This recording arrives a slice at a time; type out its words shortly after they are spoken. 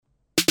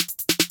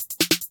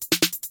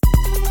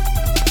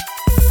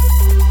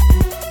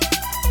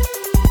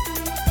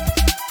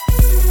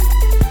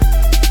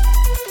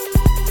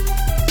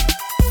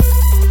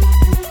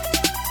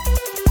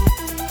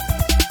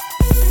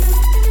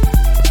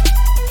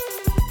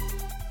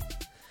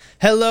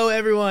Hello,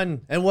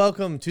 everyone, and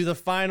welcome to the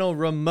final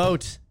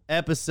remote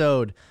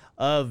episode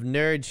of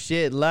Nerd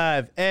Shit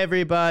Live.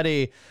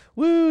 Everybody,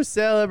 woo,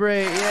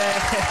 celebrate! Yay!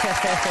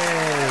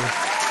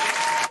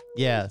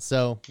 Yeah,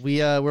 so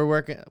we're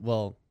working.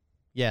 Well,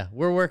 yeah,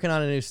 we're working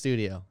on a new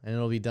studio, and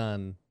it'll be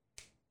done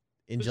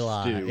in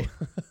July.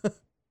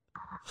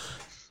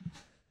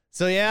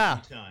 So yeah,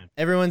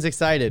 everyone's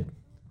excited.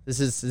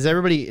 Is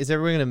everybody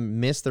gonna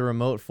miss the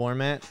remote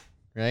format?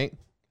 Right?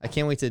 I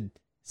can't wait to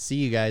see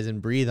you guys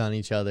and breathe on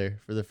each other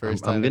for the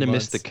first time. I'm gonna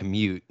miss the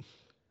commute.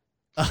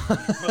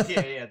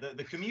 Yeah.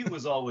 The commute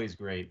was always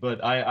great,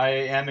 but I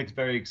am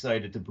very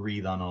excited to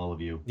breathe on all of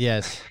you.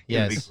 Yes.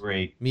 It'll be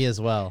great. Me as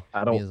well.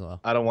 I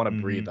don't want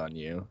to breathe on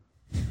you.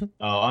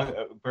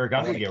 Oh, Berg,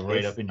 I'm gonna get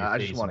right up in your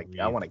face.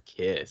 I want to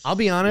kiss. I'll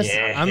be honest.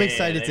 Yeah, I'm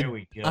excited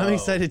I'm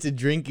excited to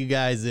drink you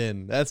guys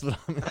in. That's what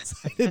I'm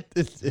excited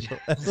to do.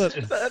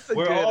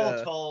 We're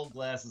all tall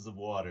glasses of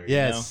water.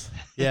 Yes.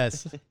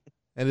 Yes.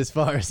 And as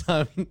far as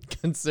I'm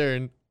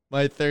concerned,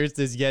 my thirst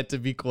is yet to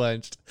be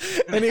quenched.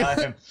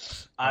 Anyway.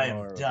 I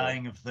am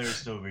dying of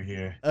thirst over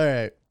here. All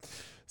right.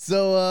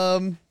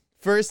 So,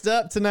 first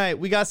up tonight,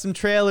 we got some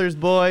trailers,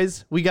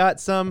 boys. We got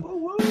some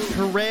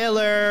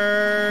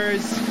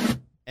trailers.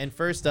 And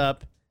first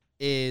up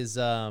is,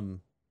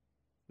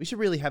 we should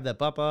really have that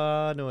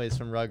bapa noise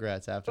from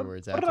Rugrats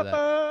afterwards. After that,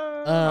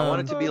 I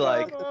want it to be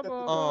like,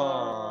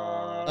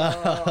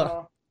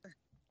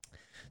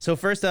 So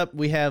first up,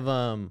 we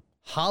have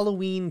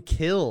Halloween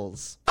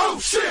Kills. Oh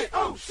shit!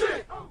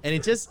 And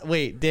it just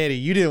Danny,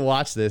 you didn't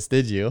watch this,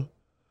 did you?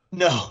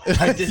 No,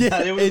 I did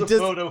not. It was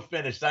photo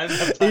finished. I didn't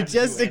have time it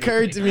just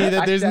occurred to me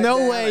that there's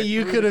no way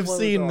you could have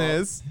seen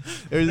this.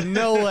 There's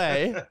no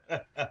way.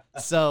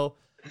 So,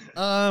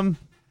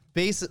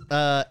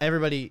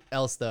 everybody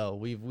else though,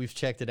 we've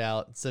checked it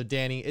out. So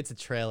Danny, it's a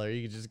trailer.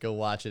 You can just go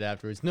watch it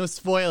afterwards. No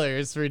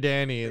spoilers for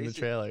Danny in the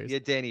trailers. Yeah,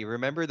 Danny,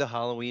 remember the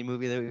Halloween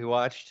movie that we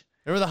watched?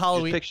 Remember the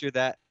Halloween?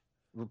 Just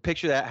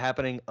picture that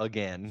happening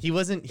again. He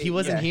wasn't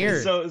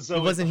here. So he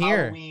wasn't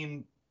here.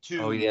 Halloween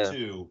 2. Oh, yeah.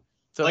 2.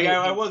 So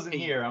I wasn't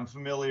here. I'm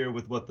familiar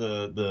with what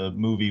the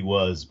movie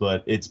was,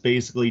 but it's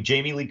basically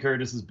Jamie Lee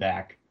Curtis is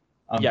back.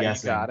 I'm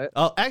guessing. You got it.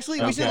 Oh,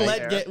 actually, we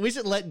Okay. we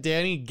should let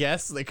Danny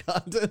guess the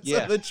contents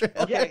Yeah. of the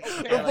trailer Okay.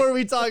 before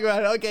we talk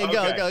about it. Okay,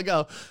 Okay.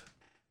 go.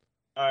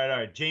 All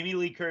right. Jamie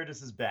Lee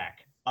Curtis is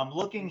back. I'm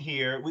looking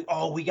here.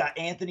 We got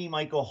Anthony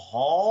Michael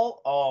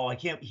Hall. Oh,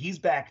 he's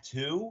back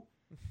too.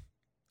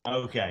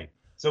 Okay.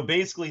 So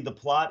basically the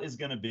plot is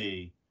going to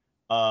be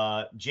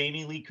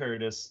Jamie Lee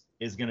Curtis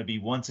is going to be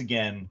once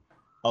again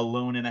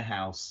alone in a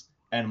house,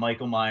 and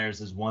Michael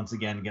Myers is once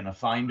again going to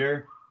find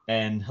her,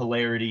 and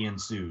hilarity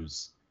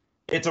ensues.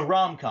 It's a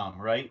rom-com,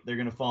 right? They're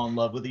going to fall in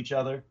love with each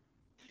other.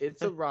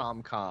 It's a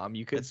rom-com.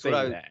 You could That's say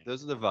what that.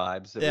 those are the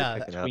vibes that Yeah. we're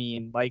picking up.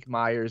 Between Mike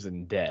Myers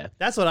and death.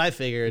 That's what I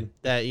figured,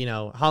 that,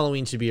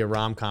 Halloween should be a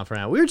rom-com for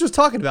now. We were just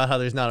talking about how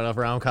there's not enough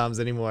rom-coms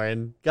anymore,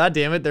 and god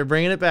damn it, they're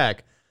bringing it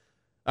back.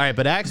 All right,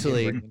 but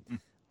actually,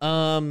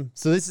 so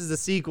this is a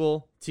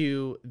sequel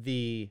to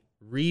the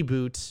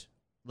reboot,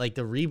 like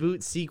the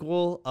reboot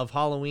sequel of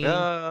Halloween.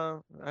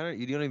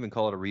 You don't even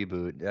call it a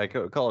reboot. I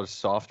call it a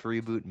soft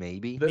reboot,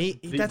 maybe.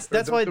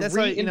 That's why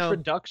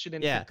introduction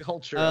into the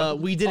culture.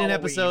 We did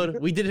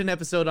Halloween. an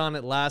episode on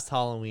it last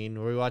Halloween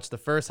where we watched the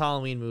first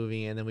Halloween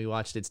movie, and then we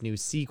watched its new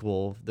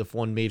sequel, the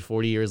one made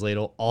 40 years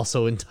later,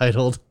 also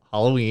entitled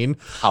Halloween.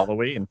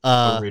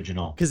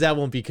 Original. Because that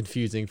won't be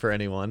confusing for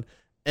anyone.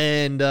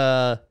 And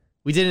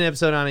we did an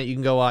episode on it. You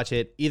can go watch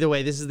it. Either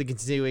way, this is the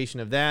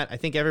continuation of that. I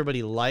think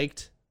everybody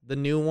liked the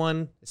new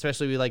one,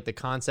 especially we like the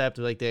concept,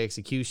 we like the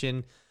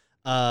execution.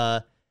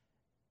 And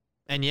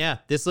yeah,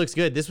 this looks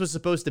good. This was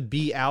supposed to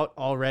be out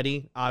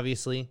already,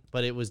 obviously,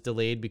 but it was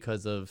delayed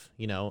because of,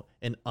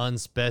 an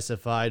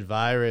unspecified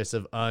virus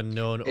of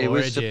unknown origins. It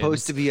was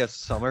supposed to be a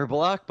summer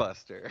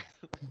blockbuster.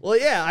 Well,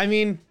 yeah, I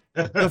mean,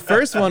 the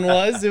first one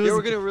was. They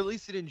were going to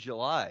release it in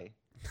July.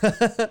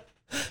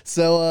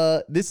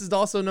 So this is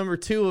also number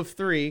 2 of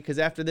 3, because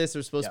after this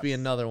there's supposed to be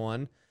another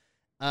one.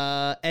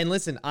 And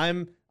listen,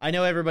 I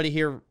know everybody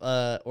here,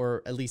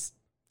 or at least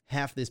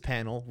half this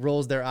panel,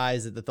 rolls their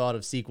eyes at the thought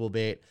of sequel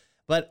bait.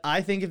 But I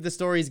think if the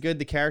story's good,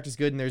 the character's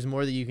good, and there's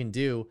more that you can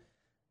do,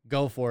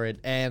 go for it.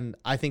 And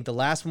I think the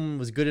last one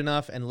was good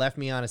enough and left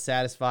me on a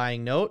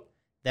satisfying note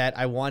that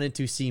I wanted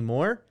to see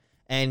more.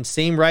 And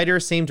same writer,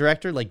 same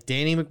director, like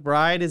Danny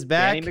McBride is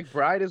back. Danny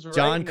McBride is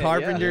John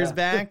Carpenter's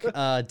back.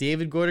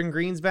 David Gordon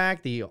Green's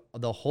back. The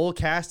whole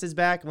cast is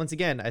back. Once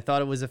again, I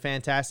thought it was a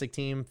fantastic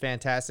team,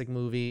 fantastic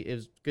movie. It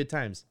was good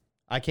times.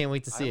 I can't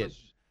wait to see it.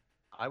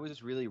 I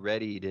was really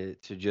ready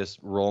to just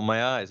roll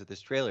my eyes at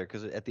this trailer,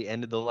 because at the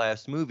end of the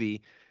last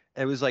movie,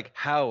 it was like,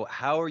 how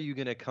are you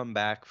going to come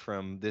back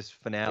from this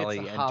finale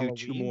and do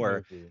 2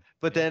 more? Movie.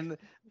 But then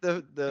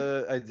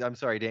I'm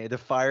sorry, Danny, the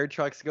fire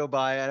trucks go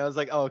by, and I was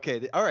like, oh,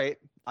 okay, all right.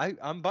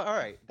 I'm all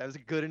right. That was a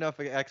good enough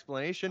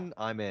explanation.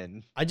 I'm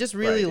in. I just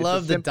really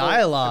love the simple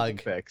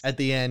dialogue fix. at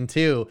the end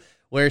too,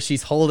 where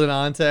she's holding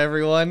on to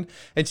everyone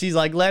and she's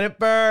like, "Let it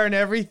burn.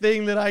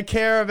 Everything that I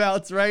care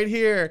about's right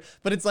here."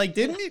 But it's like,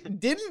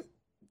 didn't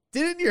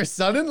didn't your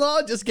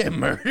son-in-law just get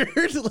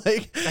murdered?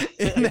 Like,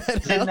 in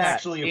that didn't house?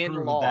 actually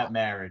approve of that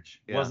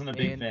marriage. Yeah. Wasn't a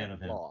big fan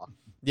of him.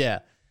 Yeah.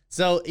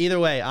 So either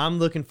way, I'm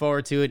looking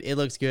forward to it. It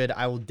looks good.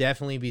 I will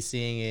definitely be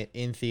seeing it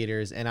in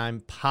theaters, and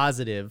I'm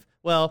positive.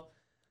 Well,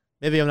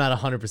 maybe I'm not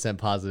 100%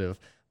 positive,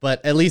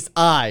 but at least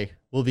I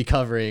will be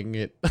covering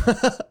it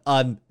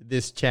on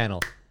this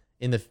channel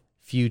in the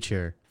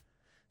future.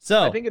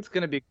 So I think it's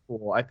gonna be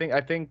cool. I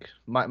think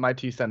my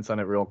 2 cents on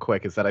it real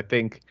quick is that I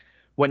think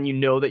when you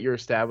know that you're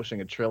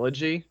establishing a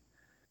trilogy,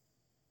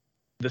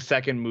 the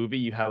second movie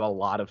you have a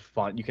lot of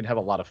fun. You can have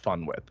a lot of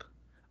fun with,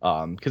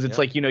 because it's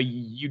like, you know,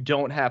 you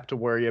don't have to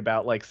worry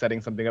about like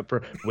setting something up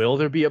for, will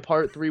there be a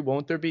part 3?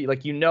 Won't there be?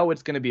 Like, you know,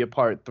 it's gonna be a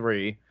part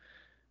 3.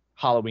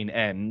 Halloween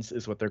Ends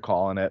is what they're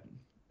calling it.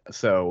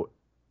 So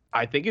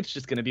I think it's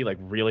just gonna be like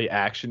really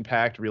action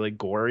packed, really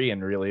gory,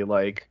 and really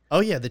like. Oh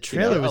yeah, the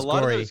trailer was gory. A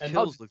lot of those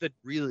kills look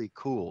really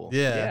cool.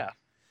 Yeah.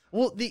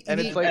 Well,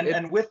 it's like,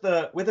 and with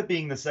it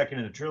being the second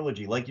in a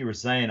trilogy, like you were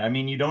saying, I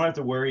mean, you don't have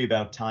to worry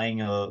about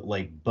tying a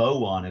like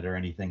bow on it or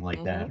anything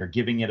like that, or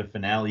giving it a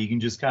finale. You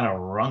can just kind of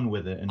run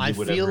with it and do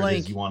whatever it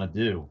is you want to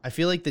do. I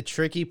feel like the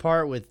tricky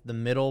part with the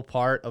middle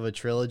part of a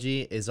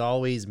trilogy is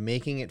always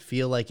making it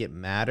feel like it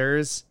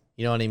matters.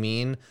 You know what I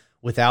mean?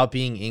 Without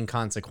being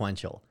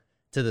inconsequential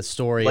to the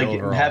story, like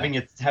overall. having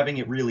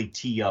it really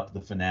tee up the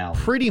finale.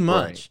 Pretty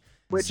much.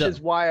 Right. Which is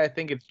why I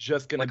think it's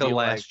just gonna be like a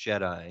Last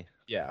Jedi.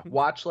 Yeah,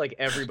 watch like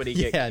everybody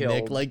get killed.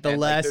 Nick, like the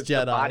Last Jedi.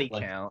 The body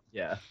count.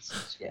 Yeah,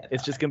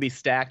 it's just gonna be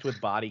stacked with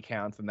body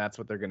counts, and that's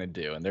what they're gonna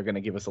do. And they're gonna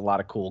give us a lot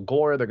of cool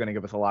gore. They're gonna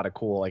give us a lot of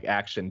cool like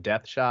action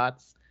death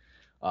shots.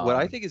 What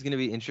I think is gonna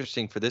be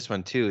interesting for this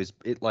one too is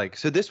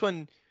this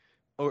one,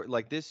 or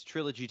like this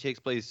trilogy takes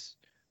place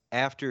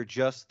after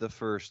just the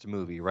first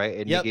movie, right?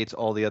 It negates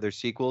all the other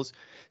sequels.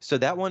 So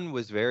that one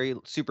was very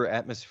super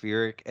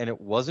atmospheric, and it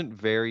wasn't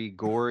very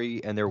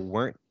gory, and there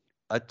wasn't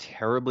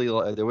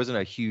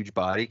a huge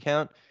body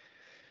count.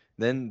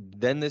 Then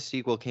this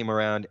sequel came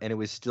around, and it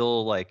was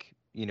still like,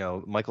 you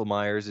know, Michael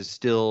Myers is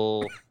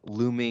still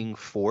looming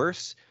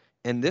force,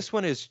 and this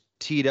one is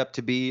teed up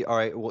to be, all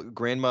right, well,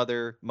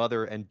 grandmother,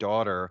 mother, and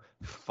daughter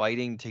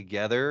fighting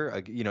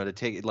together, you know, to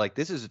take, like,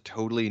 this is a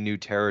totally new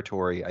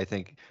territory, I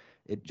think.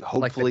 It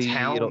hopefully like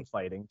the town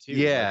fighting too.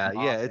 Yeah,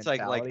 it's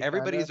like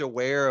everybody's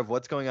aware of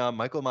what's going on.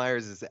 Michael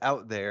Myers is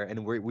out there,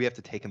 and we have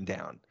to take him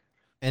down.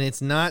 And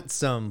it's not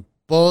some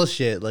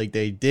bullshit like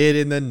they did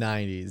in the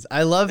 90s.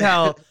 I love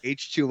how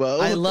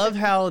H2O. I love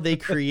how they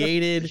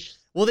created.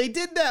 Well, they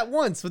did that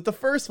once with the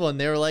first one.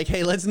 They were like,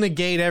 "Hey, let's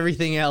negate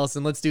everything else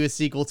and let's do a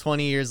sequel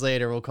 20 years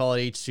later. We'll call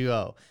it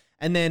H2O."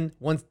 And then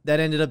once that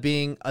ended up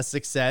being a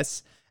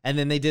success, and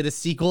then they did a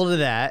sequel to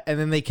that, and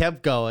then they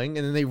kept going,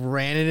 and then they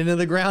ran it into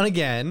the ground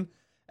again.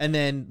 And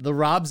then the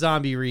Rob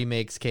Zombie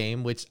remakes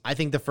came, which I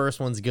think the first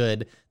one's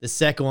good. The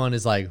second one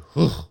is like,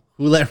 who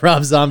let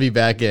Rob Zombie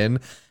back in?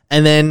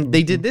 And then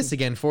they did this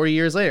again 40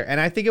 years later. And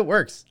I think it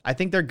works. I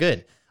think they're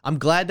good. I'm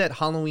glad that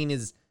Halloween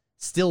is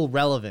still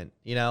relevant,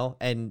 you know,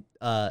 and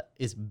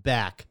is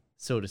back,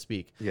 so to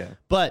speak. Yeah.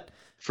 But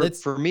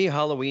for me,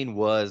 Halloween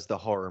was the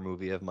horror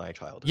movie of my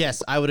childhood.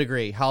 Yes, I would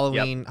agree.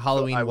 Halloween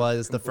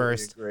was the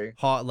first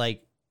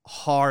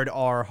hard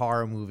R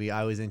horror movie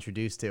I was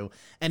introduced to.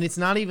 And it's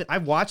not even,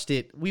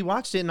 we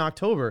watched it in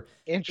October.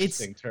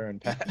 Interesting turn,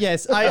 Pat.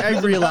 Yes, I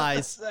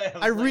realize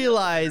that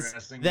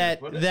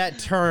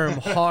term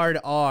hard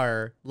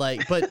R,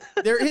 like, but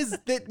there is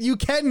that you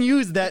can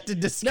use that to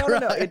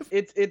describe. No,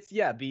 it's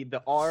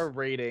the R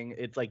rating,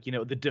 it's like, you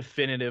know, the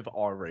definitive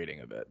R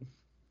rating of it.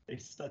 They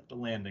stuck the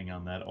landing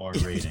on that R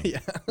rating. Yeah.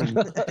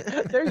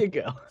 There you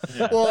go.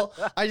 Yeah. Well,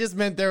 I just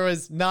meant there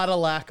was not a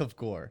lack of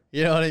gore.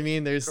 You know what I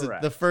mean? There's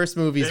the first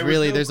movie's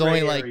there's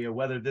only like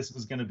whether this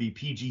was going to be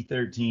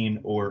PG-13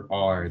 or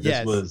R.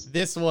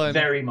 This one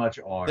very much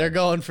R. They're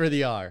going for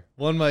the R.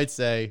 One might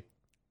say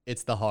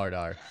it's the hard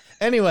R.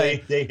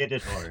 Anyway, they hit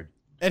it hard.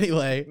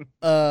 Anyway,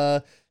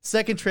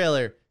 second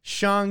trailer,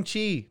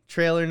 Shang-Chi,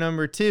 trailer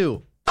number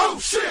 2. Oh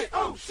shit!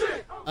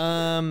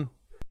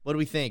 What do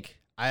we think?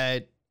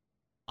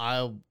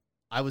 I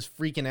was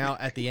freaking out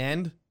at the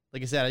end.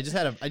 Like I said,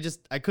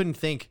 I couldn't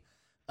think.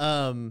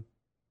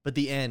 But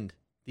the end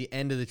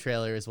of the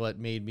trailer is what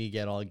made me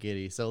get all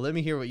giddy. So let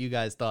me hear what you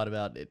guys thought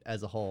about it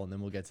as a whole, and then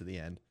we'll get to the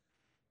end.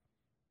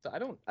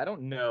 So I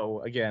don't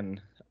know,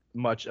 again,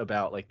 much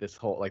about this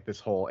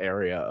whole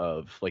area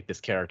of like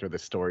this character,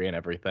 this story, and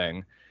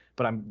everything.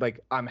 But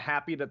I'm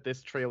happy that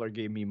this trailer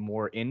gave me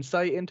more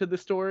insight into the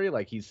story.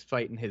 Like, he's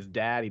fighting his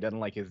dad. He doesn't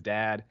like his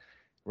dad.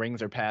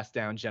 Rings are passed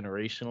down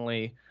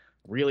generationally.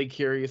 Really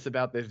curious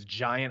about this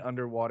giant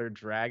underwater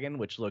dragon,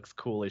 which looks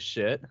cool as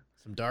shit.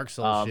 Some Dark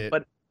Souls shit.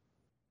 But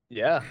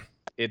yeah,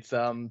 it's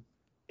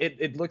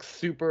it looks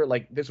super,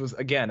 like, this was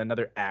again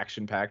another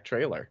action-packed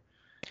trailer.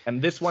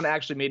 And this one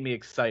actually made me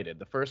excited.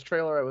 The first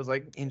trailer I was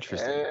like,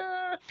 interesting.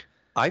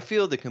 I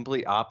feel the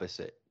complete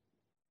opposite.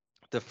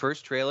 The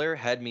first trailer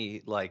had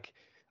me like,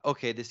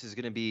 okay, this is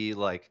going to be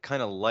like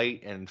kind of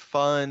light and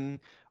fun,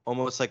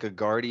 almost like a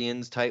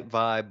Guardians type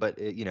vibe, but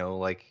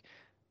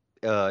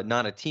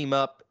not a team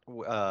up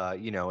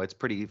it's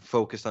pretty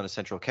focused on a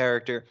central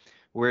character,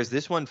 whereas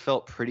this one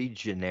felt pretty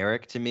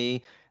generic to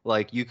me.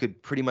 Like you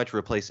could pretty much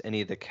replace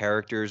any of the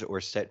characters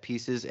or set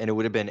pieces, and it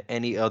would have been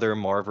any other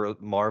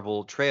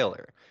Marvel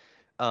trailer.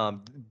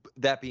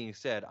 That being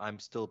said, I'm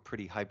still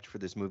pretty hyped for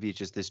this movie. It's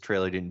just this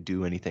trailer didn't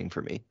do anything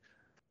for me.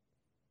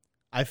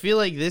 I feel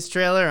like this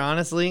trailer,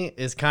 honestly,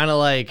 is kind of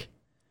like,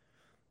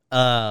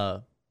 I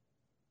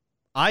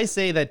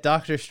say that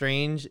Doctor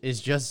Strange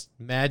is just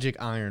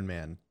Magic Iron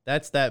Man.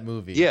 That's that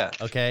movie. Yeah.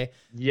 Okay.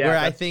 Yeah. Where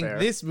I think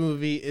this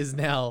movie is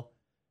now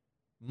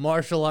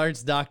martial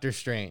arts Doctor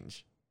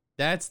Strange.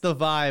 That's the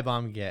vibe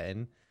I'm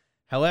getting.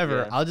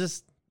 However,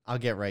 I'll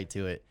get right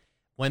to it.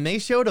 When they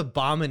showed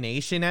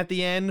Abomination at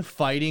the end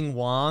fighting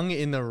Wong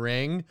in the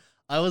ring,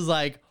 I was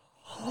like,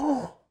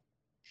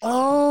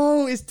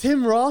 oh, is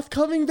Tim Roth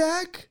coming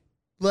back?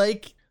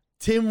 Like,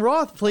 Tim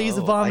Roth plays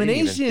Abomination. I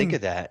didn't even think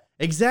of that.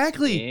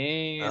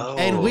 Exactly.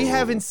 And we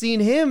haven't seen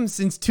him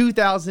since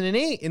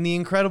 2008 in The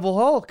Incredible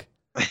Hulk.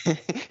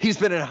 He's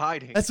been in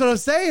hiding. That's what I'm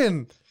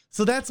saying.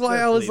 So that's why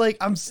I was like,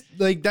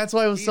 that's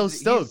why I was so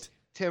stoked.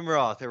 Tim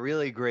Roth, a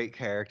really great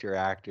character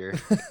actor.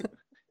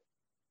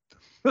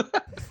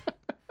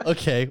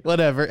 Okay,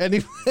 whatever.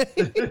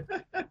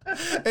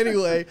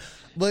 Anyway,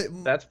 but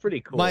that's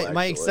pretty cool.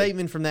 My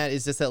excitement from that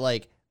is just that,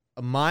 like,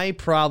 my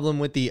problem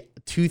with the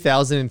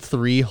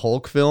 2003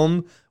 Hulk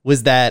film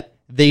was that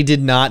they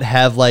did not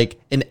have like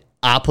an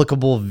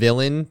applicable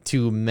villain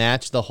to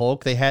match the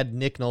Hulk. They had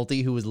Nick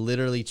Nolte, who was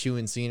literally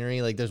chewing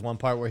scenery. Like, there's one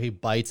part where he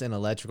bites an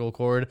electrical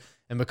cord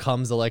and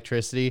becomes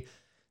electricity.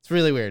 It's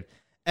really weird.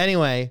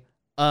 Anyway,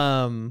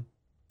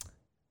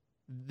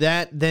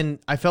 that then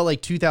I felt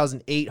like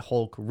 2008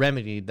 Hulk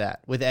remedied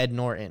that with Ed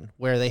Norton,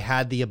 where they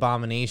had the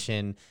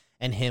Abomination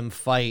and him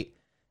fight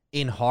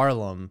in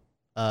Harlem.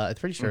 I'm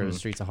pretty sure it was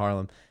streets of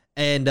Harlem.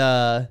 And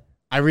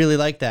I really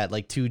like that,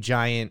 like two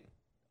giant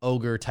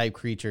ogre type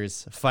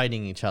creatures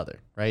fighting each other,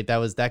 right?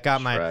 That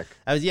got my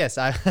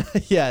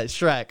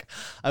Shrek.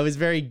 I was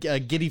very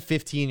giddy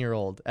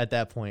 15-year-old at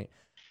that point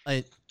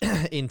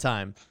in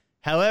time.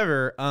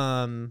 However,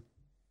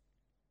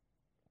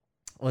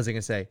 what was I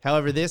gonna say?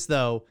 However, this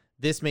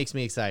makes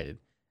me excited.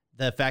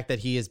 The fact that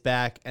he is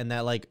back and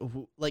that like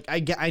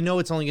I know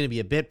it's only going to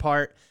be a bit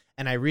part,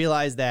 and I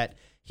realize that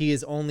he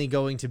is only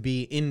going to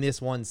be in this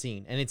one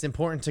scene, and it's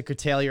important to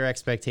curtail your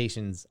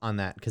expectations on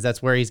that because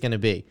that's where he's going to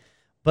be.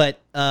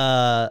 But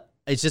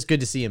it's just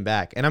good to see him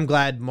back, and I'm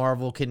glad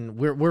Marvel can.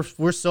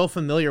 We're so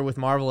familiar with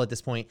Marvel at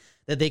this point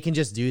that they can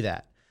just do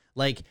that.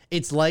 Like,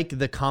 it's like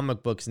the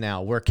comic books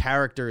now, where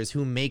characters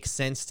who make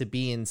sense to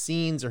be in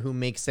scenes or who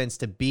make sense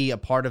to be a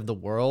part of the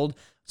world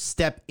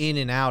step in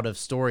and out of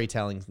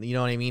storytelling, you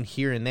know what I mean,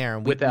 here and there,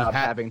 and without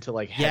having to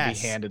like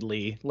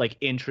heavy-handedly like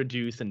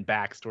introduce and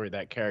backstory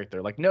that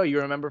character. Like, no, you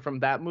remember from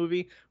that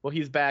movie? Well,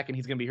 he's back and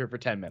he's gonna be here for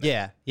 10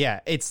 minutes. Yeah.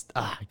 It's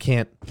I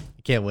can't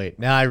wait.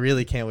 Now I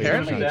really can't wait.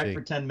 Apparently back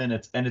for 10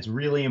 minutes, and it's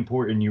really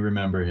important you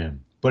remember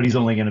him, but he's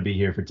only gonna be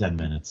here for 10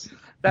 minutes.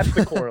 That's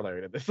the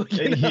corollary to this. Like,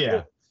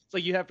 yeah. It's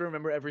like you have to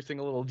remember every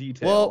single little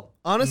detail. Well,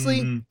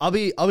 honestly, I'll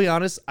be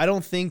honest. I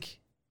don't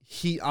think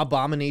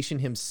Abomination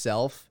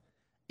himself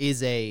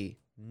is a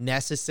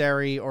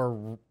necessary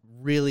or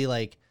really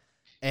like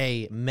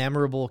a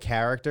memorable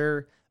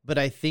character, but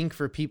I think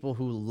for people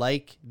who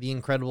like the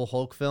Incredible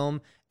Hulk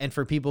film and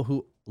for people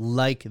who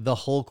like the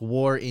Hulk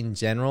war in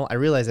general, I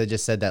realize I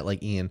just said that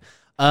like Ian,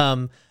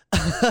 but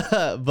I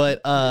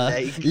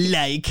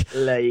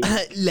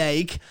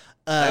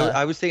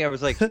was thinking, I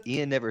was like,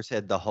 Ian never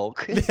said the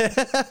Hulk.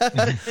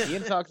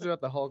 Ian talks about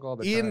the Hulk all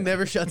the time. Ian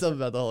never shuts up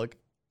about the Hulk.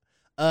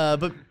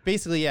 But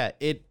basically, yeah,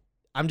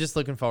 I'm just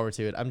looking forward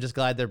to it. I'm just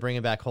glad they're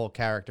bringing back Hulk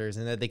characters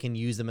and that they can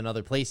use them in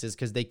other places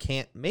because they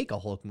can't make a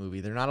Hulk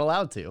movie. They're not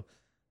allowed to.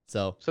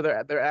 So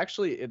they're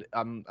actually.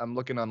 I'm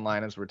looking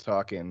online as we're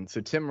talking. So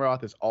Tim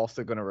Roth is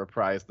also going to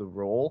reprise the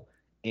role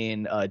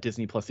in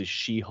Disney Plus's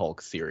She-Hulk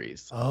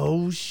series.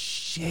 Oh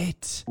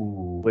shit!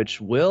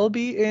 Which will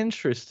be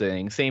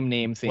interesting. Same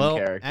name, same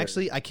character.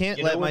 Actually, I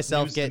can't let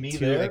myself get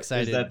too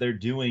excited. Is that they're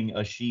doing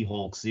a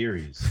She-Hulk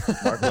series?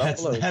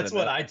 That's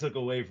what I took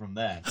away from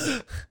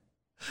that.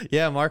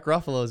 Yeah, Mark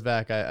Ruffalo's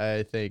back,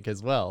 I think,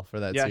 as well for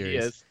that series. Yeah, he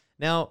is.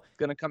 Now, it's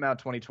gonna come out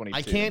 2022.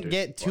 I can't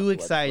get too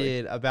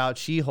excited about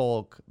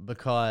She-Hulk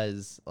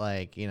because,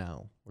 like, you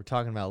know, we're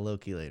talking about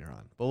Loki later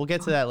on, but we'll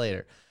get to that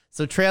later.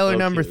 So trailer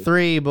number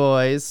 3,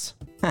 boys.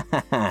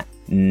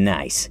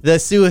 Nice. The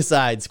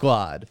Suicide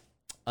Squad.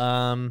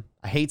 I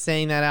hate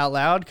saying that out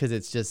loud because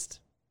it's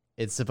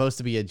supposed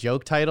to be a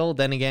joke title.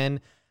 Then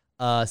again,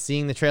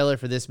 seeing the trailer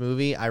for this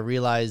movie, I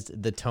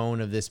realized the tone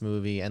of this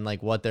movie and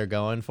like what they're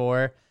going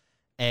for.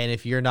 And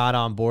if you're not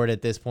on board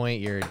at this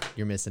point, you're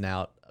missing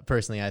out.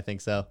 Personally, I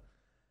think so.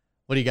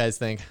 What do you guys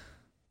think?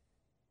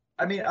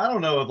 I mean, I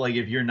don't know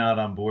if you're not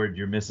on board,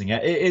 you're missing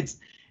out. It's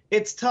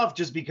tough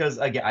just because,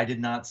 again, I did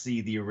not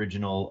see the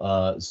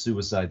original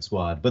Suicide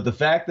Squad. But the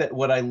fact that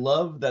what I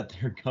love that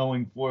they're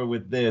going for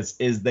with this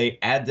is they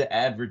had to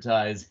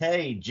advertise,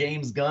 hey,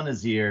 James Gunn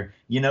is here.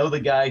 You know, the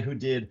guy who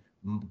did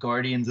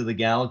Guardians of the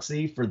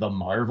Galaxy for the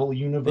Marvel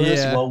universe.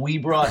 Yeah. Well, we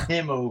brought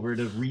him over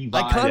to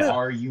revive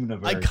our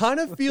universe. I kind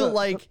of feel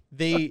like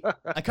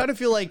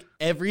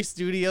every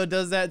studio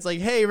does that. It's like,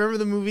 hey, remember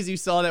the movies you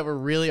saw that were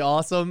really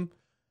awesome?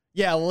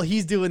 Yeah, well,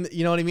 he's doing,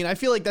 you know what I mean? I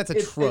feel like that's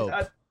a trope.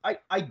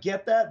 I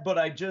get that, but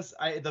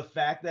the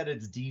fact that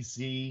it's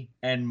DC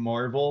and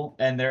Marvel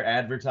and they're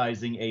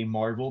advertising a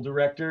Marvel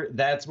director,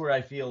 that's where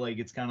I feel like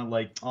it's kind of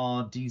like,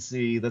 oh,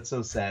 DC, that's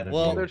so sad.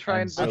 Well, they're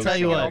trying. I'll tell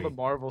you what. All the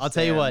Marvel I'll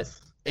tell you what.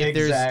 If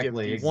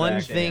there's one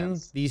thing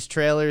these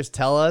trailers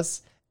tell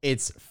us,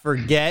 it's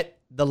forget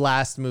the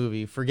last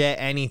movie. Forget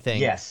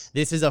anything. Yes.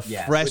 This is a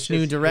fresh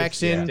new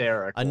direction,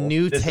 a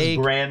new take.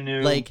 Is brand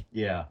new. Like,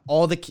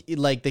 all the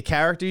the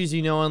characters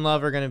you know and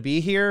love are going to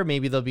be here.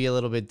 Maybe they'll be a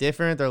little bit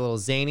different. They're a little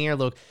zanier.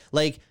 Look,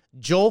 like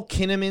Joel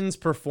Kinnaman's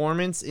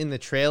performance in the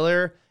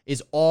trailer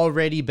is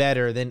already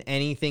better than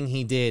anything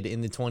he did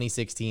in the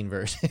 2016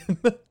 version.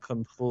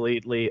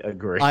 Completely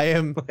agree. I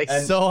am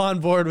so on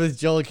board with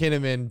Joel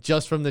Kinnaman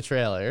just from the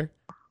trailer.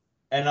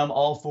 And I'm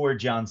all for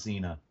John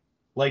Cena.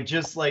 Like,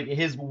 just like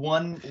his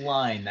one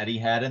line that he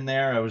had in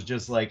there, I was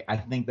just like, I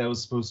think that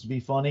was supposed to be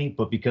funny,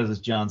 but because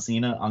it's John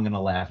Cena, I'm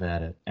gonna laugh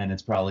at it, and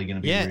it's probably gonna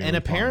be really and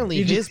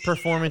apparently funny. his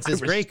performance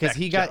is great because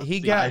he got.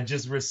 I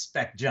just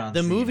respect John.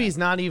 The Cena. movie's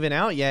not even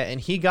out yet,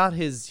 and he got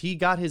his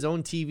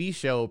own TV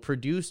show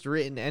produced,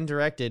 written, and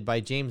directed by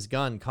James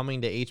Gunn,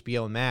 coming to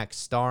HBO Max,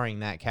 starring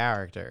that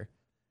character.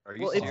 Are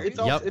you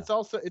it's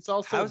also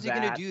how's he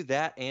gonna do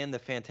that and the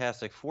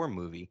Fantastic Four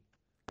movie?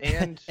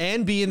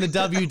 And be in the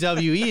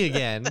WWE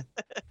again.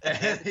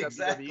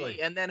 Exactly.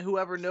 And then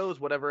whoever knows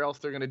whatever else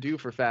they're gonna do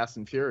for Fast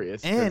and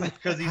Furious. And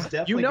because he's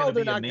definitely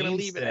they're not gonna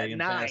leave it at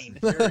 9.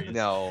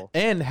 No.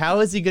 And how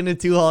is he gonna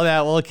do all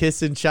that while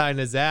kissing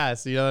China's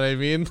ass? You know what I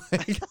mean?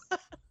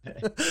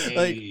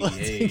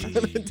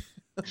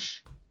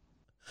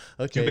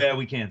 Okay. Too bad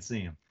we can't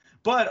see him.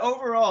 But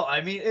overall,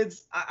 I mean,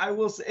 I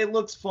will say it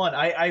looks fun.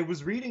 I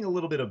was reading a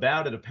little bit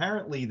about it.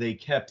 Apparently, they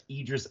kept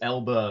Idris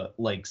Elba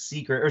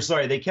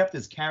they kept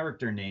his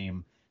character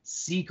name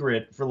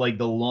secret for like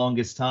the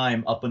longest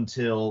time up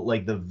until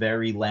like the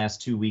very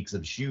last 2 weeks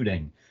of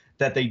shooting.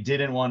 That they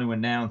didn't want to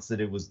announce that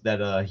he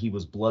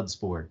was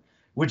Bloodsport.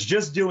 Which,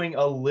 just doing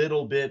a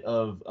little bit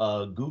of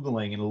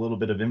Googling and a little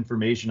bit of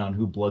information on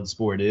who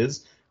Bloodsport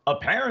is,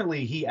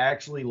 apparently he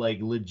actually like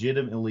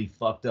legitimately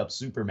fucked up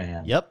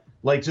Superman. Yep.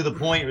 Like, to the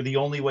point where the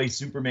only way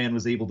Superman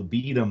was able to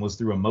beat him was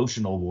through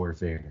emotional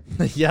warfare.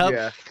 Yep.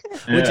 Yeah.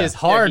 Which is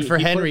hard for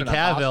Henry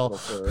Cavill.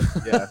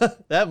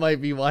 That might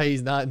be why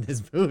he's not in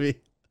this movie.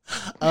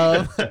 They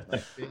would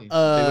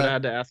have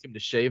had to ask him to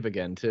shave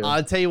again, too.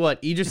 I'll tell you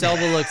what, Idris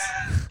Elba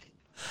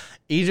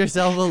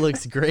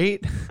looks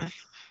great.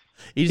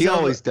 He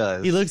always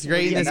does. He looks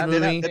great in this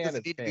movie. That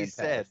doesn't need to be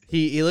said.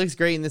 He looks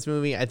great in this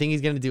movie. I think he's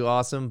going to do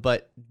awesome,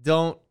 but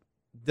don't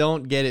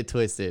get it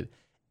twisted.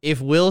 If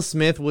Will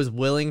Smith was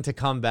willing to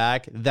come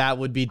back, that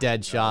would be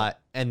Deadshot,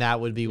 and that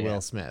would be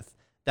Will Smith.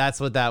 That's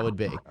what that would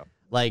be.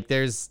 Like,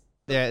 there's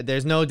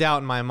no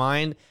doubt in my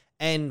mind.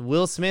 And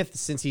Will Smith,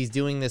 since he's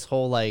doing this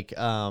whole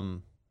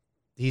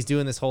he's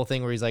doing this whole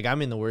thing where he's like,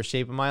 I'm in the worst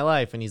shape of my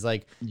life, and he's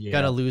like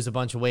gonna lose a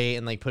bunch of weight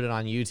and like put it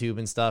on YouTube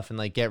and stuff and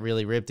like get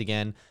really ripped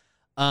again.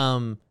 I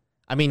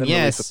mean, then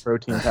yes, a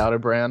protein powder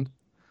brand.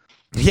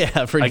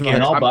 Yeah, pretty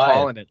much. I'm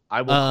calling it.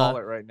 I will call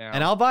it right now,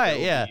 and I'll buy it.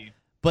 Yeah,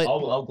 but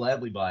I'll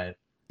gladly buy it.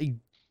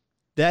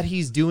 That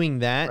he's doing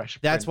that. Fresh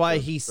that's why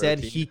Prince he of said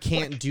protein. he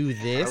can't do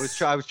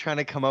this. I was trying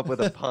to come up with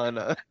a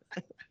pun.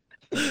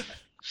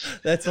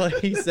 That's why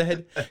he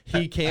said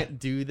he can't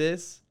do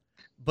this,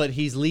 but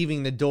he's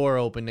leaving the door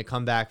open to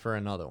come back for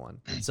another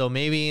one. So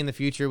maybe in the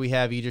future we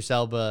have Idris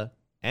Elba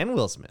and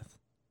Will Smith,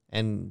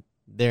 and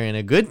they're in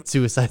a good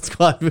Suicide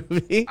Squad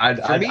movie. I'd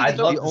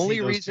love to see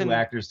those two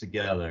actors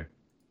together.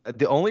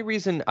 The only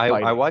reason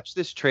I watched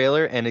this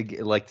trailer, and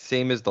it, like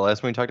same as the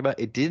last one we talked about,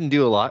 it didn't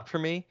do a lot for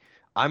me.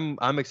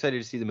 I'm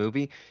excited to see the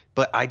movie,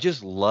 but I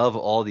just love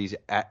all the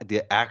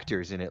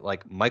actors in it.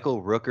 Like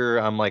Michael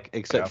Rooker, I'm like,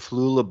 except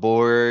Flula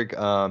Borg,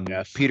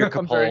 Peter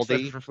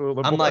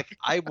Capaldi. I'm like,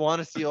 I want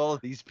to see all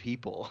of these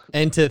people.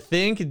 And to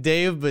think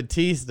Dave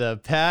Bautista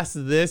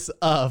passed this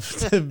up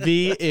to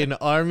be in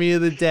Army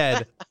of the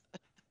Dead.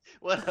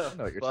 What a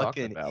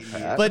fucking about,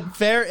 Pat. But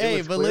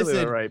fair, but listen,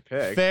 the right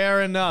pick.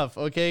 Fair enough,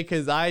 okay?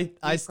 Because I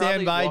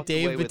stand by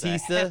Dave With a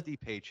Bautista. hefty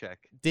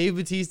paycheck. Dave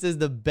Bautista is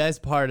the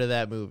best part of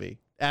that movie.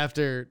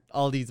 After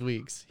all these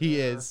weeks, he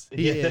is.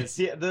 Yeah,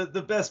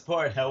 the best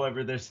part,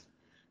 however,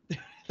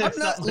 I'm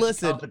not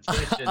listen.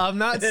 I'm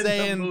not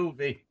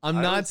saying.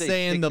 I'm not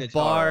saying the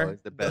bar.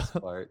 The best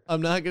part.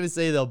 I'm not gonna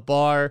say the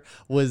bar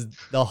was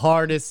the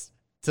hardest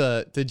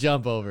to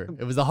jump over.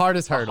 It was the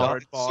hardest hurdle.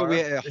 Hard bar. So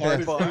a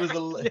hard bar. It was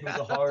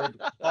a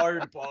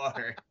hard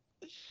bar.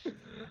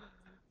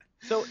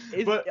 So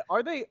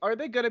are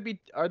they gonna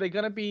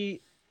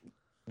be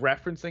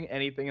referencing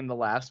anything in the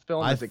last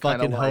film? I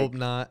fucking hope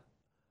not.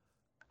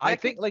 I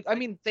think,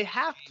 they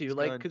have to,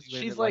 because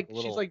she's like,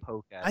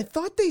 I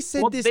thought they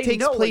said this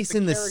takes place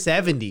in the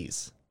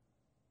 70s.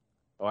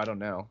 Oh, I don't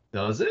know.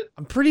 Does it?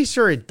 I'm pretty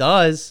sure it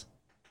does.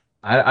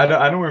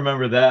 I don't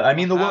remember that. I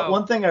mean, the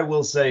one thing I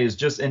will say is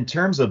just in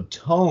terms of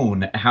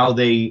tone, how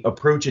they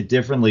approach it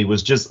differently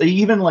was just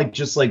even like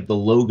the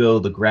logo,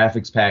 the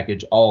graphics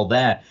package, all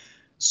that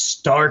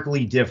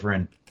starkly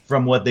different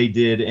from what they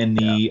did in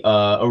the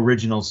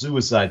original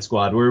Suicide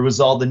Squad, where it was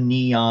all the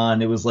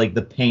neon, it was like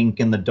the pink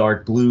and the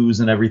dark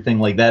blues and everything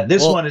like that.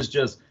 This one is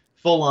just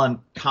full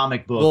on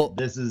comic book.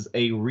 This is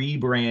a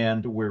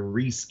rebrand. We're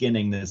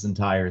reskinning this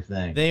entire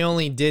thing. They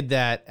only did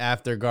that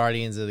after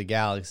Guardians of the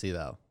Galaxy,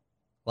 though.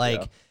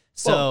 Like,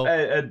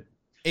 so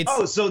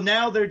so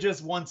now they're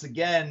just once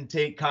again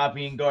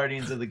copying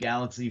Guardians of the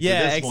Galaxy. For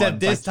this except one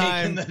this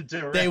time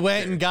they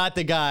went and got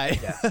the guy.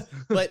 Yes.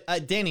 But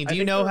Danny, do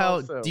you know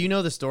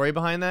the story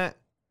behind that?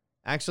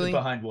 Actually,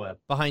 behind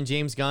what? Behind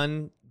James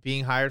Gunn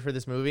being hired for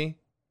this movie?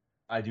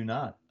 I do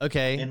not.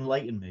 Okay,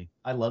 enlighten me.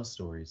 I love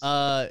stories.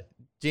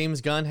 James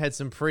Gunn had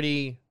some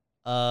pretty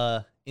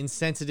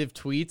insensitive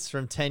tweets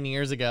from 10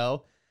 years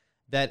ago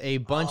that a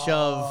bunch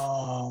of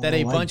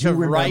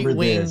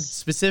right-wing,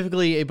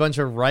 specifically a bunch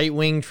of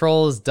right-wing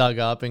trolls dug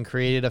up and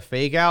created a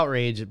fake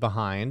outrage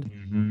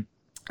behind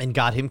and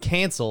got him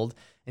canceled,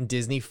 and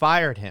Disney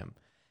fired him.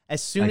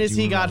 As soon as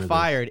he got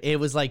fired,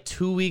 it was like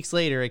 2 weeks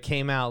later, it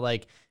came out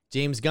like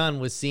James Gunn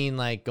was seen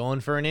like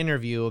going for an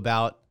interview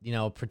about,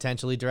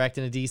 potentially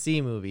directing a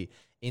DC movie.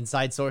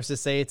 Inside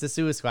sources say it's a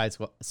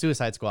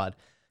Suicide Squad.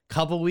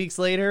 Couple weeks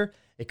later,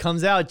 it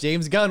comes out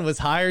James Gunn was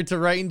hired to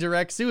write and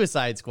direct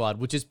Suicide Squad,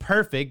 which is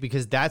perfect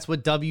because that's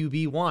what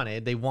WB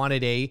wanted. They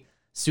wanted a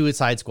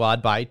Suicide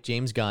Squad by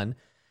James Gunn.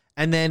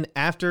 And then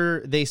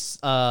after they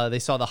saw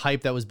the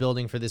hype that was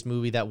building for this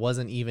movie that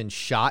wasn't even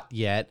shot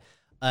yet,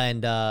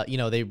 and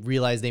they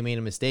realized they made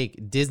a mistake,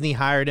 Disney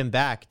hired him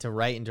back to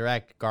write and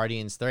direct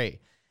Guardians 3.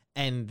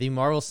 And the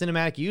Marvel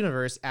Cinematic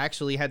Universe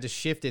actually had to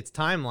shift its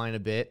timeline a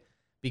bit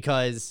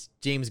because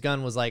James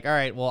Gunn was like, all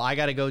right, well, I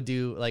got to go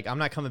do, I'm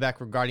not coming back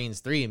for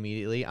Guardians 3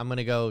 immediately. I'm going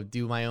to go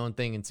do my own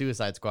thing in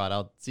Suicide Squad.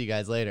 I'll see you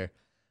guys later.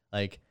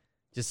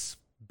 Just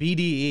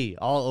BDE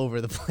all over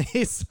the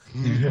place.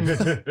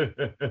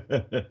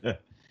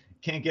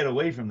 Can't get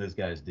away from this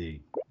guy's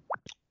D.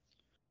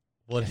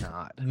 What?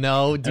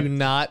 No, do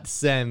not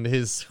send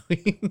his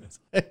tweets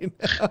right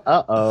now.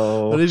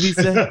 Uh-oh. What did he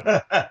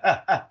say?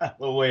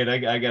 Well, wait,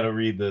 I got to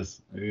read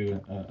this. I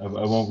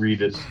won't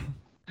read it.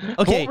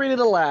 Okay, won't read it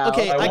aloud.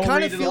 Okay, I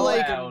kind of feel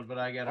like but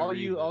I gotta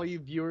all you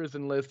viewers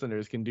and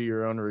listeners can do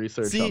your own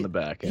research on the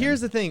back end.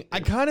 Here's the thing: I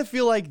kind of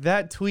feel like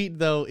that tweet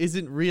though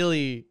isn't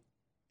really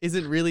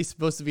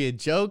supposed to be a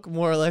joke.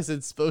 More or less,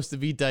 it's supposed to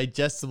be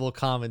digestible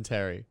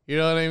commentary. You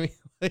know what I mean?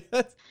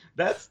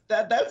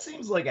 That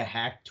seems like a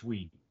hack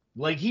tweet.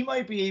 Like he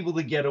might be able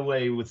to get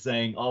away with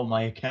saying, "Oh,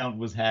 my account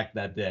was hacked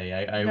that day.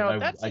 I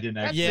didn't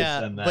actually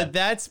send that." But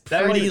that's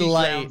pretty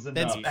light.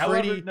 That's pretty.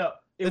 However, no.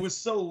 It was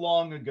so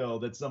long ago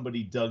that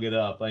somebody dug it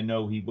up. I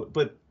know he would,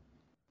 but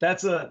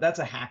that's a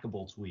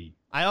hackable tweet.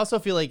 I also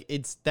feel like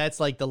that's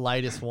like the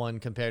lightest one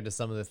compared to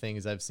some of the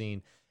things I've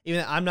seen.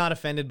 Even I'm not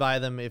offended by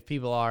them. If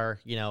people are,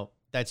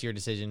 that's your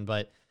decision.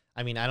 But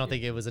I mean, I don't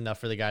think it was enough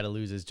for the guy to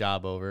lose his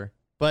job over.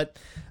 But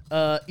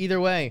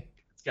either way,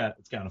 it's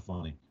kind of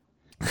funny.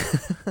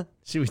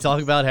 Should we talk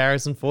about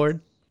Harrison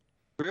Ford?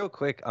 Real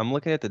quick, I'm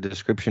looking at the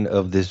description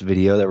of this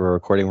video that we're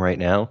recording right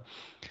now.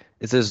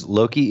 It says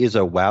Loki is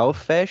a wow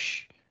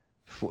fesh.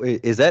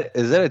 Is that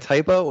a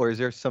typo or is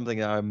there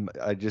something I'm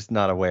just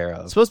not aware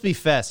of? It's supposed to be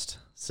fest,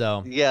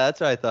 so yeah, that's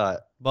what I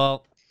thought.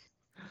 Well,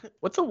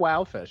 what's a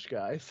wow fish,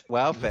 guys?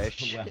 Wow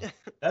fish.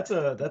 That's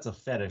a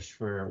fetish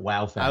for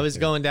wow fish. I was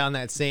going down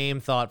that same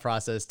thought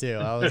process too.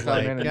 I was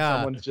like, and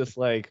someone's just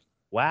like,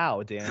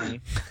 "Wow,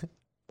 Danny,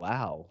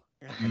 wow."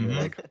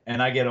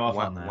 And I get off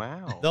on that.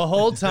 Wow. The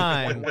whole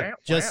time,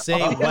 just say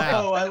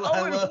wow. I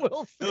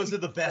love those are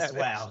the best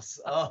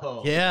wows.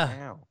 Oh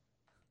yeah.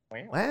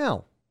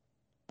 Wow.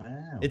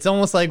 It's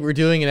almost like we're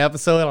doing an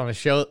episode on a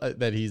show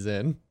that he's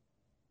in.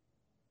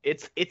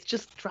 It's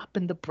just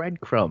dropping the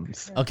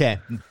breadcrumbs. Okay.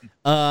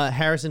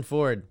 Harrison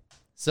Ford.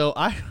 So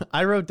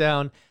I wrote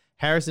down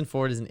Harrison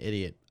Ford is an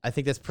idiot. I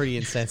think that's pretty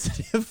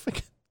insensitive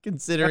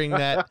considering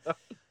that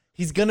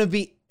he's going to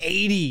be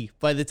 80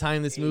 by the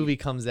time this movie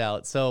comes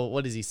out. So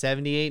what is he,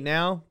 78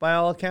 now by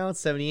all accounts?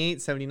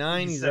 78,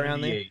 79? He's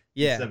around there?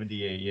 Yeah.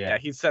 78, yeah.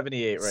 He's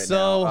 78 right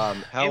now.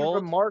 How in old?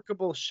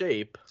 Remarkable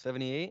shape.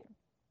 78?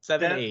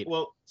 78.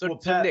 So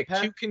Nick,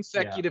 two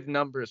consecutive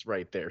numbers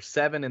right there.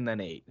 7 and then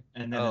 8.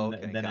 And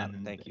then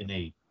an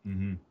 8.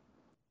 Mm-hmm.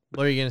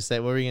 What were you gonna say?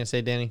 What were you gonna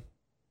say, Danny?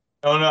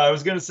 Oh no, I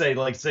was gonna say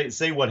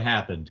say what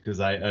happened because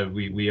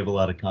we have a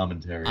lot of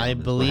commentary. I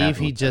believe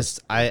he just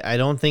I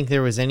don't think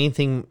there was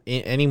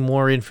any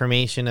more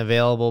information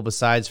available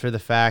besides for the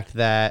fact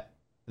that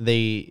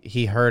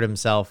he hurt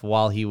himself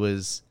while he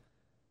was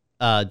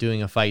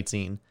doing a fight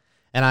scene.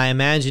 And I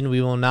imagine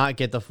we will not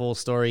get the full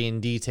story in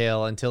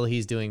detail until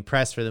he's doing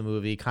press for the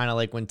movie, kind of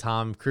like when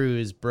Tom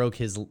Cruise broke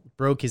his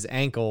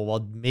ankle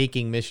while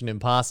making Mission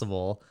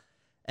Impossible.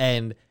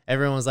 And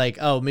everyone was like,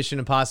 oh, Mission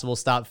Impossible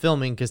stopped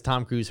filming because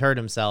Tom Cruise hurt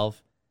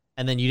himself.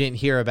 And then you didn't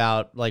hear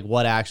about like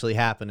what actually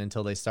happened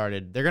until they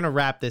started. They're going to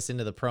wrap this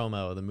into the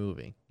promo of the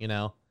movie,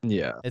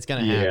 Yeah. It's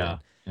gonna happen.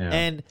 Yeah.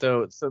 And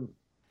So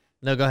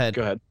no, go ahead.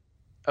 go ahead.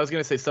 I was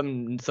gonna say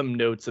some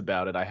notes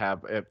about it. I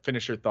have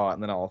finish your thought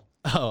and then I'll.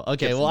 Oh,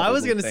 okay. Get Well, some I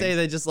was other gonna say things.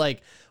 that just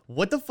like,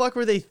 what the fuck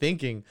were they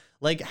thinking?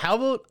 Like, how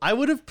about I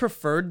would have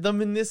preferred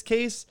them in this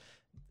case,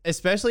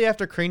 especially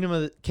after Kingdom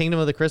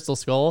of the Crystal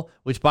Skull,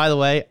 which, by the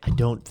way, I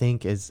don't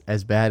think is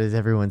as bad as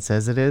everyone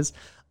says it is.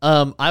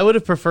 I would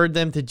have preferred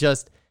them to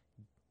just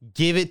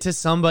give it to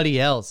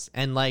somebody else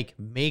and like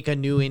make a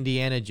new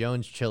Indiana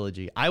Jones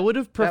trilogy. I would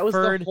have That was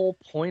preferred. the whole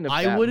point of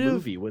I that would've-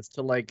 movie was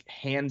to like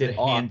hand To it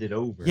off. hand it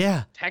over.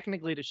 Yeah,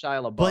 Technically to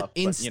Shia LaBeouf, but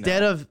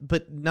instead of,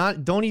 but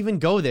not, don't even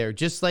go there.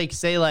 Just like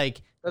say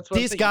like, That's what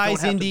I'm this saying, you don't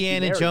guy's have to be Indiana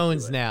married to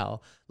Jones it.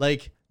 now.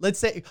 Like, let's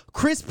say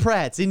Chris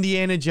Pratt's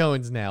Indiana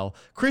Jones now.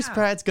 Chris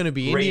Pratt's gonna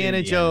be Great Indiana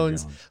Indiana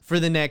Jones Jones.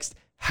 for the next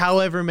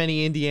however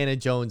many Indiana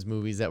Jones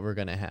movies that we're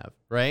gonna have.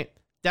 Right?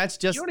 That's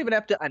just. You don't even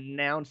have to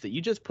announce it. You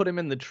just put him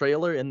in the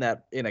trailer in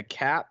a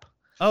cap.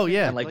 Oh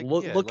yeah. And Like,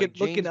 look yeah, looking like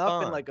James up in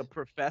Bond. like a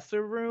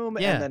professor room,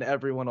 Yeah. and then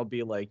everyone will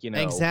be like,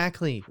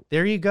 Exactly.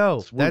 There you go.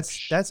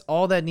 Swoosh. That's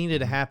all that needed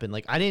to happen.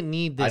 Like, I didn't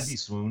need I'd this. be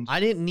swooned.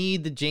 I didn't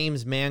need the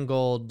James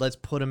Mangold let's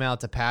put him out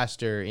to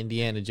pasture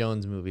Indiana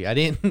Jones movie. I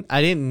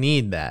didn't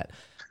need that.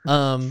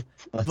 I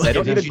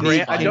don't need a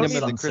grand. I don't Kingdom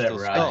need of the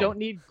Crystal I Skull. don't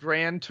need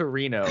Gran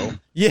Torino.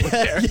 Yeah,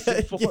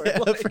 Harrison Ford,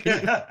 like-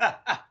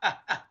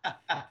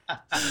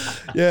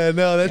 yeah,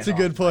 no, that's a Get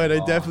good off my point. I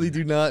lawn. definitely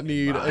do not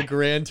need a My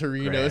Gran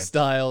Torino Gran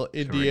style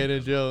Indiana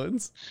Torino.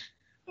 Jones.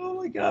 Oh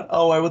my god!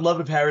 Oh, I would love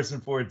if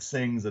Harrison Ford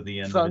sings at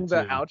the end. Sung of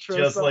the it too, outro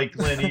just song. like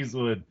Clint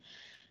Eastwood.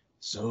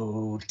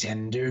 So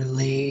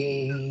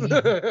tenderly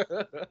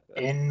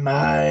in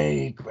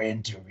my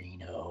Gran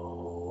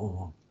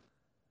Torino.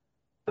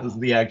 Those are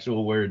the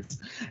actual words.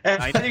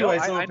 And I know, anyway,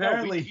 so I know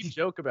apparently, we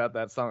joke about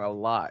that song a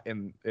lot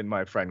in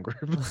my friend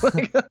group.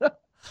 Like,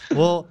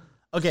 Well,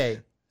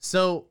 okay,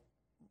 so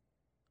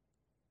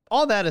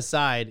all that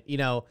aside, you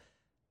know,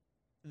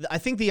 I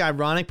think the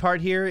ironic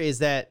part here is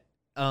that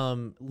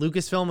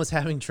Lucasfilm was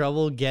having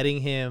trouble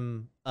getting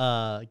him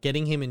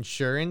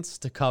insurance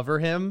to cover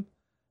him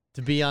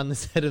to be on the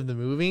set of the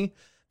movie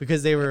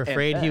because they were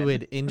afraid he then-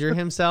 would injure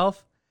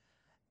himself.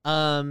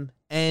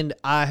 And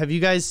have you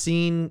guys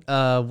seen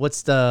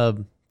what's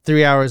the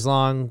 3 hours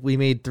long? We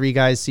made three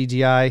guys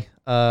CGI.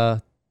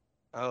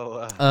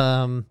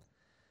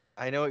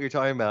 I know what you're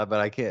talking about, but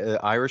I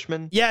can't.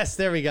 Irishman. Yes,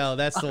 there we go.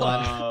 That's the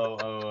one.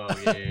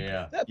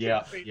 yeah. That's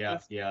Yeah, a great yeah,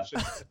 yeah.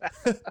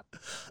 description.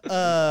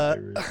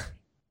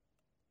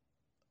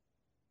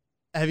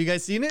 Have you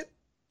guys seen it?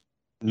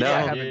 No, Yeah, I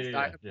Yeah, haven't- yeah,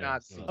 I have yeah.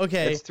 not seen.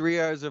 Okay. it's 3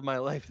 hours of my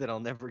life that I'll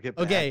never get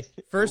back. Okay.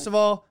 First of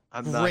all,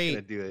 I'm not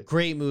gonna do it.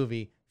 Great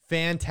movie.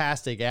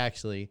 Fantastic,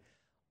 actually.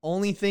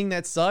 Only thing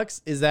that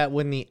sucks is that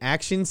when the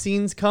action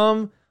scenes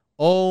come,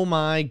 oh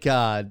my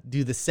God,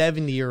 do the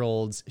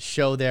 70-year-olds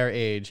show their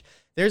age.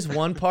 There's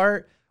one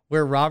part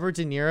where Robert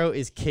De Niro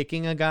is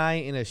kicking a guy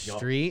in a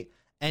street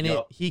and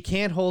he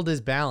can't hold his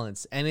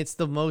balance. And it's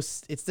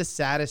the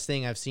saddest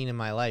thing I've seen in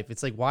my life.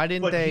 It's like, why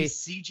didn't But they? he's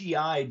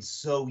CGI'd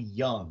so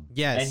young.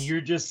 Yes. And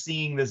you're just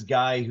seeing this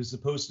guy who's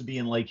supposed to be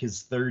in like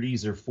his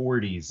 30s or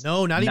 40s.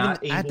 No, not even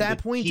able at that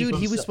to point, keep dude.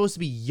 He was himself- supposed to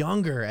be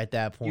younger at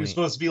that point. He was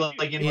supposed to be like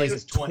in In like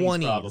his his 20s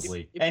 20s.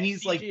 probably. If And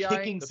he's like CGI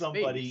kicking the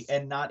somebody face-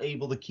 and not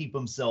able to keep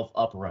himself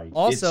upright.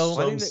 Also- it's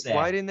Why so didn't, sad.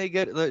 why didn't they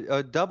get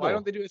a double? Why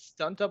don't they do a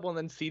stunt double and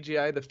then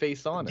CGI the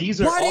face on it?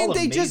 These are Why all didn't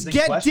they just amazing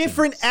get questions.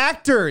 different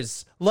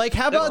actors? Like,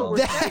 how That's about what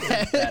we're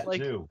saying. that? That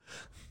too.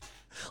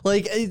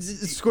 Like,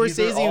 These are all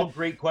Scorsese.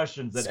 great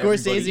questions that Scorsese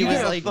everybody was You was gotta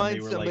asked like- when they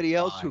find were somebody like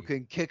else who 5.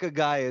 can kick a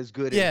guy as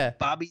good Yeah. as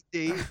Bobby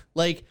D.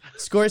 Like,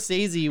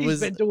 Scorsese He's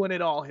was. been doing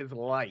it all his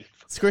life.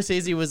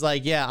 Scorsese was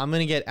like, yeah, I'm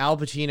gonna get Al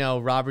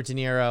Pacino, Robert De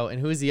Niro,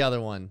 and who's the other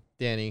one?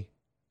 Danny.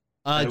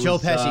 It Joe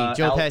was, Pesci.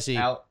 Joe Pesci.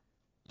 Yeah,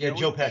 Joe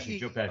Joe Pesci. Pesci.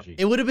 Joe Pesci.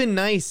 It would have been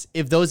nice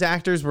if those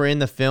actors were in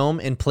the film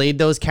and played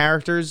those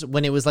characters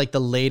when it was like the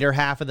later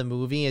half of the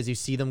movie as you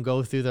see them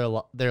go through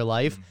their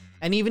life. Mm-hmm.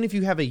 And even if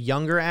you have a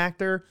younger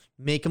actor,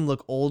 make him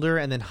look older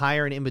and then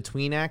hire an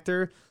in-between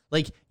actor.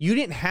 Like, you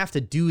didn't have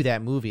to do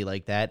that movie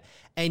like that.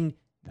 And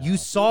you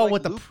saw Like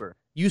what the Looper.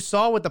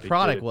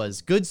 product did.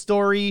 was. Good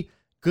story,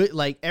 good,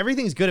 like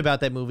everything's good about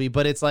that movie,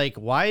 but it's like,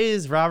 why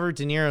is Robert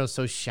De Niro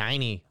so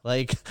shiny?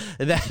 Like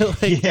that,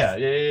 like, yeah.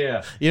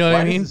 you know Why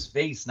what I mean? does his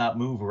face not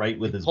move right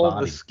with his Pulled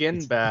body? the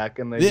skin back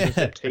and they Yeah.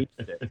 just taped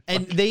it.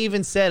 And they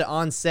even said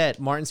on set,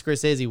 Martin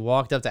Scorsese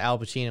walked up to Al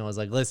Pacino and was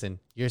like, listen,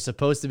 you're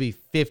supposed to be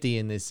 50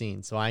 in this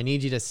scene, so I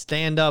need you to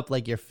stand up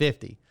like you're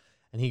 50.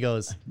 And he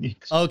goes,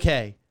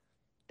 okay.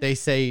 They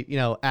say, you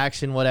know,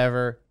 action,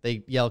 whatever.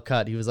 They yell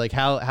cut. He was like,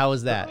 how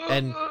was that?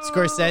 And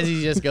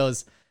Scorsese just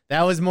goes,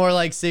 that was more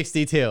like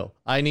 62.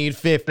 I need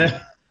 50.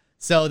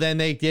 So then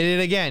they did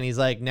it again. He's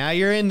like, now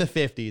you're in the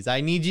 50s.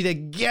 I need you to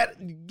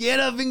get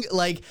up and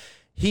like,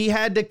 he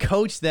had to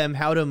coach them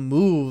how to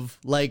move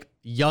like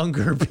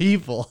younger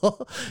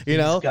people. You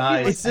know, These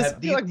guys it's just, have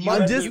I feel like these-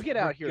 Martin, just- you get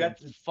out here and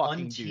got fucking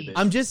do unteased. this.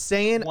 I'm just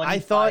saying, I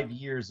 25 thought,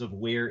 years of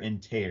wear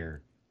and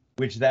tear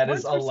which that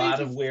is Martin a lot Scorsese's-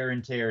 of wear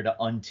and tear to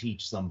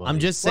unteach somebody. I'm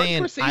just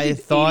Martin saying, Scorsese's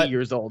I thought 80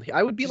 years old.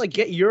 I would be like,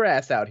 get your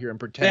ass out here and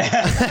pretend.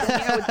 Tell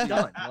me how it's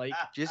done. Like,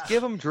 Just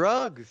give him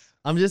drugs.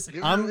 I'm Give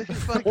him I'm the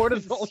fucking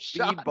cortisol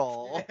shot.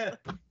 speedball.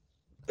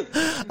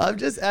 I'm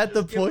just at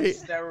the Just give 'em point.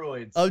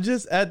 steroids. I'm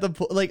just at the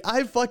point. Like,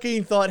 I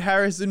fucking thought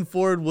Harrison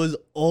Ford was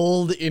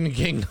old in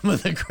Kingdom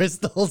of the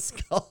Crystal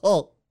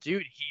Skull.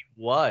 dude, he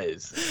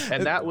was.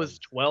 And that was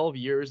 12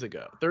 years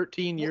ago.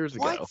 13 years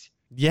ago. What?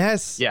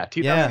 Yes. Yeah,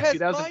 Yeah. Where has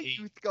my 2008.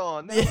 youth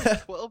gone? That Yeah.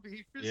 was 12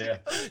 years Yeah. ago.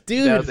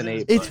 Dude,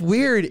 2008, it's bud.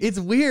 weird. It's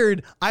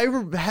weird. I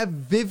have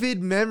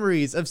vivid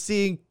memories of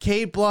seeing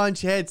Kate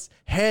Blanchett's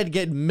head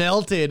get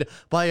melted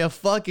by a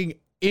fucking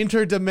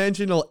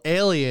interdimensional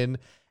alien,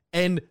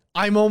 and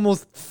I'm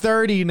almost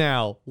 30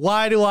 now.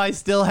 Why do I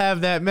still have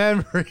that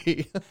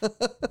memory?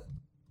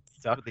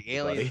 That's what the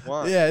aliens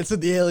want. Yeah, it's what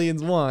the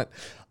aliens want.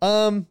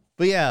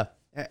 But yeah,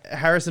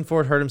 Harrison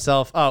Ford hurt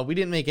himself. Oh, we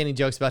didn't make any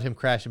jokes about him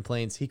crashing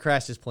planes. He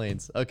crashed his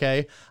planes,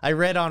 okay? I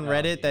read on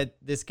Reddit yeah. that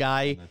this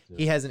guy, That too.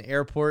 he has an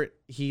airport.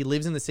 He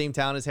lives in the same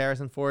town as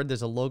Harrison Ford.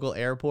 There's a local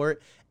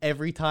airport.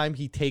 Every time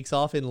he takes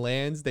off and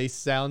lands, they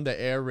sound the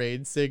air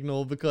raid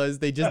signal because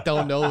they just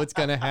don't know what's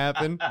going to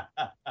happen.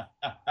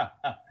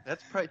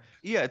 That's probably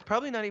it's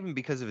probably not even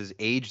because of his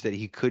age that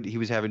he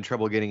was having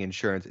trouble getting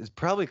insurance. It's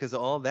probably because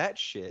of all that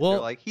shit. Well- They're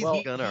like he's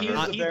Well, gonna he hurt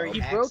was a himself. very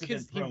he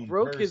accident-prone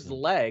broke his person.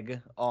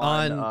 leg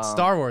on On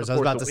Star Wars, The I was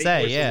Force about to say,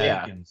 Awakens.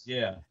 yeah. Awakens,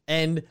 yeah.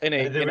 And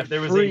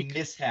There was freak- a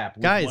mishap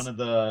with Guys. one of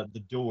the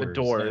doors.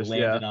 doors, that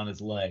landed on his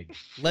leg.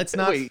 let's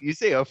not. Wait, you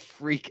say a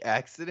freak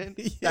accident?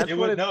 That's it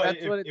what was it- no,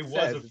 that's it, what it it was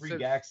says. a It freak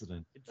says-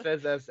 accident.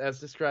 It says, as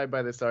described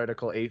by this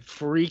article, a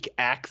freak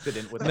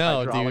accident with a No,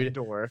 hydraulic dude.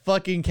 door.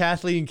 Fucking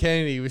Kathleen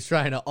Kennedy was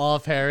trying to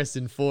off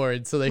Harrison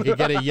Ford so they could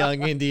get a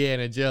young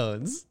Indiana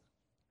Jones.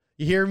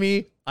 You hear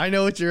me? I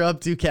know what you're up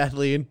to,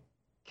 Kathleen.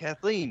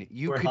 Kathleen,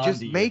 you We're could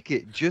just Honda. make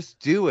it. Just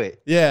do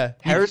it. Yeah.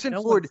 Harrison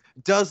no Ford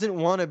doesn't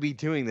want to be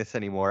doing this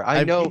anymore.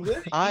 I-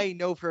 I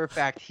know for a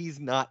fact he's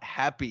not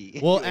happy.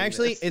 Well, doing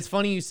actually, this. it's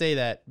funny you say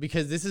that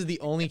because this is the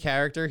only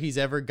character he's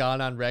ever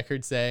gone on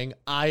record saying,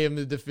 I am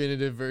the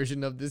definitive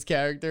version of this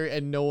character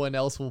and no one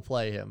else will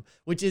play him,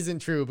 which isn't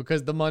true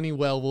because the money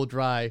well will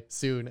dry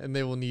soon and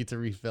they will need to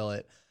refill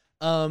it.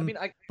 I mean,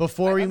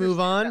 Before we move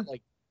understand on, that,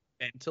 like,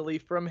 mentally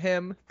from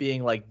him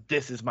being like,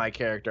 this is my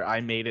character.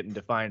 I made it and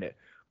defined it.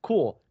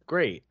 Cool.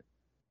 Great.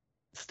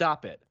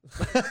 Stop it.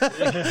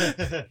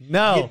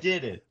 no, You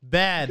did it.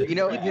 bad. you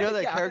know Yeah,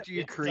 that yeah, character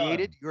you it's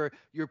created.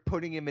 You're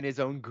putting him in his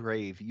own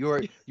grave.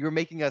 You're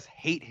making us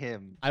hate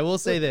him. I will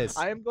say this.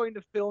 I am going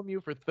to film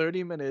you for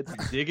 30 minutes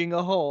digging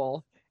a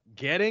hole,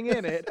 getting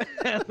in it,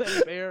 and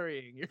then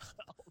burying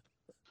yourself.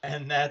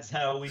 And that's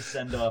how we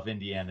send off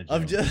Indiana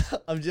Jones.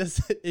 I'm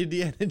just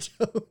Indiana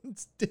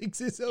Jones digs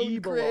his own He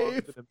belongs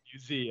grave. in a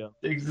museum.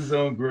 Digs his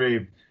own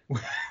grave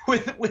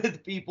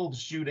with people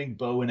shooting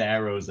bow and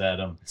arrows at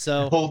him,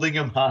 So holding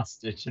him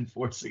hostage and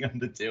forcing him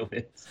to do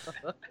it.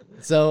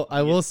 So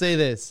I will say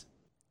this.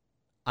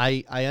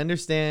 I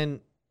understand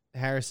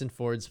Harrison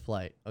Ford's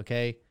plight,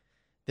 okay?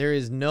 There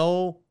is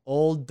no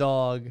old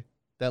dog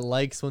that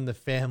likes when the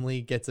family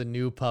gets a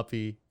new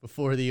puppy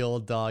before the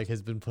old dog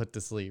has been put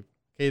to sleep.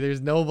 Okay,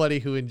 there's nobody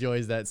who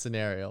enjoys that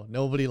scenario.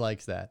 Nobody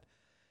likes that.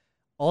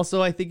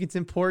 Also, I think it's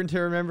important to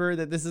remember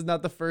that this is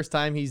not the first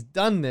time he's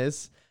done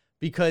this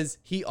because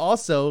he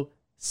also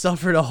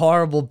suffered a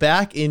horrible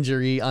back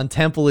injury on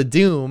Temple of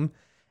Doom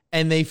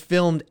and they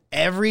filmed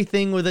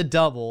everything with a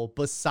double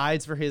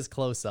besides for his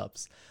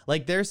close-ups.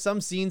 Like there's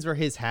some scenes where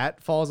his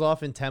hat falls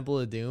off in Temple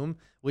of Doom,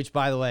 which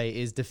by the way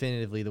is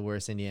definitively the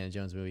worst Indiana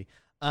Jones movie.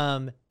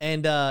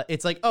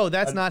 It's like, oh,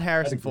 that's not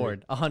Harrison agree.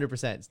 Ford.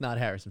 100%. It's not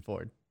Harrison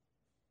Ford.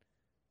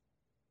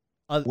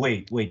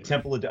 Wait,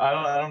 Temple of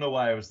I don't know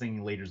why I was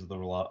thinking Raiders of the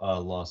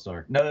Lost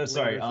Ark. No,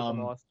 sorry. Raiders of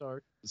the Lost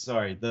Ark.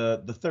 Sorry,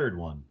 the third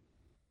one.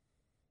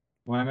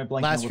 Why am I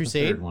blanking? Last on what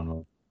Crusade? The third one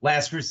was?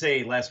 Last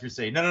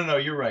Crusade. No.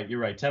 You're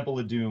right. Temple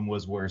of Doom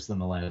was worse than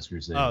the Last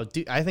Crusade. Oh,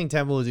 dude, I think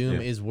Temple of Doom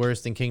Yeah. is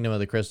worse than Kingdom of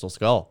the Crystal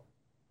Skull.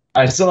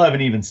 I still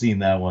haven't even seen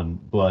that one,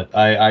 but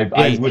I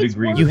would It's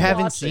agree. worth You with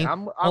haven't watching. seen-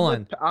 I'm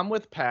hold I'm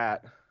with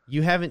Pat.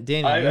 You haven't,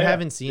 Danny, I- you yeah,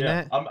 haven't seen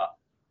yeah. that?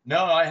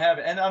 No, I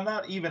haven't, and I'm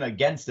not even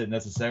against it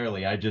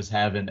necessarily. I just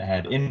haven't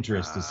had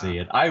interest to see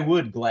it. I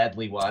would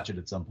gladly watch it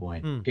at some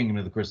point. Hmm. Kingdom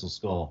of the Crystal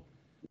Skull.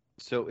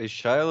 So is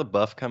Shia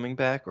LaBeouf coming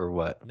back or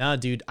what? No,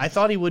 dude, I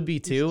thought he would be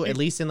too, He's- at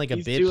least in like a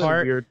He's bit doing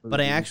part. weird But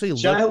I movies. actually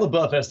looked. Shia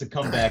LaBeouf has to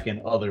come back in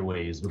other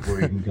ways before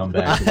he can come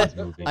back to this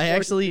movie. I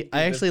actually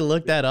this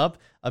looked that up.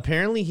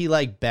 Apparently, he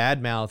like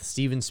badmouthed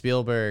Steven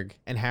Spielberg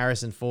and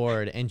Harrison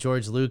Ford and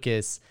George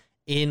Lucas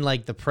in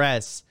like the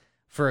press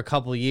for a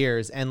couple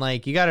years. And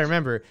like you got to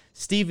remember,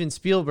 Steven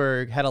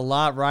Spielberg had a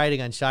lot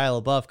riding on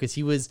Shia LaBeouf because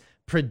he was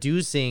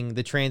producing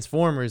the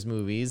Transformers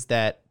movies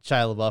that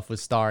Shia LaBeouf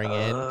was starring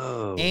in.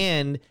 Oh.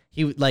 And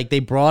he like they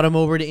brought him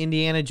over to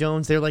Indiana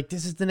Jones. They're like,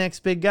 this is the next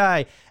big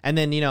guy. And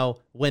then, you know,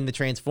 when the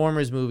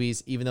Transformers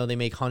movies, even though they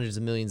make hundreds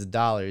of millions of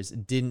dollars,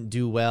 didn't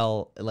do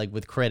well like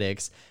with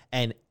critics,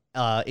 and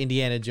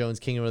Indiana Jones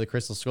Kingdom of the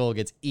Crystal Skull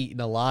gets eaten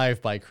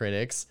alive by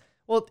critics,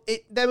 Well,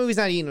 that movie's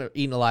not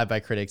eaten alive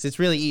by critics. It's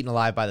really eaten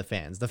alive by the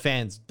fans. The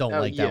fans don't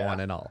like that one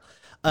at all.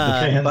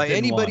 By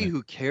anybody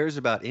who cares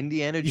about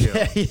Indiana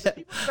Jones.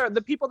 Yeah.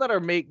 The people that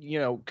are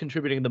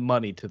contributing the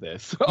money to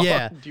this.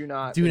 Yeah. do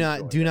not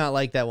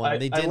like that one.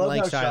 They didn't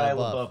like Shia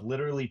LaBeouf.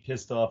 Literally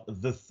pissed off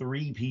the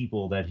 3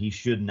 people that he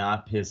should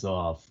not piss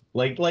off.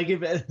 Like if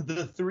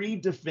the 3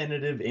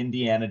 definitive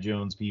Indiana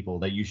Jones people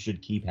that you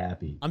should keep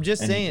happy. I'm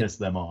just saying, piss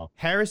them off.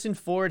 Harrison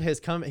Ford has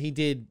come. He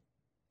did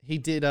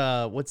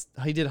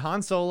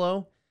Han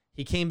Solo.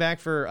 He came back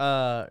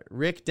for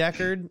Rick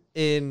Deckard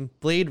in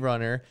Blade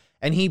Runner,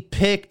 and he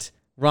picked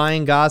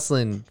Ryan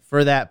Gosling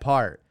for that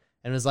part,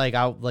 and was like,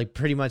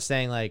 pretty much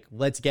saying like,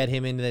 let's get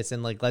him into this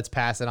and like let's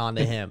pass it on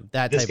to him.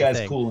 That this type of thing. This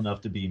guy's cool enough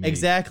to be me.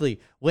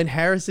 Exactly. When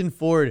Harrison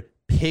Ford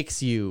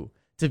picks you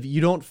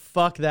don't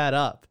fuck that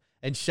up,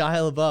 and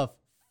Shia LaBeouf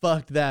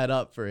fucked that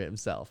up for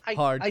himself.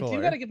 Hardcore. I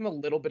do gotta give him a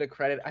little bit of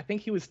credit. I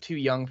think he was too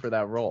young for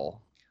that role.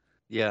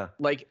 Yeah.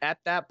 Like at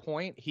that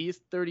point, he's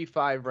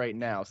 35 right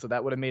now. So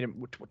that would have made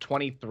him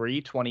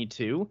 23,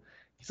 22.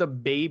 He's a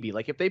baby.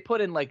 Like if they put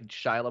in like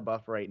Shia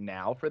LaBeouf right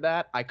now for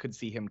that, I could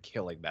see him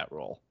killing that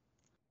role.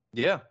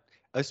 Yeah.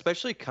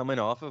 Especially coming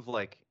off of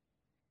like,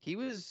 he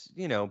was,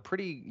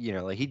 pretty,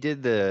 like he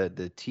did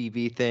the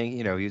TV thing,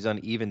 he was on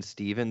Even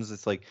Stevens.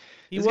 It's like,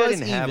 this guy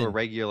didn't have a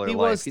regular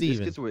life. He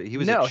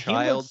was a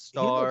child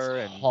star.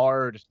 He looks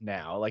hard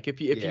now. Like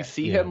if you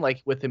see him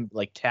like with him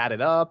like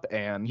tatted up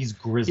and he's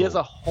grizzled. He has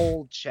a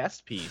whole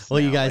chest piece. Well,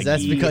 you guys,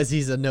 that's because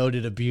he's a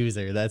noted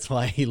abuser. That's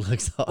why he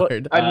looks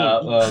hard. I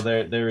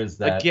mean, there is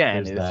that.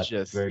 Again, it's that.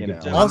 just, Very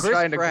good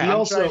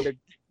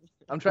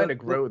I'm trying to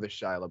grow the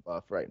Shia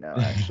LaBeouf right now,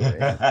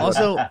 actually.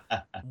 Also,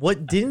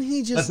 what didn't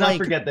he just Let's not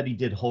forget that he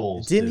did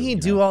Holes. Didn't he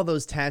do all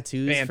those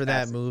tattoos Fantastic for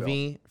that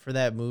movie? For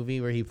that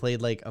movie where he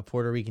played like a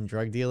Puerto Rican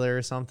drug dealer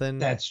or something?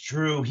 That's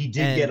true. He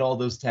did get all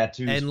those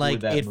tattoos. And like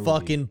for that it movie.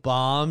 fucking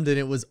bombed and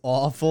it was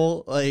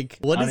awful. Like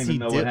what does he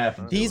do?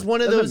 He's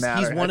one of those.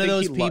 He's one of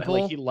those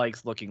people. He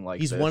likes looking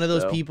like. He's one of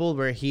those people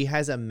where he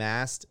has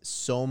amassed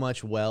so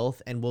much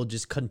wealth and will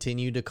just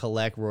continue to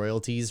collect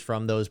royalties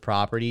from those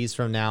properties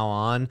from now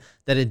on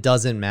that it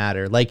doesn't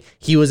matter. Like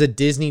he was a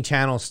Disney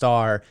Channel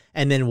star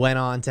and then went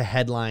on to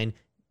headline,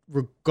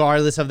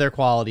 regardless of their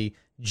quality,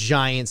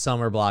 giant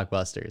summer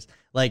blockbusters.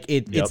 Like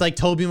it's like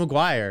Tobey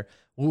Maguire.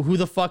 Who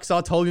the fuck saw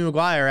Tobey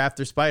Maguire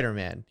after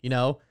Spider-Man?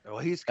 Well,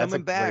 he's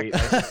coming back. I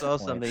just saw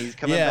something. He's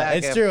coming back.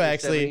 It's true,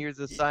 actually. 7 years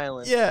of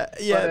silence. Yeah.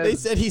 They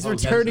said he's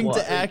returning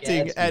to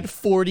acting at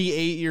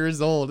 48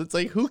 years old. It's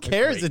like, who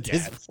cares at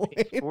this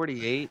point?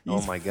 48?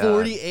 Oh my god.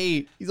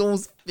 48. He's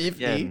almost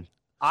 50. Again.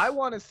 I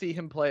want to see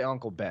him play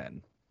Uncle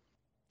Ben.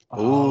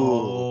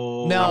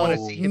 Oh no! I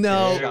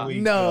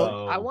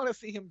want to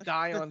see him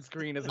die on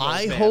screen as.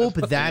 I hope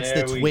that's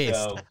the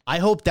twist. I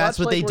hope that's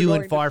what they do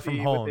in Far From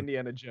Home.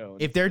 Indiana Jones.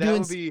 If they're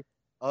doing, that would be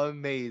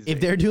amazing.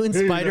 If they're doing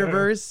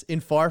Spider-Verse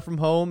in Far From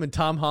Home and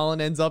Tom Holland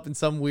ends up in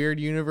some weird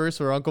universe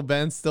where Uncle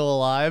Ben's still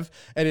alive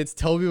and it's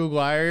Tobey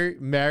Maguire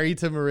married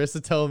to Marissa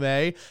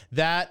Tomei,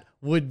 that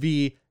would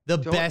be the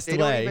best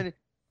way.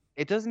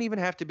 It doesn't even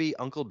have to be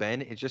Uncle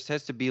Ben. It just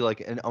has to be like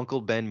an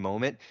Uncle Ben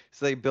moment.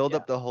 So they build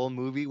up the whole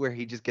movie where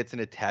he just gets an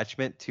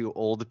attachment to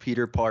old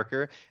Peter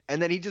Parker,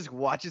 and then he just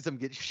watches him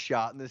get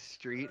shot in the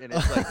street, and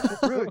it's like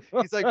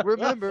he's like,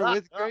 remember,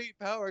 with great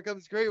power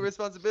comes great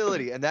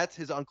responsibility, and that's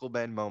his Uncle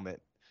Ben moment.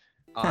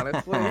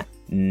 Honestly,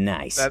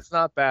 nice. That's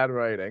not bad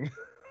writing.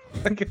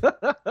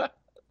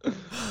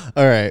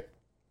 All right,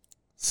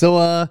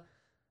 so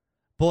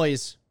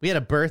boys, we had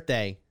a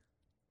birthday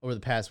over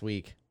the past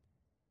week.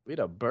 We had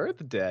a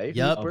birthday.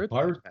 Yep,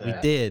 birthday. We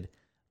did.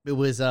 It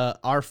was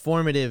our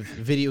formative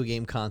video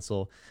game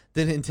console,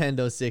 the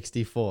Nintendo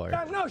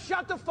 64. No,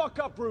 shut the fuck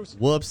up, Bruce.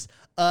 Whoops.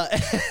 You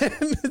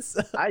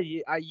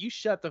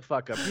shut the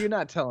fuck up. You're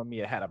not telling me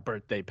it had a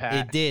birthday pack.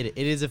 It did.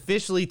 It is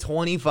officially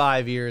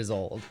 25 years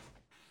old.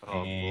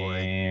 Oh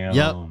boy.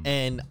 Yep.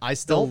 And I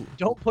still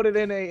don't put it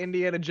in a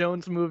Indiana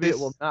Jones movie. It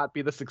will not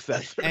be the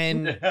successor.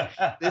 And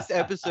this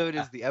episode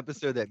is the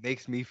episode that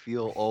makes me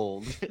feel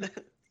old.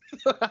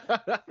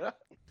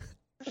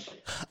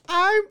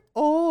 I'm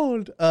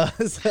old.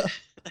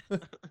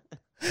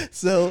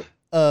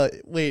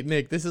 Wait,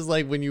 Nick, this is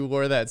like when you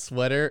wore that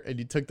sweater and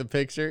you took the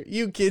picture.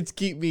 You kids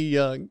keep me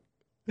young.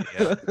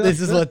 Yeah. This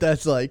is what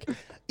that's like.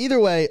 Either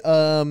way,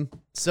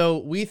 so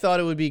we thought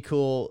it would be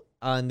cool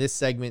on this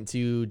segment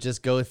to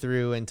just go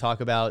through and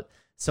talk about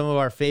some of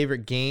our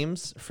favorite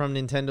games from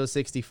Nintendo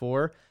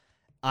 64.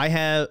 I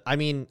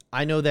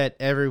know that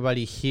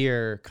everybody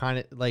here kind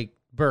of like,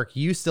 Burke,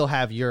 you still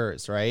have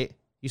yours, right?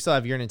 You still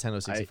have your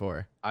Nintendo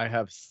 64. I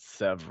have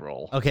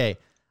several. Okay.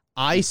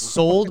 I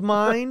sold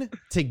mine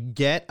to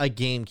get a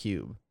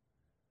GameCube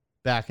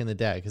back in the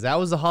day because that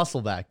was a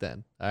hustle back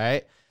then. All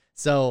right.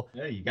 So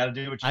yeah, you got to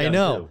do what you I gotta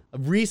know. do.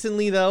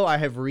 Recently, though, I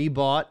have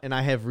rebought and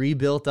I have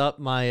rebuilt up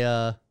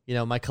my,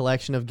 my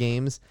collection of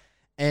games.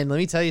 And let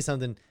me tell you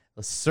something.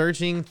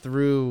 Searching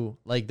through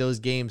like those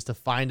games to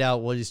find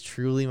out what is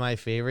truly my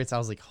favorites, I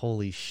was like,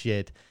 holy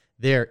shit.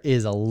 There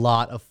is a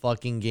lot of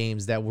fucking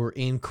games that were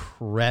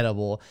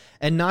incredible.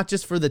 And not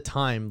just for the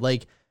time.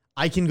 Like,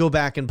 I can go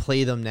back and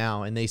play them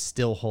now, and they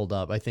still hold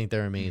up. I think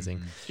they're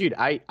amazing. Dude,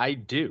 I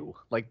do.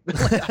 Like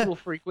I will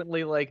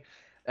frequently like,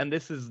 and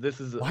this is.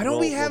 Why don't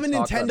we have a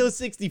Nintendo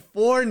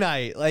 64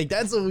 night? Like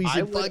that's what we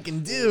should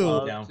fucking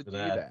do. Down for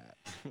that.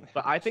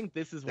 But I think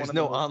this is There's one of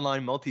no the most,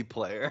 online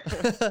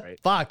multiplayer. right?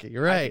 Fuck,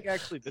 you're I right. think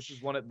actually this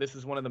is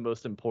one of the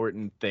most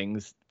important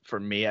things for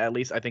me, at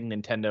least. I think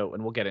Nintendo,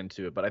 and we'll get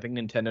into it, but I think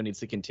Nintendo needs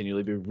to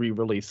continually be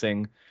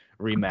re-releasing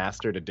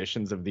remastered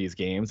editions of these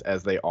games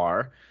as they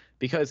are,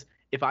 because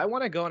if I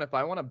want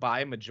to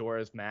buy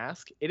Majora's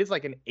Mask, it is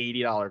like an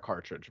 $80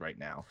 cartridge right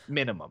now,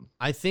 minimum.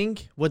 I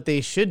think what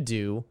they should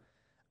do,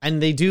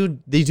 and they do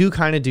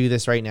kind of do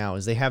this right now,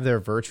 is they have their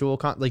virtual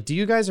like, do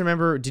you guys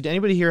remember, did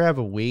anybody here have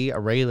a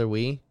regular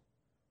Wii?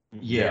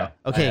 Yeah.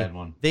 Okay. I had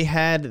one. They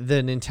had the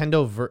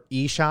Nintendo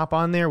eShop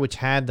on there, which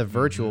had the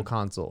virtual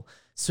console.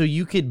 So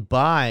you could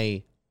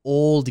buy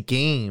old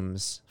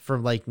games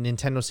from like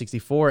Nintendo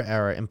 64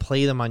 era and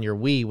play them on your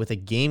Wii with a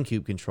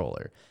GameCube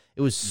controller.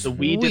 It was The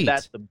Wii did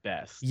that the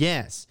best.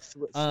 Yes.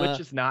 Switch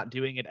is not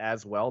doing it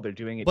as well. They're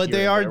doing it, but here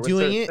they and are there with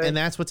doing certain it, and things.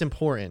 that's what's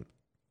important.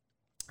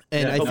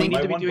 And Yeah, I but think my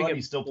need to be one doing buddy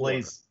it still more.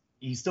 plays.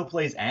 He still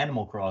plays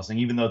Animal Crossing,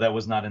 even though that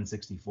was not in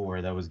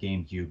 64. That was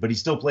GameCube. But he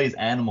still plays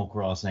Animal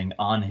Crossing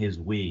on his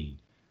Wii.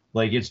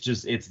 Like it's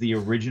the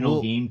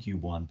original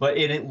GameCube one. But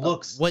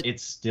it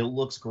still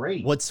looks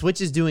great. what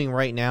Switch is doing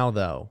right now,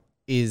 though,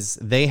 is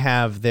they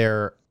have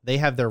their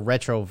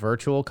retro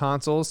virtual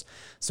consoles.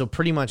 So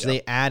pretty much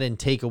they add and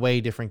take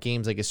away different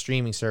games like a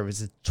streaming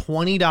service. It's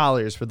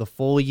 $20 for the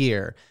full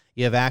year.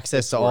 You have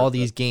access to all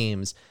these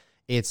games.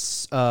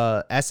 It's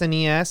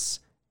SNES.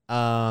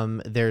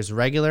 There's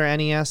regular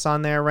NES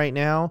on there right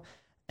now,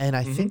 and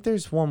I think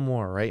there's one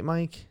more, right,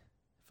 Mike?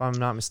 If I'm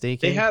not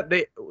mistaken.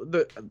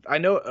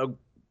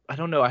 I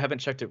don't know. I haven't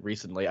checked it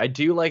recently. I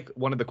do like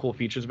one of the cool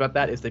features about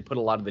that is they put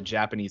a lot of the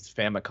Japanese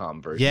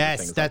Famicom versions. Yes,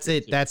 of things that's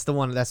like it. That's the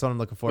one. That's what I'm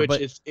looking for.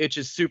 Which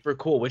is super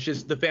cool. Which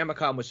is the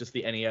Famicom was just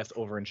the NES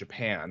over in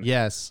Japan.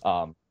 Yes.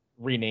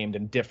 Renamed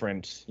and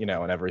different,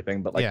 and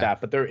everything, but like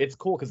that. But it's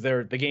cool because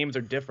the games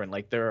are different.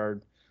 Like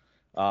there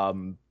are,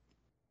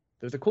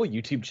 there's a cool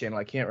YouTube channel.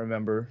 I can't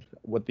remember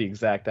what the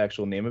exact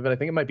actual name of it. I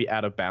think it might be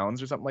Out of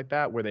Bounds or something like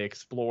that, where they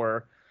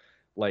explore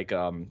like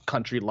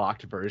country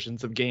locked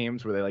versions of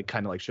games where they like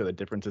kind of like show the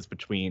differences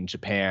between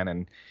Japan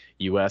and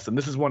US. And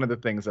this is one of the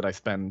things that I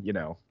spend,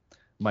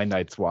 my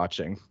nights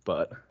watching,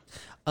 but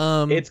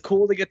it's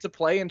cool to get to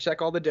play and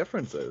check all the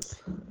differences.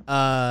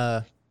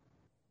 But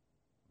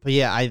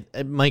yeah,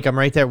 Mike, I'm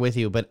right there with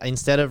you. But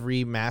instead of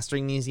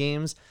remastering these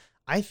games,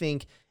 I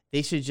think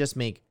they should just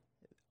make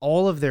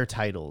all of their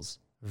titles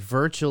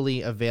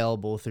virtually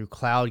available through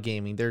cloud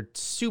gaming. They're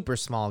super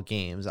small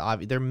games.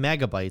 They're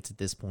megabytes at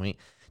this point.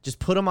 Just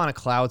put them on a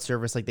cloud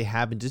service like they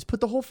have, and just put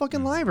the whole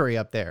fucking library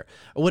up there,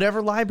 or whatever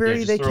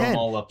library they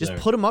can. Just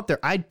put them up there.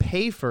 I'd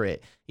pay for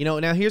it.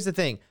 Now here's the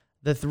thing.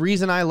 The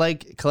reason I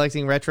like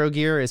collecting retro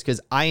gear is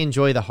because I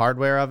enjoy the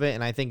hardware of it,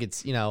 and I think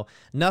it's,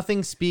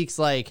 nothing speaks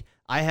like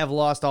I have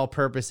lost all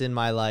purpose in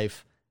my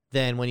life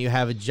than when you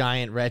have a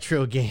giant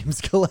retro games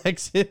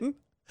collection.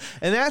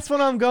 And that's what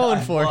I'm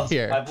going for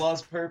here. I've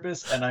lost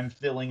purpose, and I'm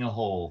filling a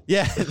hole.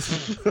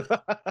 Yes.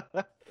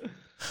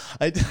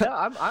 I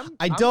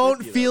I'm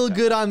don't feel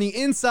good on the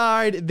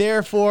inside,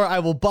 therefore I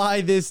will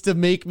buy this to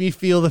make me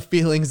feel the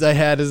feelings I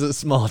had as a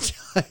small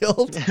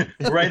child.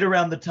 Right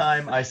around the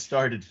time I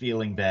started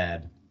feeling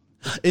bad.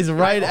 Is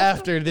right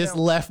after this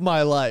left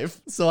my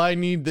life. So I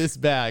need this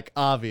back,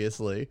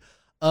 obviously.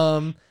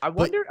 I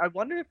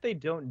wonder if they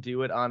don't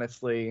do it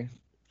honestly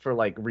for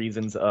like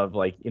reasons of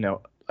like,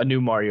 a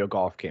new Mario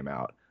Golf came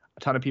out.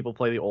 A ton of people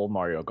play the old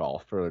Mario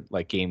Golf for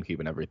like GameCube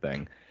and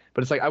everything.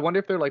 But it's like I wonder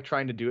if they're like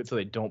trying to do it so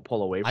they don't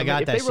pull away from it. I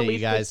got that shit, you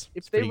guys.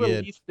 If they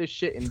release this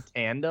shit in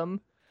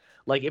tandem,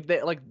 like if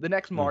they like the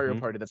next Mario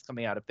Party that's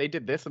coming out, if they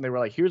did this and they were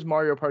like, here's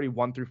Mario Party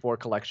 1 through 4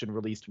 collection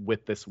released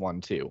with this one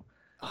too,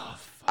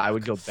 I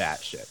would go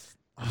batshit.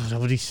 Oh, that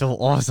would be so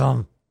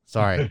awesome.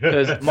 Sorry.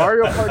 Because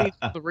Mario Party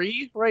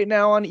 3 right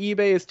now on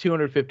eBay is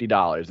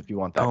 $250 if you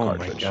want that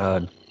cartridge. Oh my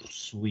god.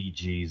 Sweet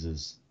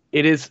Jesus.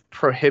 It is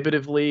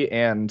prohibitively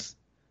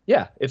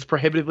it's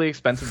prohibitively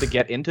expensive to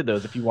get into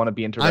those if you want to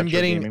be into retro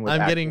gaming with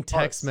I'm getting text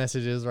parts.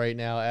 messages right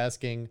now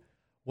asking,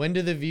 when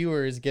do the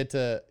viewers get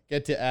to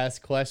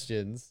ask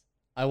questions?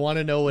 I want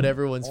to know what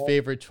everyone's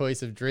favorite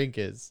choice of drink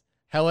is.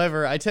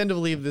 However, I tend to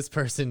believe this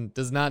person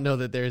does not know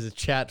that there is a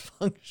chat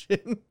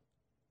function.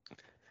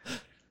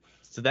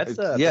 So that's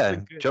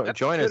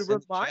join us in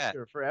the reminder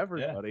chat. for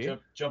everybody. Yeah,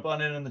 jump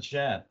on in the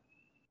chat.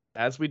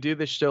 As we do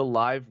this show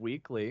live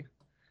weekly.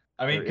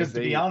 I mean, because to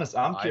be honest,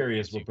 I'm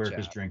curious what YouTube Burke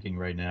is chat. drinking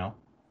right now.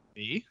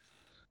 Me?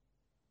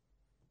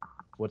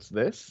 What's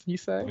this, you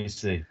say? Let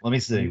me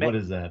see. What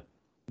is that?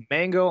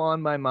 Mango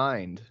on My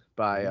Mind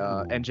by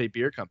Ooh. NJ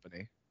Beer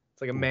Company.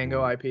 It's like a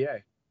mango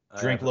IPA.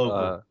 Drink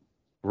local.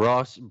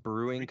 Ross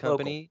Brewing Drink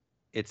Company. local.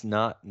 It's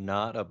not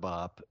a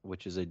bop,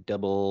 which is a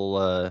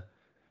double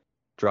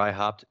dry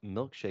hopped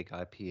milkshake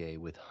IPA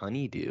with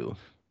honeydew.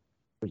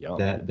 Yum.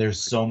 That there's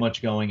so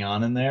much going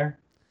on in there.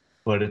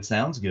 but it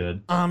sounds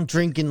good. I'm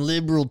drinking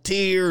liberal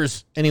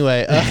tears.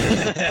 Anyway.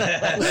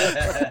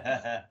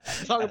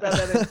 Talk about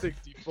that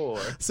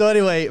N64. So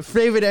anyway,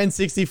 favorite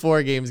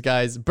N64 games,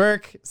 guys.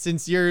 Burke,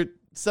 since you're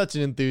such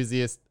an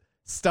enthusiast,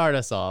 start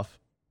us off.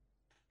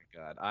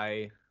 God,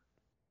 I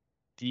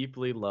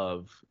deeply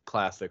love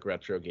classic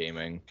retro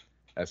gaming,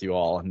 as you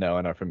all know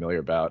and are familiar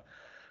about.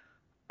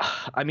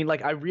 I mean,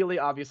 like, I really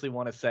obviously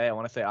want to say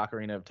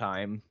Ocarina of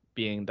Time,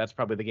 being that's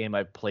probably the game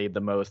I've played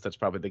the most. That's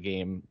probably the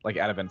game, like,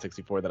 out of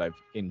N64 that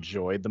I've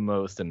enjoyed the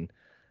most, and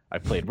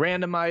I've played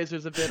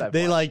randomizers a bit.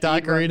 They liked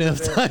Ocarina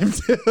of Time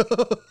too.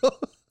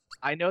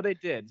 I know they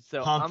did,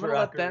 so I'm gonna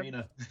let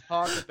them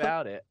talk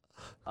about it.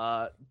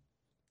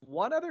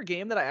 One other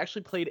game that I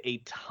actually played a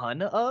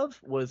ton of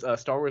was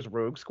Star Wars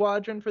Rogue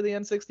Squadron for the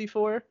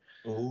N64.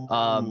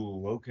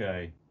 Oh,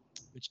 okay.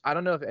 Which I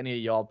don't know if any of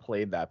y'all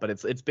played that, but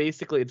it's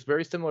basically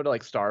very similar to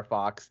like Star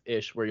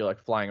Fox-ish, where you're like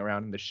flying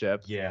around in the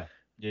ship. Yeah.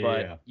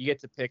 But you get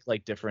to pick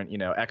like different,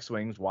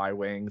 X-wings,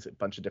 Y-wings, a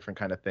bunch of different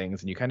kind of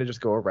things, and you kind of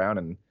just go around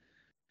and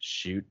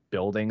shoot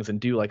buildings and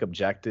do like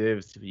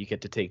objectives. You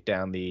get to take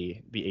down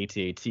the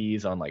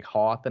AT-ATs on like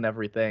Hoth and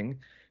everything.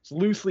 It's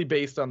loosely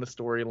based on the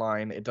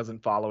storyline. It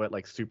doesn't follow it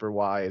like super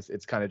wise.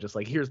 It's kind of just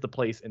like, here's the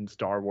place in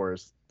Star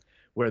Wars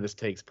where this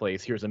takes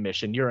place. Here's a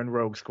mission. You're in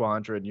Rogue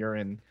Squadron. You're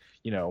in,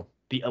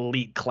 the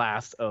elite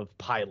class of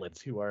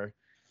pilots who are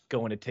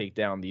going to take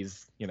down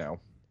these,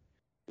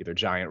 either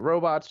giant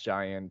robots,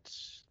 giant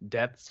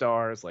Death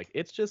Stars. Like,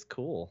 it's just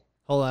cool.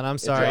 Hold on, I'm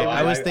sorry.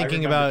 I was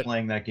thinking about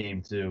playing that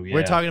game too. Yeah.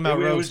 We're talking about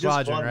Rogue it was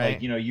Squadron, fun.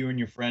 right? Like, you and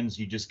your friends,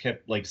 you just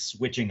kept like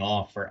switching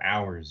off for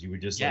hours. You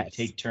would just like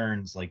take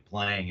turns like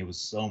playing. It was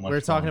so much.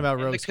 We're talking fun. about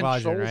Rogue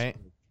Squadron, right?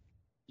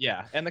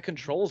 Yeah, and the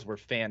controls were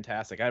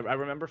fantastic. I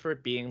remember for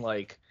it being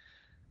like,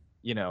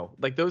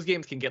 like those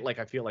games can get like,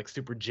 I feel like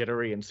super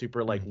jittery and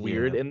super like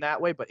weird in that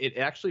way, but it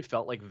actually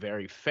felt like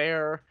very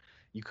fair.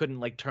 You couldn't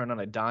like turn on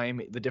a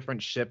dime. The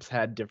different ships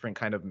had different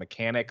kind of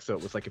mechanics. So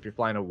it was like, if you're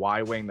flying a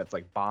Y-wing that's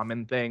like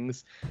bombing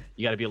things,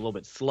 you got to be a little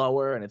bit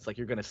slower. And it's like,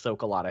 you're going to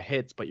soak a lot of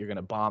hits, but you're going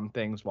to bomb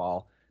things,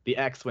 while the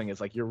X-wing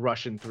is like, you're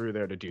rushing through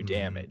there to do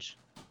damage.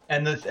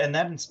 And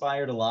that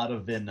inspired a lot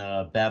of in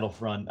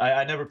Battlefront.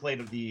 I never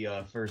played the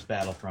first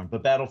Battlefront,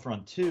 but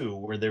Battlefront 2,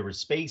 where there were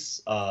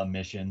space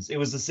missions, it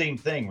was the same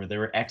thing, where there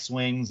were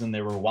X-wings and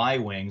there were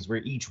Y-wings,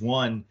 where each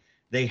one,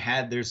 they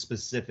had their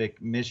specific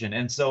mission.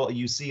 And so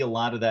you see a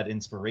lot of that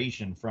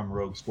inspiration from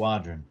Rogue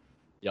Squadron.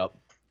 Yep.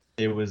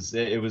 It was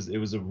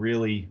a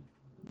really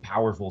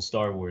powerful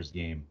Star Wars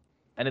game.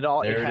 And it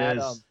had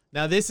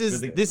now this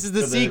is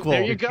the sequel.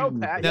 There you go,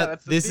 Pat. Yeah,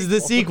 that's this is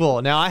the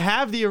sequel. Now I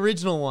have the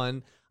original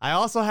one. I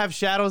also have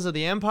Shadows of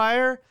the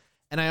Empire,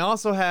 and I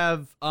also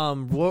have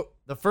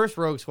the first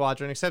Rogue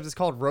Squadron, except it's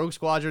called Rogue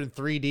Squadron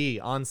 3D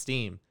on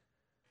Steam.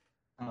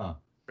 Oh,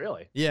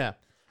 really? Yeah.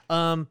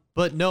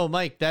 But no,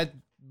 Mike, that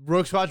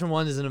Rogue Squadron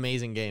 1 is an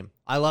amazing game.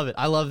 I love it.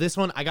 I love this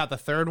one. I got the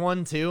third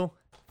one too.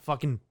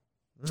 Fucking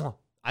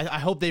I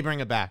hope they bring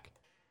it back.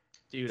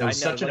 Dude, it was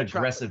such an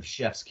aggressive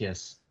chef's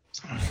kiss.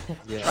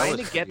 Yeah,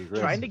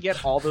 trying to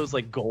get all those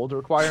like gold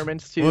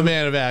requirements too. What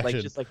man of action?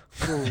 Like just like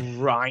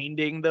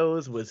grinding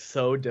those was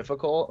so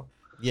difficult.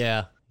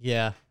 Yeah.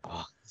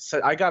 Oh, so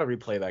I gotta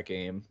replay that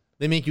game.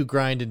 They make you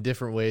grind in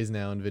different ways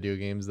now in video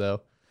games, though.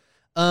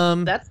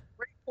 That's a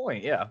great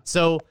point. Yeah.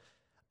 So,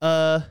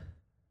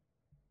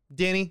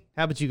 Danny,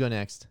 how about you go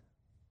next?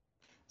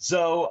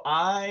 So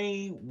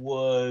I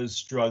was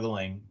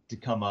struggling to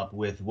come up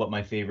with what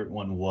my favorite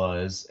one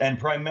was. And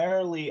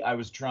primarily I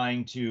was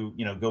trying to,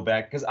 go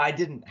back, because I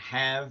didn't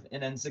have an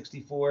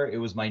N64. It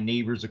was my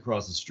neighbors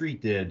across the street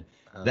did,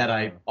 that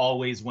I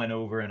always went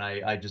over, and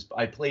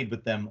I played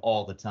with them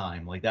all the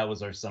time. Like, that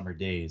was our summer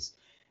days.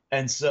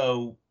 And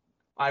so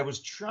I was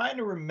trying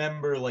to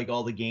remember like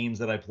all the games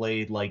that I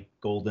played, like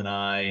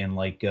GoldenEye and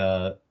like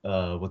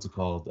what's it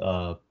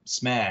called?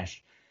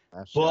 Smash.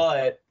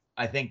 But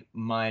I think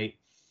my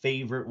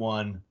favorite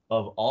one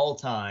of all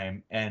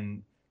time,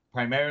 and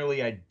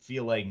primarily I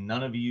feel like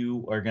none of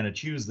you are going to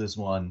choose this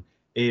one,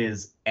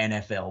 is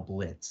NFL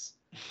Blitz.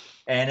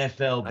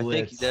 NFL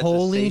Blitz.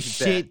 Holy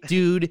shit,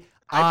 dude.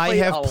 I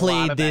have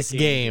played this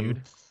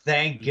game.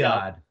 Thank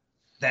God.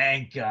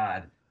 Thank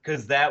God.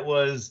 Because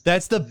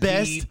that's the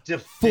best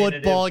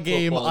football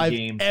game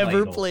I've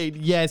ever played.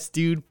 Yes,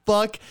 dude.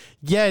 Fuck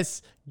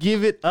yes.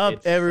 Give it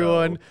up,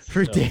 everyone,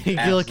 for Danny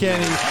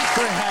Kilkenny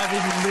for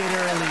having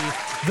literally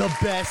the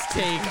best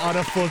take on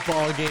a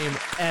football game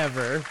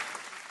ever.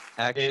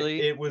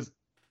 Actually, it was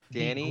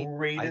Danny. The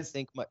greatest.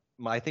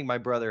 I think my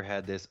brother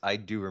had this. I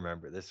do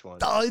remember this one.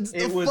 Oh, it's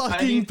the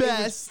fucking best.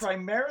 It was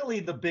primarily,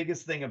 the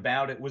biggest thing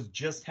about it was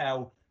just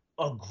how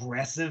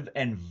aggressive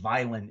and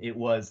violent it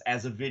was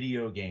as a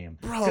video game.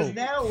 Because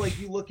now, like,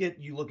 you look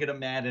at a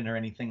Madden or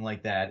anything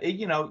like that,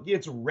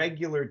 it's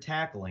regular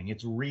tackling.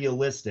 It's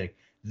realistic.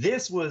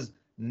 This was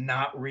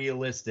not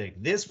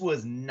realistic. This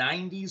was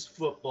 90s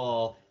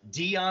football.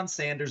 Deion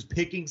Sanders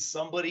picking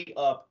somebody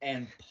up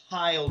and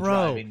pile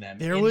driving them.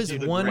 There was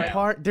into the one ground.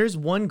 part. There's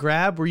one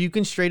grab where you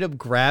can straight up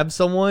grab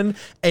someone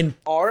and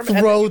Arm and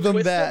throw then them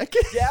twist back.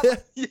 Yeah.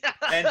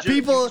 And just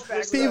People-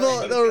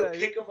 you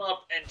pick them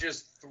up and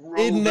just throw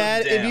In them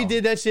Mad, down. if you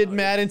did that shit in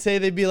Madden today,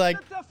 they'd be like,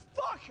 What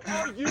the fuck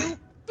are you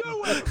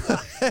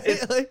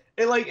doing?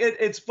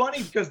 It's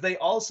funny because they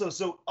also,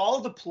 so all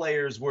the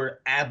players were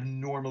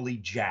abnormally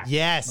jacked.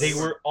 yes, They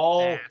were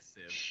all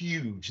Massive.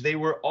 huge. They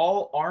were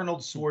all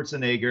Arnold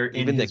Schwarzenegger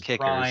Even in the his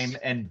kickers. prime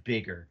and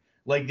bigger.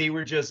 Like they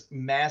were just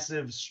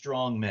massive,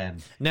 strong men.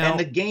 Now- And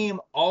the game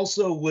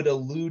also would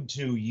allude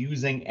to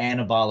using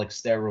anabolic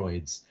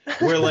steroids.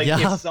 Where like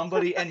Yeah. if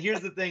somebody, and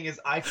here's the thing is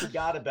I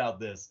forgot about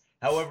this.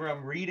 However,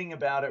 I'm reading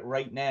about it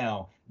right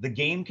now. The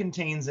game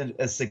contains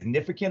a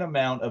significant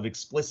amount of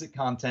explicit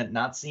content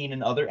not seen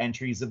in other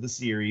entries of the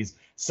series,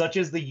 such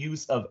as the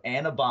use of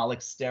anabolic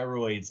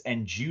steroids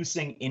and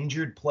juicing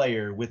injured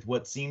player with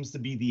what seems to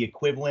be the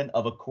equivalent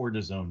of a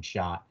cortisone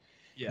shot.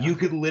 Yeah. You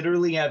could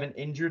literally have an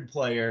injured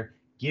player,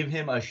 give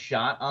him a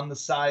shot on the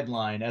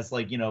sideline as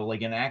like,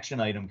 like an action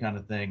item kind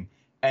of thing,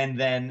 and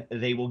then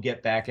they will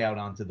get back out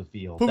onto the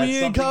field. Put me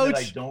in, something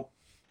that coach.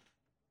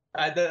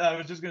 I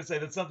was just gonna say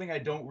that's something I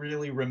don't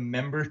really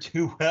remember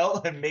too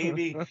well, and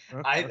maybe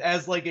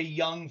as like a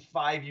young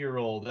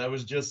 5-year-old, I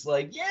was just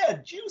like, yeah,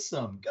 juice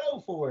them,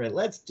 go for it,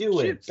 let's do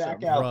it, Juice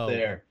back 'em. out Bro.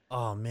 there.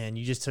 oh man,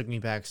 you just took me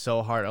back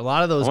so hard. A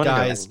lot of those I wonder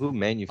guys, who a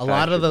manufactured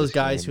lot of those this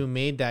guys game. who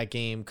made that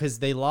game, because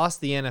they lost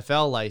the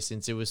NFL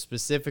license. It was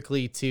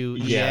specifically to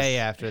Yes. EA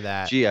after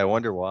that. Gee, I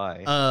wonder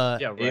why.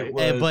 Yeah, right. It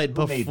was, but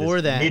who made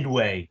before this? that-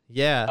 Midway.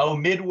 Yeah, Oh,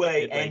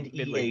 Midway Midway- and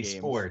Midway EA Games.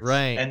 Sports.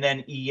 Right. And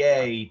then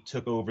EA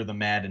took over the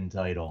Madden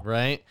title.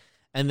 right.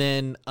 And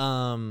then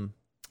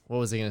what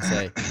was I gonna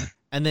say?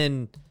 And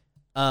then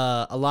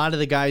a lot of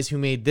the guys who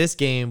made this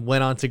game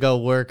went on to go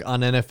work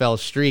on NFL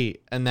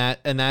Street, and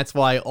that's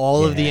why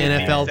all of the Yeah.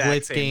 NFL Exact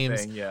Blitz same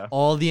games, thing, yeah.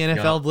 all the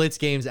NFL Yeah. Blitz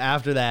games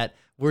after that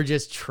were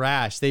just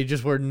trash. They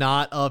just were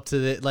not up to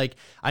the like.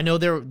 I know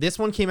this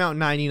one came out in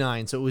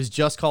 '99, so it was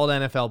just called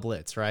NFL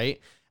Blitz, right?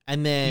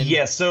 And then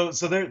Yeah, so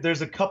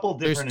there's a couple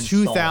there's different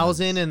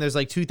 2000 installments. and there's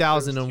like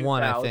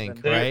 2001, I 2000.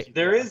 think, There, right?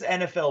 there is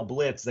NFL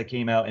Blitz that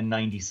came out in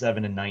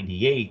 97 and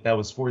 98. That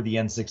was for the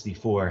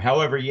N64.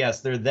 However,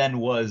 yes, there then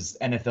was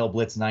NFL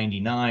Blitz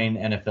 99,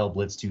 NFL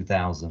Blitz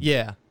 2000.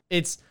 Yeah,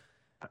 it's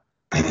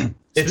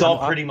It's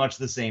all pretty much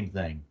the same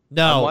thing. I'm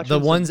no, watching the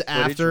some ones footage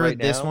after right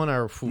this now. one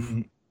are.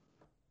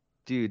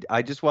 Dude,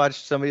 I just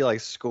watched somebody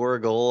like score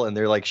a goal and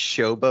they're like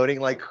showboating,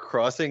 like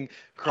crossing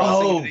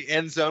Oh. into the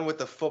end zone with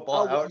the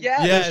football Oh, out.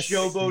 yeah. Yes, The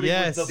showboating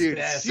yes. was the Dude,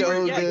 best.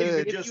 so You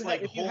good. could just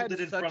like if you hold had it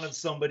in front such- of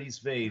somebody's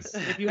face.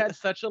 If you had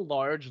such a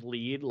large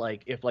lead,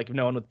 like if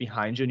no one was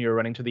behind you and you were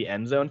running to the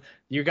end zone,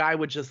 your guy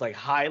would just like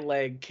high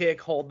leg kick,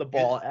 hold the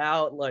ball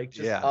out, like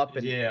just Yeah. up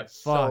and Yeah.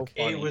 so Fuck.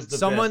 funny. It was the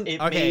Someone- best.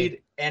 okay.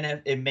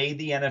 It made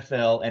the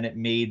NFL and it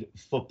made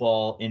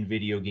football in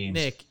video games.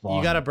 Nick, you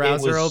fun. got a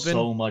browser it was open?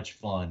 So much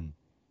fun.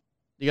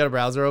 You got a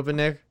browser open,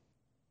 Nick?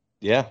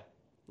 Yeah.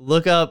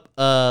 Look up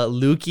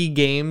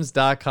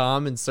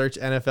LukeyGames.com and search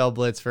NFL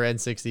Blitz for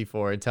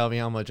N64 and tell me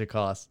how much it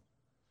costs.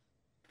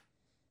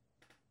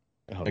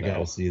 Oh, I no.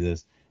 gotta see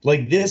this.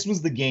 Like this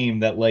was the game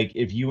that like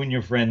if you and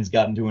your friends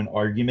got into an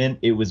argument,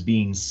 it was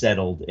being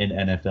settled in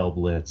NFL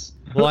Blitz.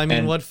 Well, I mean,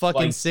 And, what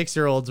fucking like-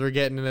 6-year-olds were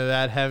getting into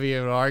that heavy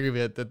of an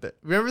argument?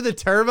 Remember the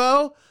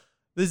Turbo?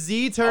 The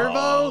Z Turbo?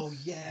 Oh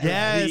yeah.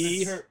 Yes.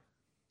 The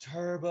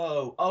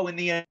Turbo. Oh, in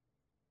the end,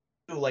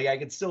 like I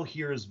could still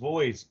hear his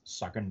voice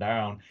sucking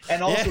down.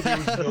 And also there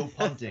was no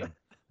punting.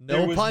 There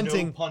No was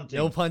punting. No punting.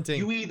 No punting.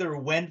 You either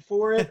went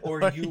for it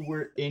or you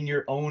were in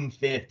your own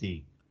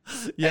 50.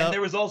 Yeah. And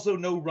there was also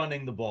no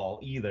running the ball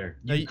either.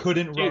 No, You you-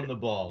 couldn't Dude, run the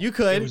ball. you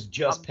could. It was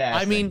just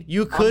passing. I mean,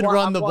 you could wa-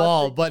 run I'm the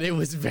ball, watching- but it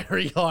was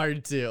very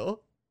hard to.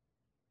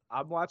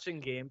 I'm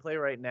watching gameplay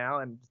right now,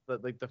 and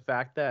the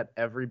fact that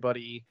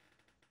everybody,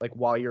 like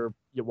while you're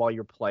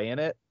playing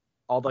it,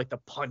 all like the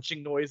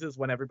punching noises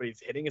when everybody's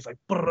hitting is like.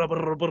 Brr,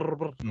 brr, brr,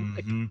 brr.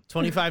 Like, Mhm.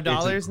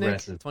 $25, Nick?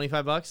 aggressive.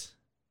 $25?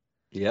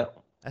 Yep.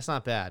 That's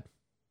not bad.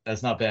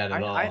 That's not bad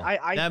at all.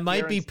 I That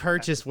might be guarantee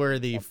purchase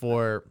worthy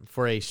that's-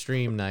 for a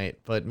stream night,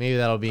 but maybe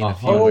that'll be in a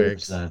few 100%.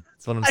 weeks.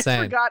 That's what I'm I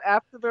saying. forgot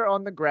after they're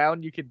on the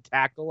ground, you can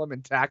tackle them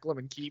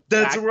and keep.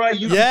 That's tackling right.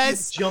 them. You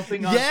Yes! keep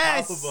jumping on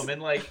Yes! top of them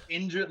and like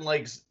injure and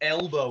like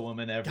elbow them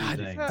and God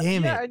everything.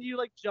 damn Yeah, it. and you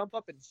like jump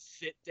up and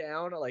sit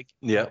down, like.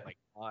 Yeah. Oh my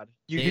god.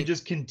 You They- can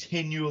just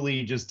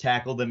continually just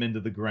tackle them into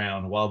the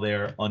ground while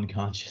they're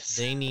unconscious.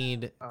 They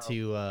need Oh,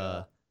 to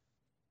God.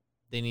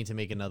 they need to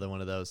make another one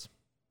of those.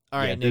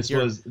 All Yeah, right, Nick,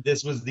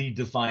 this was the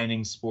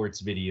defining sports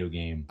video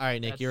game. all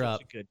right, Nick, That's you're such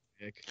up. a good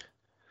pick.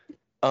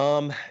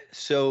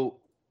 So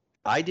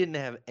I didn't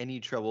have any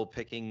trouble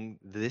picking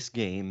this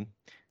game.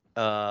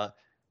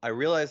 I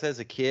realized as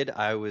a kid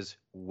I was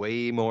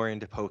way more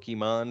into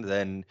Pokemon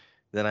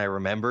than I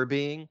remember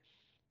being.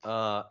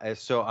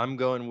 So I'm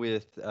going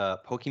with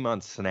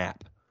Pokemon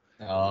Snap.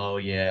 Oh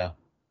yeah.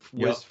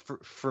 was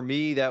for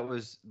me, that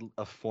was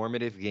a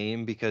formative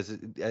game because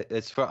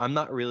I'm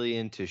not really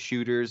into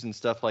shooters and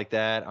stuff like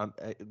that.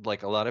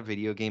 Like a lot of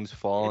video games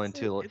fall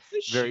into it's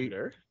a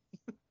shooter.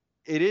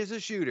 It is a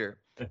shooter.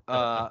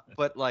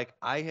 But like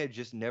I had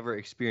just never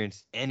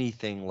experienced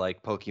anything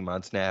like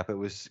Pokemon Snap. It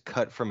was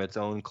cut from its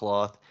own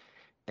cloth,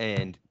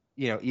 and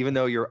even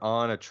though you're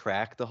on a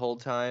track the whole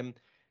time,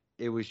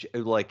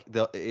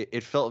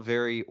 it felt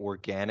very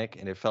organic,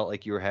 and it felt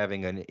like you were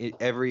having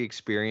every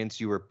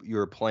experience you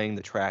were playing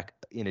the track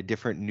in a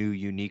different, new,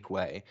 unique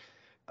way.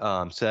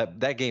 So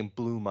that game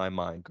blew my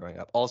mind growing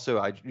up. Also,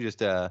 I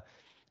just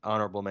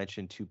honorable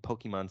mention to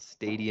Pokemon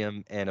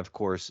Stadium and of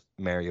course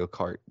Mario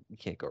Kart. You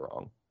can't go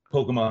wrong.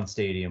 Pokemon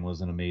Stadium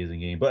was an amazing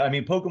game, but I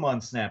mean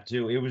Pokemon Snap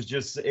too. It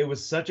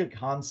was such a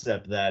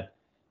concept that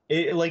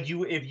if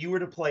you were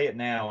to play it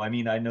now, I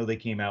mean, I know they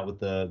came out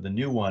with the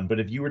new one, but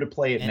if you were to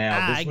play it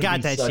now,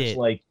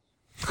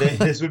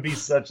 this would be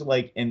such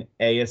like an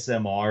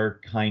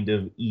ASMR kind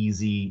of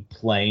easy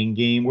playing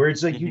game where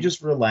it's like you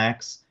just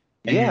relax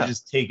and you're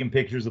just taking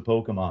pictures of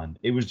Pokemon.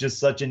 It was just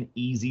such an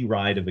easy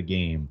ride of a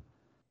game.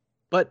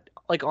 But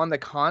like on the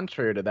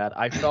contrary to that,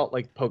 I felt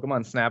like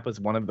Pokemon Snap was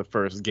one of the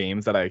first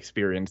games that I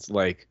experienced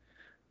like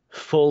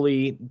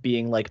fully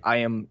being like I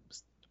am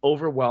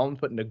overwhelmed,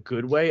 but in a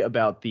good way,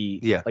 about the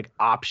like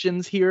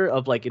options here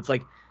of like it's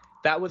like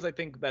that was I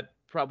think that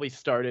probably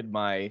started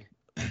my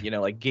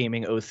like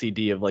gaming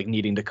OCD of like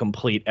needing to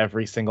complete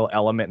every single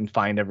element and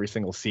find every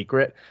single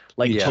secret.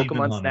 Like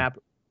Pokemon Snap,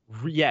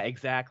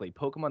 exactly.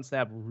 Pokemon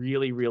Snap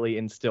really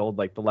instilled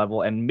like the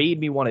level and made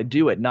me want to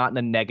do it, not in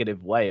a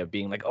negative way of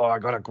being like, oh, I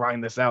gotta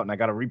grind this out and I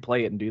gotta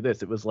replay it and do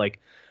this. It was like,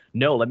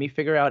 no, let me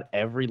figure out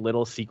every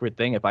little secret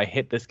thing. If I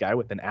hit this guy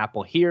with an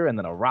apple here and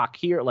then a rock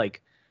here,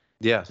 like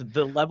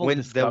the level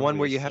the one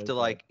where you have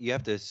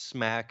to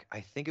smack,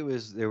 I think there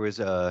was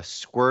a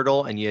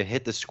Squirtle and you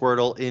hit the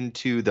Squirtle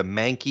into the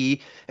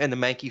Mankey and the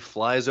Mankey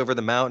flies over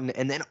the mountain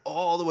and then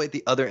all the way at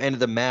the other end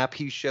of the map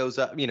he shows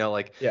up,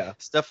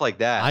 stuff like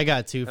that. I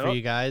got two for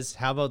you guys.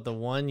 How about the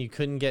one you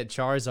couldn't get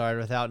Charizard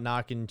without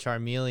knocking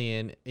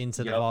Charmeleon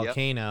into the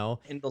volcano?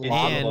 In the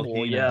lava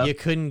volcano. You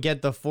couldn't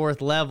get the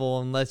 4th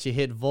level unless you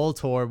hit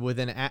Voltorb with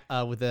an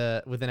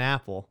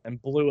apple and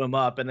blew him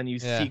up, and then you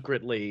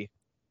secretly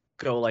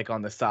go like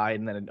on the side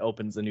and then it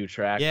opens a new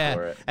track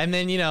for it. And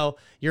then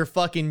your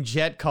fucking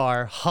jet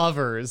car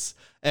hovers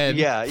and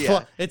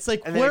it's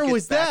like, and where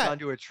was that?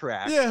 Onto a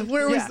track.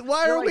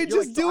 Why are we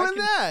just doing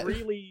that?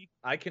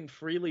 I can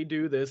freely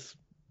do this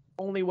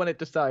only when it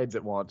decides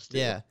it wants to.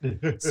 Yeah.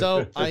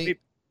 So I'm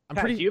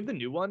Pat, do you have the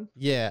new one?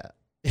 Yeah.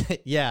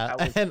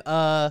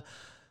 And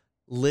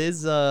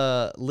Liz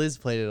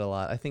played it a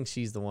lot. I think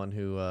she's the one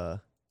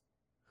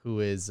who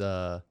is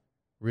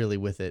really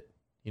with it.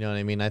 You know what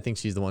I mean? I think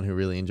she's the one who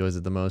really enjoys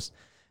it the most.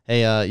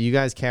 Hey, you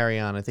guys carry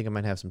on. I think I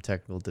might have some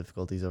technical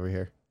difficulties over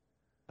here.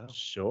 Oh,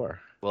 sure.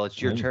 Well, it's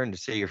your turn to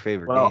say your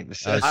favorite game.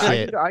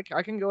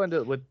 I can go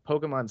into with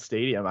Pokemon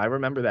Stadium. I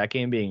remember that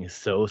game being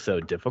so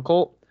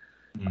difficult.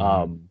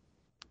 And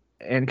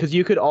because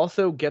you could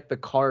also get the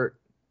cart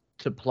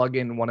to plug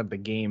in one of the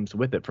games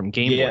with it from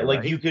Game Boy. Yeah, like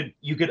right?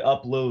 you could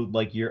upload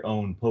like your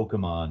own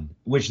Pokemon,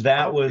 which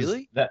that was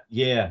really? that.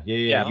 Yeah.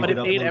 But it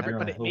made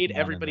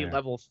everybody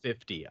level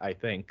 50, I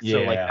think. Yeah.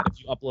 So like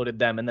if you uploaded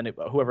them, and then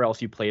whoever else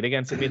you played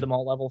against, it made them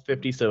all level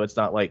 50. So it's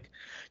not like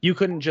you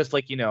couldn't just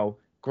like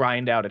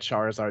grind out a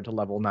Charizard to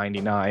level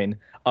 99,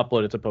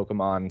 upload it to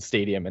Pokemon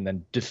Stadium, and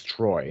then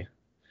destroy.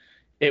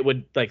 It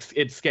would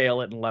it'd scale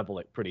it and level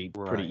it pretty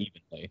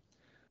evenly.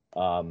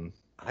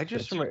 I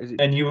just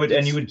remember, and you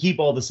would keep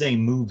all the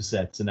same move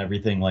sets and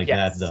everything like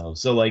that though.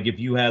 So like if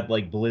you had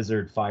like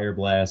Blizzard, Fire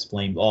Blast,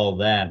 Flame, all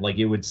that, like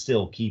it would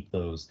still keep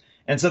those.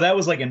 And so that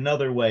was like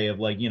another way of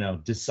like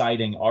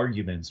deciding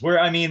arguments. Where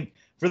I mean,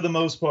 for the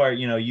most part,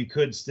 you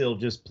could still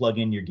just plug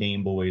in your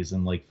Game Boys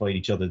and like fight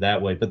each other that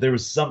way. But there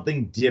was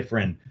something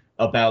different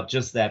about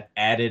just that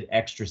added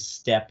extra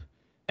step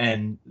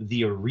and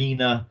the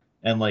arena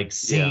and like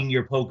seeing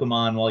your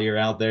Pokemon while you're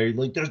out there.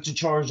 Like there's the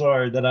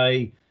Charizard that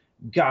I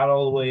got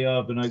all the way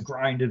up and I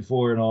grinded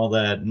for and all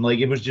that, and like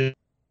it was just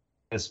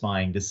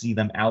satisfying to see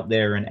them out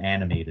there and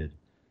animated.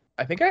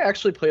 I think I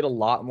actually played a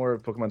lot more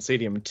of Pokemon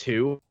Stadium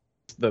 2.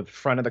 The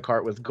front of the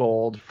cart was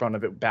gold, front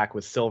of it back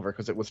was silver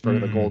because it was for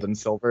the gold and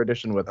silver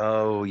edition with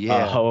Ho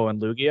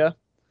and Lugia.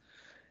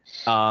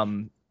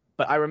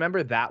 But I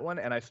remember that one,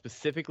 and I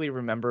specifically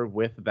remember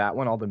with that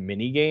one all the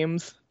mini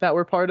games that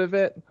were part of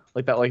it,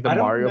 like the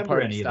Mario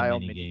Party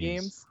style mini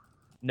games.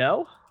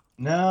 No.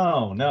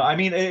 I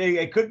mean,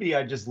 it could be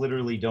I just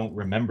literally don't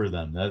remember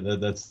them.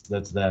 That's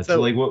that. So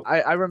like, what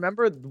I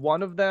remember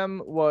one of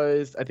them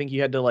was, I think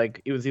you had to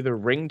it was either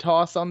ring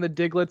toss on the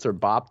Diglets or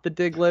bop the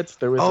Diglets.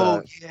 There was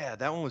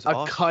that one was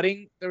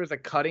awesome. There was a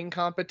cutting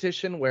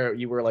competition where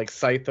you were like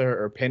Scyther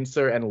or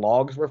Pinsir and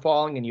logs were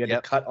falling and you had to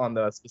cut on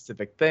the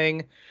specific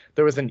thing.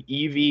 There was an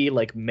Eevee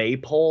like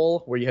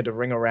maypole where you had to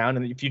ring around,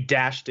 and if you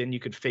dashed in, you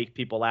could fake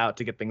people out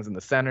to get things in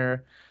the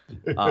center.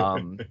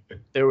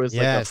 There was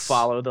like a Yes.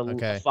 follow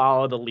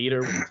the leader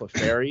with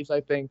Clefairies,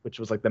 I think, which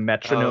was like the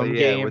metronome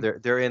game. Where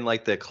they're in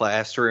like the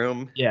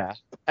classroom. Yeah.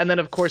 And then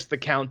of course the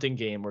counting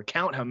game where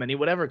count how many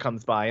whatever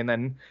comes by, and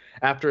then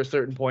after a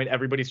certain point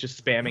everybody's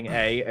just spamming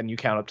A and you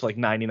count up to like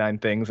 99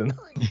 things and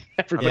like,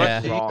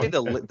 everybody's Did wrong. you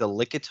play the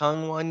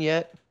Lickitung one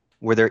yet?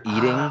 Where they're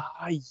eating?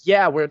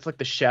 Yeah, where it's like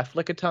the Chef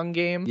Lickitung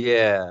game.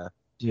 Yeah.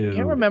 Dude,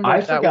 can't remember I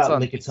if that forgot was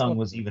on Lickitung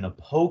was even a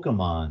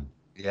Pokemon.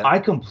 Yeah. I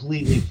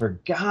completely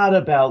forgot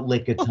about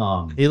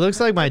Lickitung. He looks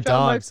like my I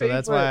found my dog, so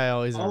that's favorite. why I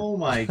always. Oh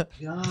my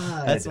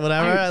god. That's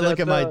whenever I Dude, look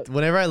at my the-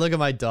 whenever I look at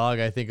my dog,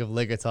 I think of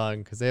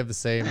Lickitung because they have the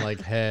same like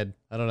head.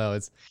 I don't know.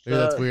 It's maybe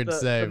that's weird to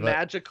say, the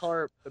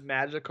but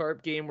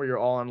Magikarp game where you're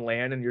all on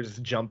land and you're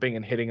just jumping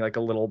and hitting like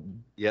a little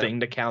thing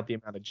to count the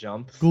amount of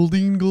jumps.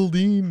 Goldeen.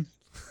 Goldeen.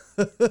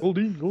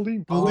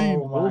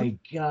 Oh my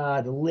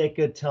god,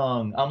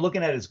 Lickitung. I'm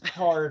looking at his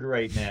card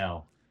right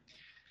now.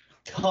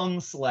 Tongue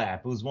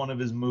Slap was one of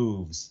his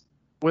moves.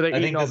 Where they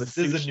I think all this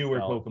the is a sushi newer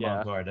belt, Pokemon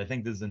yeah. card. I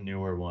think this is a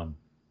newer one.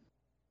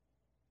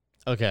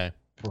 Okay.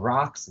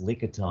 Brock's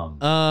Lickitung.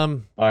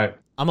 All right.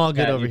 I'm all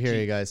good Pat, over you here,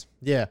 keep- you guys.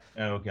 Yeah.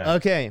 Okay.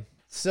 Okay.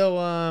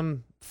 So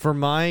for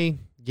my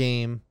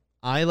game,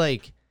 I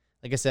like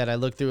I said, I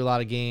looked through a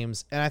lot of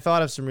games and I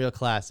thought of some real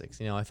classics.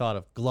 You know, I thought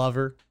of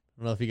Glover. I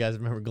don't know if you guys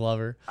remember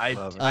Glover. I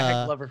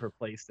had Glover for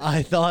PlayStation.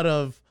 I thought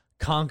of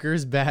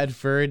Conker's Bad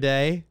Fur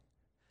Day.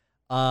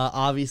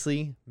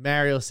 Obviously,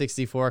 Mario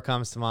 64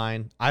 comes to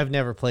mind. I've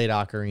never played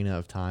Ocarina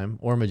of Time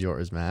or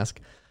Majora's Mask.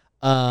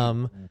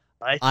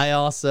 I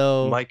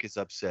also Mike is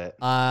upset.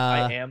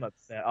 I am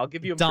upset. I'll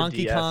give you them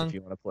Donkey for DS Kong. if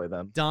you want to play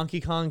them.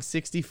 Donkey Kong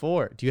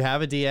 64. Do you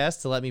have a DS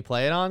to let me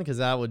play it on? Because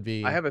that would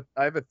be. I have a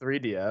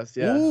 3DS.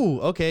 Yeah. Ooh,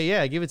 okay,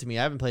 yeah, give it to me.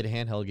 I haven't played a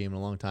handheld game in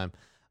a long time.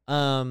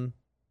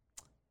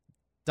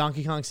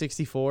 Donkey Kong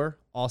 64,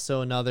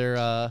 also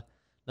another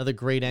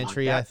great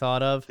entry I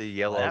thought of. The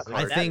yellow That,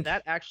 card. I think-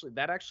 that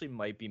actually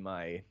might be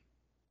my.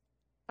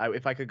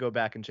 If I could go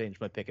back and change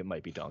my pick, it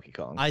might be Donkey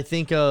Kong. I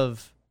think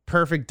of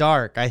Perfect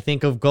Dark. I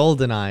think of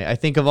GoldenEye. I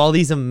think of all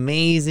these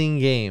amazing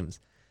games.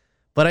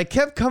 But I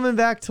kept coming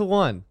back to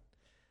one.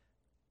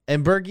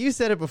 And Berg, you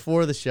said it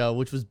before the show,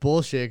 which was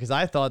bullshit because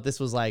I thought this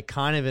was like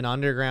kind of an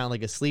underground,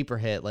 like a sleeper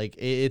hit. Like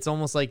it's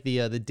almost like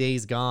the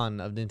Days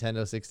Gone of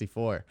Nintendo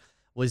 64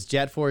 was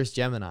Jet Force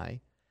Gemini.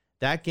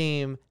 That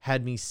game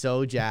had me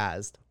so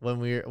jazzed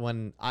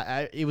when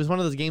I it was one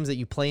of those games that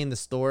you play in the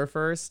store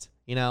first,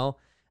 you know,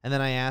 and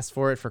then I asked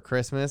for it for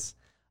Christmas.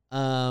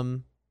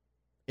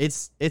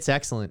 It's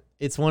excellent.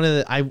 It's one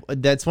of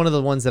that's one of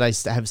the ones that I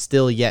have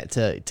still yet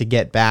to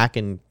get back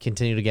and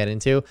continue to get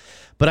into.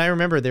 But I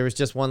remember there was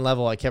just one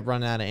level I kept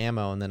running out of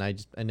ammo and then I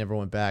never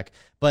went back.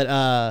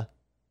 But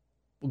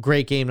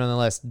great game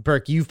nonetheless.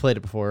 Burke, you've played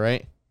it before,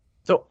 right?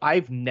 So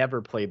I've never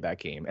played that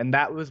game, and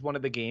that was one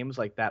of the games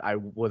like that I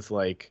was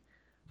like,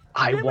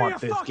 I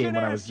want this game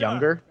when I was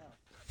younger.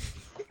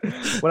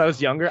 When I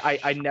was younger,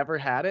 I never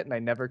had it and I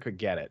never could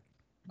get it.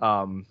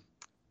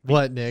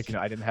 What, Nick? You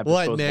know, I didn't have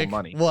What, disposable Nick?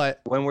 money.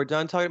 What? When we're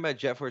done talking about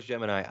Jet Force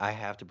Gemini, I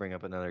have to bring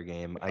up another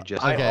game. Okay,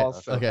 I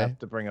also okay. have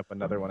to bring up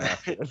another one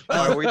after.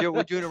 All right,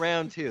 we're doing a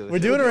round two. We're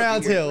doing a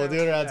round two. We'll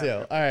do a round two.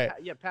 All right.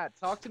 Yeah, Pat,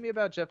 talk to me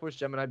about Jet Force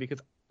Gemini because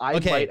I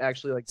Okay, might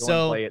actually like go and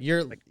So play it.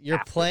 you're like,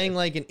 after playing this.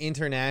 like an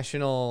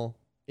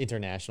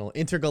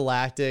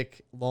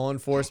intergalactic law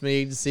enforcement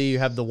agency. You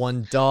have the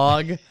one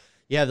dog,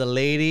 you have the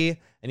lady,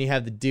 and you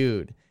have the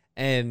dude.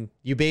 And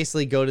you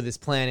basically go to this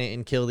planet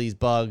and kill these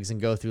bugs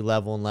and go through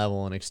level and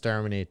level and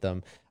exterminate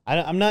them.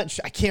 I'm not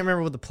sure, I can't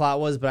remember what the plot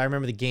was, but I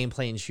remember the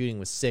gameplay and shooting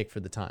was sick for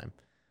the time.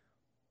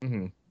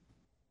 Mm-hmm.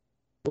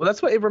 Well,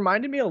 that's what it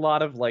reminded me a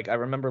lot of. Like, I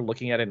remember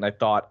looking at it and I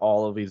thought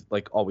all of these,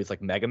 like, always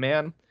like Mega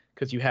Man,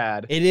 because you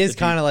had It is the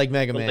kind of dude, like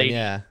Mega the Man, lady,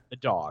 yeah. the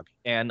dog,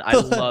 and I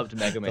loved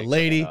Mega Man. The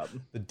lady, growing up.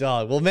 the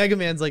dog. Well, Mega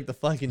Man's like the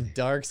fucking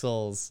Dark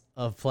Souls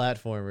of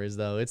platformers,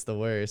 though. It's the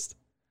worst.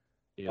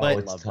 Yeah, But- I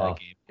It's love tough. that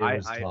game. It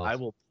was I tough.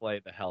 will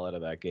play the hell out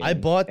of that game. I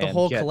bought the and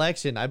whole get-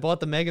 collection. I bought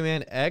the Mega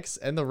Man X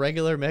and the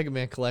regular Mega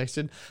Man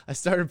collection. I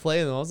started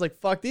playing them. I was like,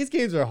 "Fuck, these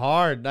games are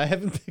hard." And I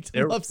haven't picked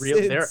They're them up real.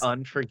 since. They're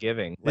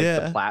unforgiving. Like Yeah.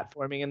 the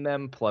platforming in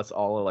them, plus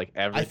all of like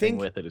everything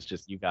think with it is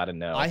just you got to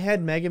know. I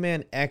had Mega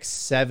Man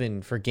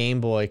X7 for Game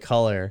Boy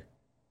Color,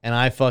 and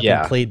I fucking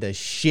Yeah. played the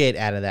shit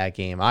out of that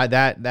game.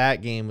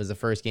 That game was the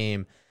first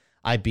game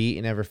I beat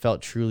and ever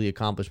felt truly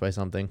accomplished by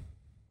something.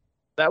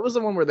 That was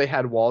the one where they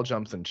had wall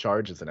jumps and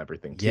charges and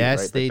everything. Too, Yes,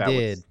 right? Like, they that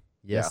did. was-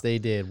 Yes, yeah. they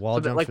did. Wall So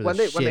that, jumps like for when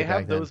the they shit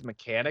have back then. those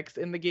mechanics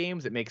in the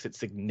games, it makes it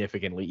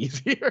significantly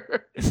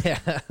easier. Yeah.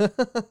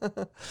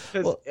 Because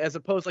Well- as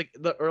opposed like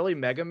the early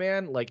Mega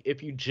Man, like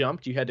if you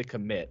jumped, you had to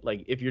commit.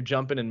 Like if you're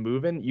jumping and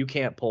moving, you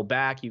can't pull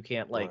back. You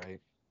can't like Right.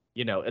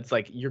 you know, it's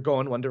like you're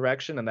going one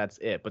direction and that's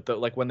it. But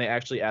like when they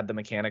actually add the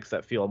mechanics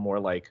that feel more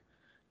like,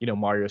 you know,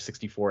 Mario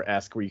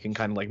 64-esque, where you can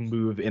kind of like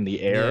move in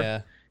the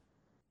air.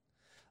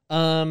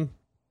 Yeah.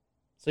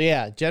 So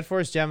yeah, Jet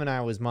Force Gemini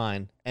was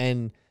mine,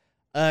 and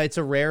it's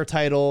a rare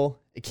title.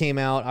 It came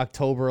out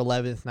October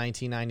 11th,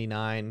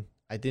 1999.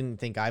 I didn't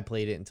think I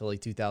played it until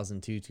like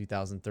 2002,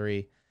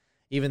 2003.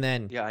 even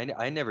then. Yeah,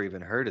 I never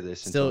even heard of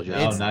this Still, until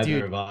it's, just. neither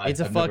dude, have I. it's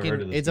a I've never heard fucking,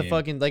 of this it's a game.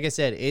 fucking, like I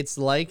said, it's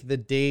like the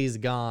Days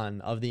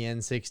Gone of the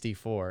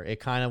N64. It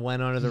kind of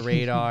went under the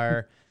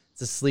radar.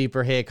 It's a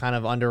sleeper hit, kind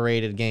of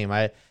underrated game.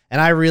 I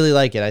really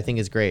like it. I think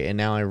it's great, and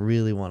now I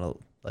really want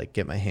to like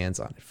get my hands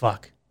on it.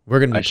 Fuck, we're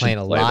gonna be playing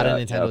a lot of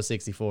Nintendo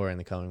 64 in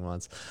the coming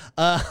months.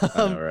 I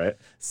know, right?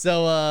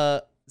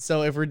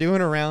 So if we're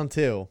doing a round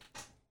 2,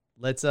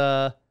 let's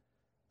start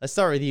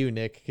with you,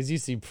 Nick, because you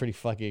seem pretty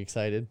fucking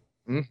excited.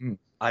 Mm-hmm.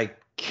 I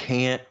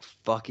can't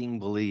fucking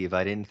believe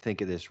I didn't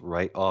think of this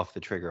right off the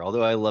trigger.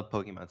 Although I love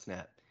Pokemon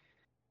Snap,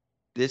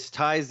 this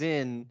ties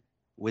in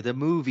with a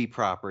movie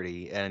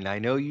property, and I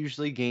know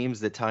usually games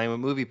that tie in with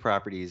movie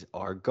properties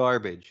are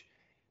garbage,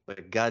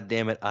 but god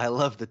damn it, I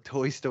love the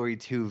Toy Story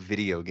 2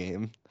 video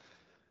game.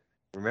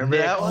 Remember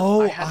Nick, that one?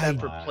 Oh, I had that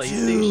for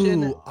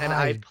PlayStation, and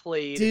I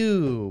played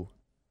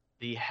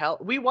the hell.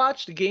 We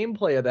watched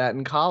gameplay of that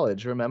in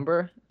college.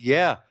 Remember?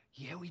 Yeah,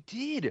 we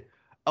did.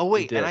 Oh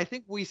wait, did. and I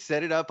think we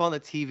set it up on the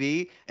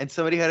TV, and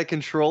somebody had a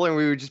controller, and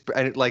we were just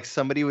and like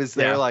somebody was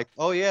there, Yeah. like,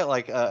 oh yeah,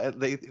 like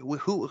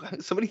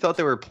somebody thought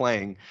they were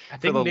playing. I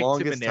think for the Nick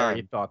longest Timoneri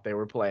time. thought they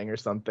were playing or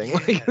something.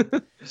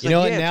 It's You know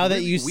what? yeah, it's Now that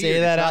really you say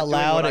weird. that It's not out doing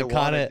loud, what I it kind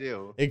wanna of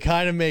do. it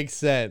kind of makes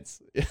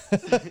sense.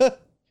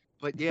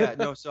 But yeah,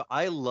 no. So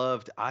I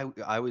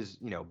was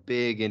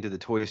big into the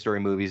Toy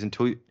Story movies, and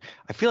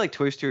I feel like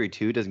Toy Story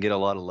 2 doesn't get a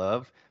lot of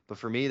love, but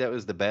for me that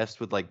was the best.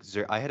 With like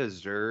I had a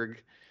Zurg.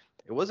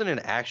 It wasn't an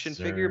action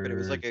figure, but it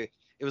was like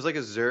a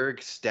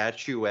Zurg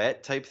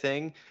statuette type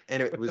thing,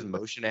 and it was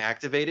motion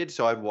activated.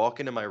 So I'd walk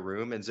into my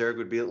room, and Zurg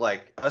would be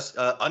like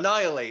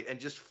annihilate and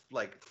just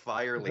like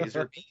fire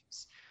laser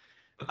beams.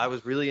 I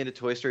was really into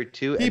Toy Story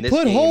 2. He and this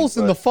put game holes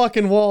in the was-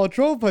 fucom wall. It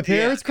drove my parents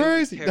Yeah, it was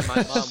crazy. terrible.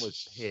 My mom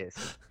was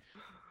pissed.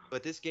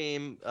 But this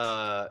game,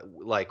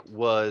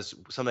 was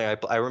something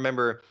I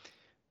remember.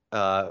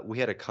 We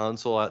had a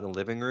console out in the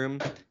living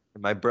room.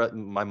 And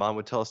my mom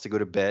would tell us to go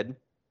to bed,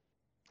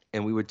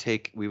 and we would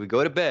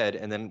go to bed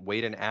and then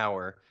wait an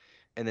hour,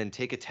 and then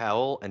take a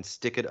towel and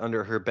stick it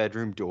under her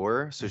bedroom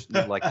door so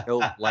like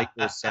no light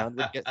or sound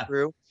would get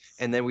through,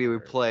 and then we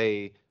would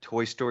play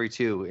Toy Story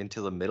 2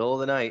 until the middle of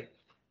the night.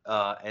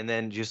 And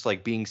then just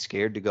like being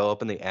scared to go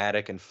up in the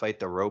attic and fight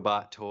the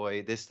robot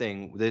toy. This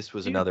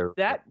was Dude, another.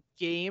 That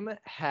game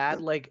had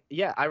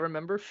I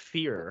remember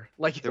Fear,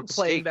 There was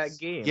playing stakes. that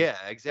game. Yeah,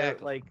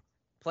 exactly.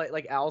 Play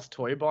like Al's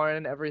Toy Barn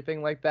and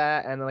everything like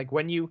that, and like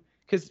when you,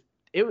 because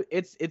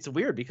it's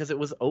weird because it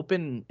was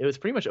open. It was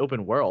pretty much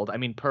open world. I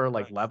mean, per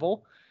like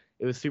level,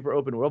 it was super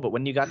open world. But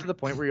when you got to the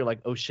point where you're like,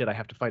 oh shit, I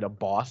have to fight a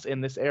boss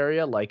in this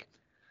area, like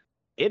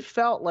it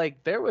felt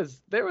like there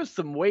was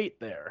some weight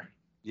there.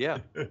 Yeah.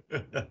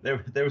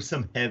 there were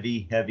some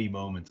heavy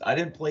moments. I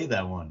didn't play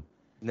that one.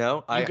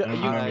 No,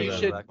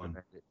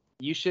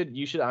 You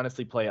should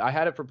honestly play it. I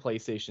had it for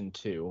PlayStation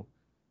 2,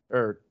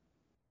 or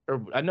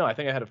no, I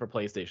think I had it for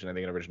PlayStation. I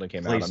think it originally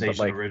came out on.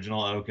 PlayStation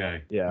original.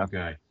 Okay. Yeah.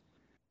 Okay.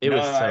 It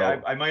was.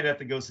 I might have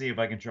to go see if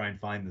I can try and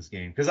find this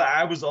game, because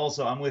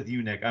I'm with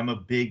you, Nick. I'm a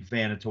big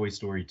fan of Toy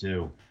Story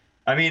 2.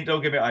 I mean,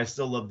 don't get me. I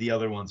still love the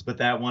other ones, but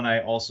that one I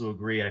also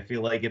agree. I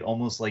feel like it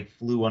almost like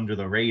flew under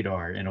the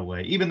radar in a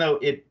way, even though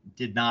it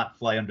did not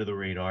fly under the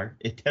radar.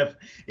 It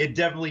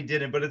definitely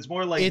didn't. But it's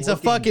more like It's a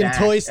fucking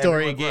Toy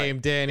Story game,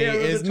 Danny. Yeah,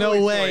 There's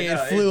no way it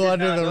flew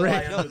under the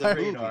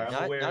radar.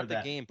 I'm aware not of the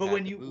that. game, But Pat,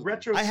 when the you movie.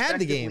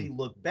 retrospectively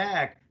look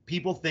back,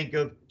 people think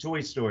of Toy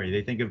Story.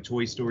 They think of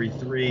Toy Story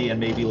 3 and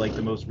maybe like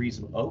the most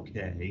recent.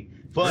 Okay,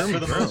 but for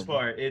the most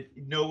part,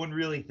 no one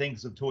really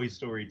thinks of Toy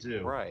Story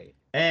 2. Right.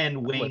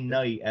 And Wayne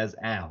Knight as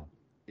Al.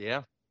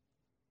 Yeah.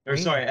 Or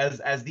sorry,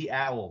 as the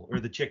owl or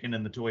the chicken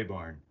in the toy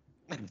barn.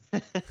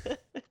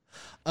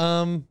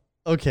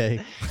 Okay.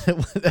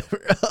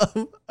 Whatever.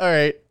 All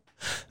right.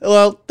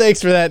 Well,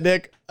 thanks for that,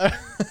 Nick.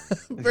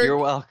 You're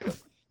welcome.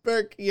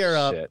 Burke, you're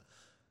up. Shit.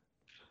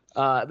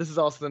 This is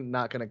also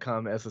not going to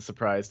come as a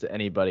surprise to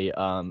anybody.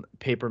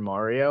 Paper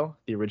Mario,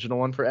 the original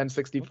one for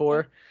N64.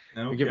 Okay.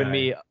 You're giving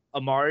me a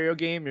Mario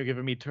game. You're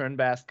giving me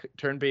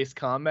turn-based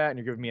combat, and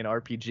you're giving me an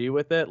RPG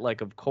with it.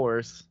 Like, of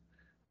course,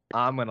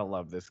 I'm gonna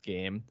love this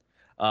game.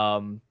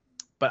 But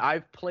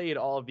I've played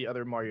all of the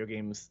other Mario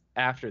games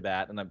after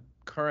that, and I'm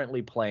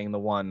currently playing the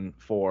one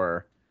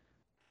for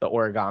the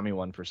Origami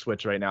one for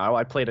Switch right now.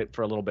 I played it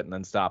for a little bit and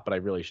then stopped, but I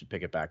really should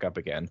pick it back up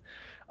again.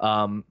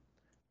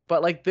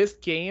 But like this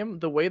game,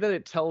 the way that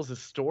it tells a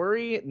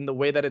story and the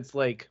way that it's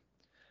like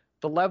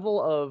the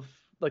level of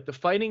like the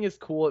fighting is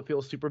cool. It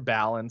feels super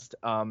balanced.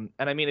 And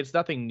I mean, it's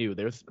nothing new.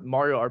 There's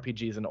Mario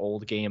RPG is an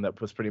old game that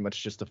was pretty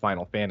much just a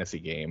Final Fantasy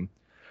game.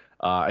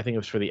 I think it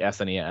was for the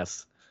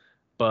SNES.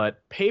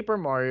 But Paper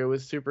Mario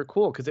is super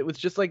cool because it was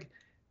just like,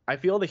 I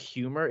feel the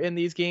humor in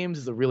these games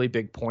is a really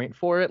big point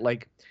for it.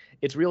 Like,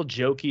 it's real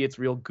jokey, it's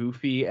real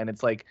goofy, and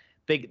it's like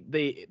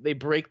they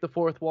break the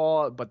fourth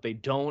wall, but they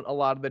don't a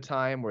lot of the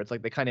time, where it's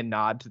like they kind of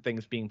nod to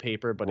things being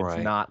paper, but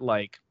it's not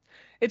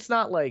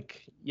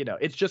like, you know,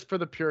 it's just for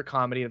the pure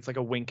comedy. It's like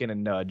a wink and a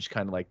nudge,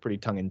 kind of like pretty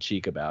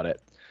tongue-in-cheek about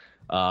it.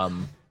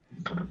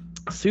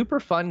 Super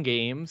fun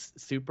games,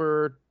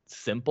 super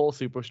simple,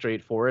 super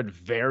straightforward,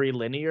 very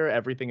linear.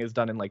 Everything is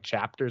done in like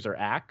chapters or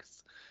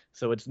acts.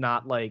 So it's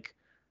not like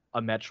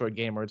a Metroid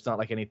game, or it's not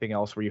like anything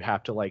else where you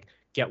have to like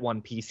get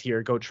one piece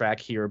here, go track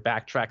here,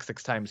 backtrack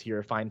 6 times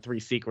here, find 3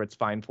 secrets,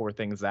 find 4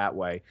 things that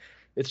way.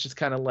 It's just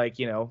kind of like,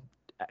 you know,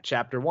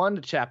 chapter 1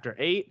 to chapter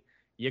 8,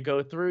 you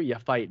go through, you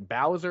fight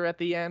Bowser at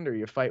the end, or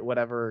you fight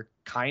whatever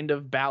kind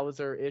of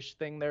Bowser-ish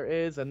thing there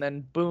is, and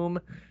then boom,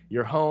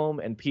 you're home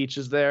and Peach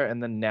is there,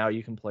 and then now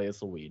you can play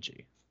as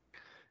Luigi.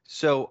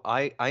 So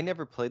I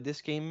never played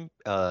this game,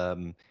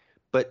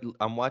 but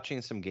I'm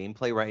watching some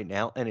gameplay right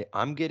now, and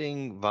I'm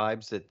getting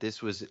vibes that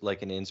this was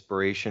like an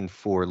inspiration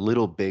for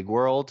Little Big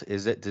World.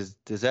 Does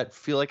that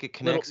feel like it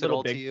connects Little at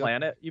all Big to you?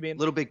 Planet, you mean?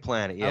 Little Big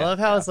Planet, yeah. I love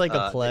how it's like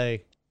a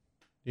play.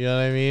 You know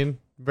what I mean,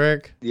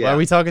 Burke? Yeah. Why are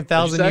we talking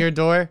What'd you say? 1,000 Year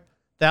Door?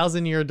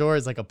 1,000 Year Door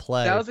is like a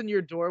play. 1,000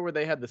 Year Door, where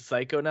they had the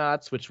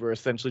Psychonauts, which were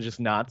essentially just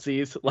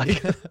Nazis.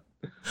 Like,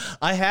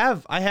 I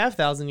have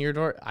 1,000 Year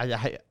Door.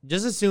 I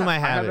just assume I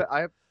have it.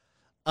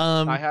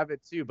 I have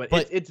it too, but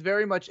it's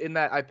very much in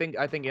that. I think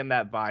in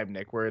that vibe,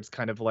 Nick, where it's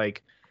kind of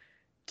like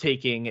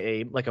taking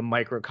a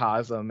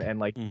microcosm and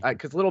like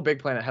because Little Big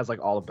Planet has like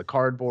all of the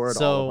cardboard,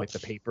 all of like the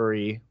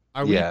papery.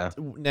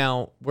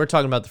 Now we're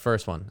talking about the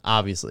first one,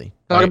 obviously.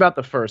 Talking about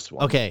the first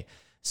one. Okay,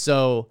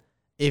 so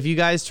if you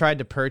guys tried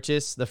to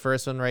purchase the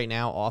first one right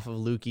now off of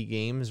Lukey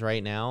Games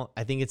right now,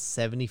 I think it's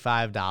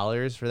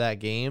 $75 for that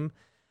game.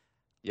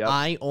 Yep.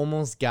 I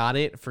almost got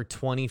it for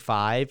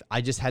 $25.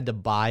 I just had to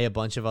buy a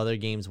bunch of other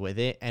games with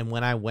it. And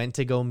when I went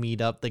to go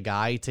meet up with the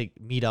guy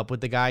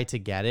to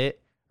get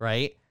it,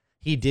 right?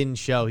 He didn't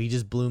show. He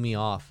just blew me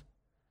off.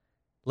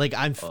 Like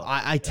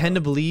I tend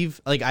to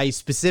believe, like I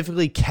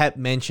specifically kept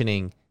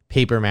mentioning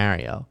Paper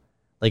Mario.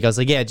 Like I was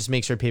like, yeah, just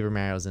make sure Paper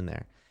Mario's in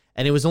there.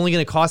 And it was only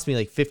going to cost me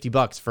like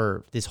 $50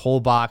 for this whole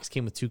box,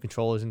 came with 2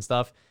 controllers and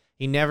stuff.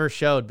 He never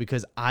showed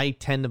because I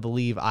tend to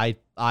believe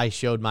I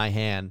showed my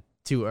hand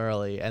too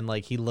early, and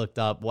like he looked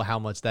up how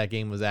much that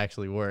game was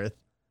actually worth.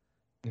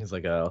 He's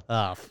like, oh.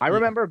 I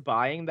remember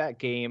buying that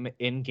game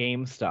in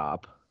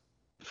GameStop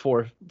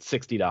for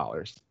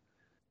 $60.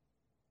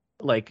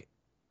 Like,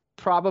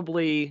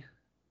 probably,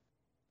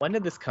 when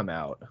did this come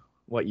out?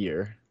 What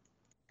year?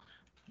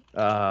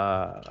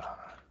 So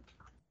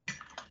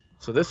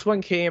this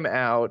one came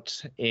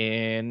out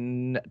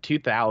in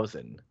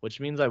 2000, which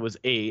means I was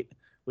 8,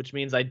 which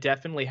means I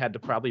definitely had to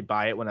probably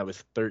buy it when I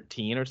was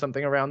 13 or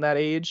something around that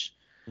age.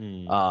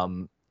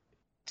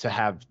 To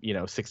have, you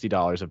know,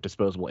 $60 of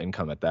disposable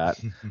income at that.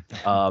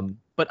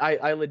 But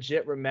I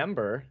legit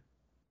remember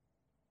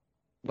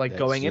like that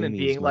going in and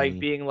being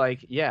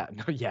like, yeah,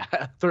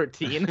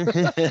 13.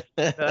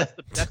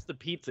 that's the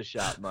pizza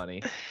shop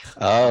money.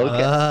 Oh,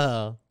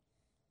 okay.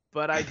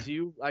 But I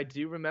do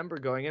remember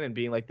going in and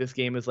being like, this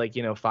game is like,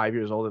 you know, 5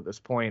 years old at this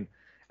point.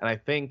 And I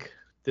think,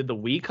 did the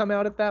Wii come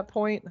out at that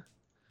point?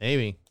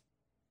 Maybe.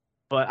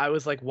 But I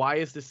was like, why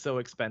is this so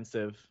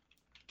expensive?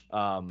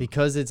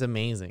 Because it's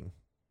amazing.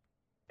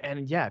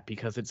 And yeah,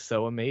 because it's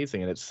so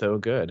amazing and it's so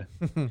good.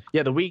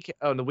 Yeah, the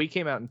Wii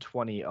came out in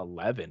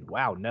 2011.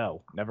 Wow,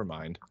 no, never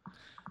mind.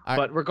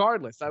 But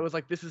regardless, I was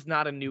like, this is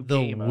not a new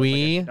game. The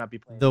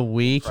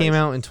Wii came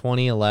out in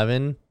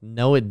 2011.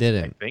 No, it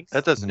didn't. I think so.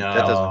 That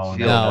doesn't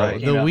feel right.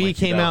 The Wii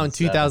came out in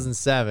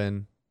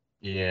 2007.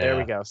 Yeah. There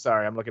we go.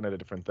 Sorry, I'm looking at a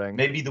different thing.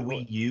 Maybe the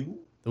Wii U?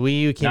 The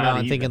Wii U came out,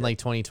 I'm thinking like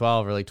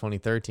 2012 or like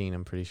 2013,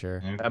 I'm pretty sure.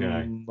 Okay.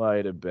 That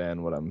might have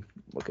been what I'm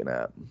looking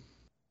at.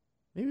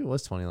 Maybe it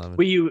was 2011.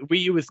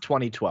 Wii U was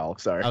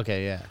 2012, sorry.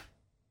 Okay, yeah.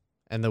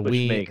 And the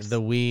Wii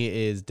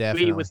is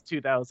definitely... Wii was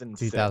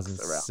 2006.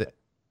 Around.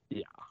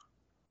 Yeah.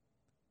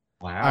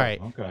 Wow. All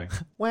right. Okay.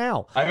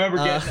 Wow. I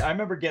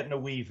remember getting a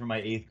Wii for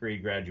my 8th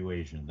grade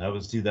graduation. That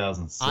was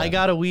 2007. I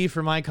got a Wii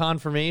for my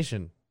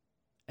confirmation.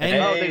 And,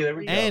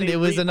 and it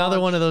was another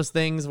one of those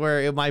things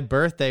where my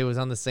birthday was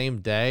on the same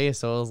day,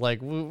 so it was like,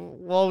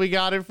 well, we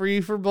got it for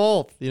you for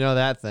both. You know,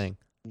 that thing.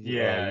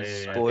 Yeah.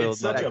 Spoiled. It's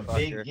such a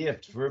big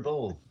gift for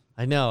both.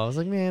 I know. I was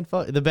like, man,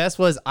 fuck. The best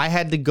was I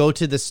had to go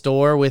to the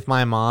store with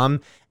my mom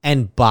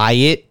and buy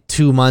it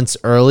 2 months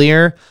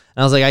earlier.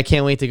 And I was like, I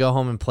can't wait to go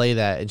home and play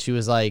that. And she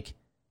was like,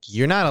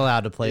 you're not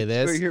allowed to play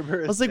this.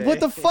 I was like, what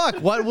the fuck?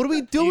 What are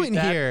we doing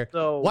here?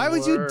 Why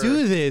would you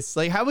do this?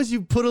 Like, how would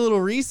you put a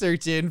little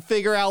research in,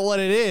 figure out what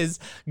it is,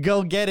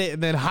 go get it,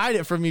 and then hide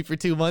it from me for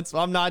 2 months so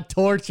I'm not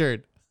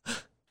tortured?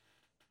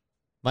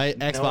 My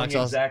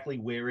Xbox exactly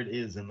where it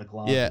is in the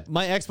closet. Yeah,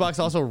 my Xbox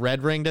also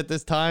red ringed at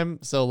this time,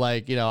 so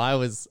like, you know, I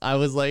was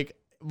like,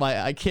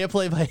 I can't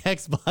play my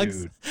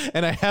Xbox,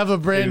 and I have a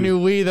brand new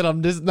Wii that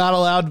I'm just not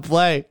allowed to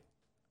play.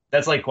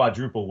 That's like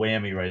quadruple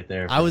whammy right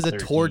there. I was a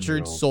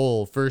tortured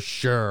soul for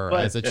sure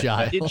as a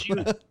child.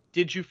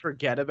 Did you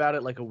forget about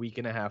it like a week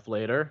and a half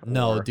later?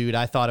 No, dude,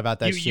 I thought about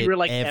that shit you were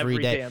like every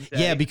day. damn day.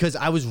 Yeah, because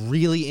I was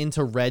really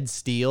into Red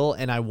Steel,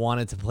 and I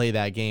wanted to play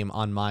that game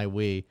on my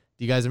Wii.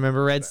 Do you guys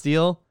remember Red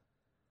Steel?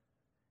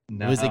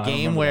 No, it was a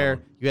game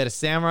where you had a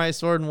samurai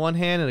sword in one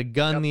hand and a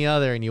gun in the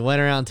other, and you went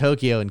around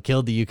Tokyo and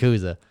killed the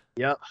Yakuza.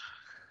 Yep.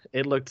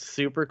 It looked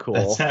super cool.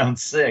 That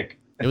sounds sick.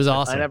 It was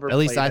awesome. At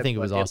least I think it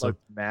was awesome. It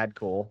looked mad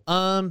cool.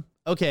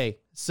 Okay,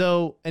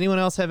 so anyone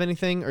else have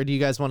anything, or do you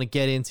guys want to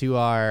get into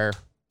our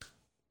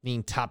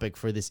main topic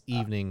for this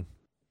evening?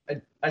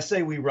 I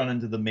say we run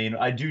into the main.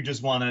 I do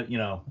just want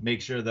to,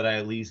 make sure that I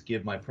at least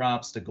give my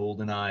props to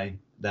GoldenEye.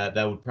 That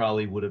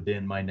would have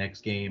been my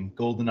next game.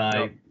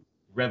 GoldenEye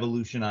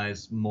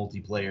revolutionized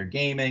multiplayer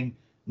gaming.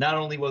 Not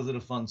only was it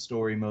a fun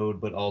story mode,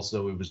 but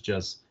also it was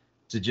just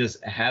to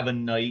have a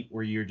night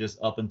where you're just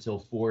up until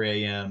 4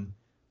 a.m.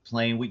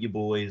 playing with your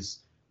boys.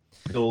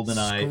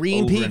 GoldenEye.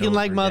 Screen peeking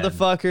like again.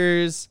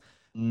 Motherfuckers.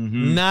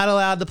 Mm-hmm. Not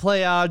allowed to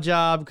play Odd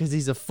Job because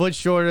he's a foot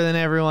shorter than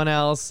everyone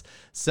else.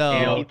 So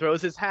And he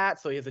throws his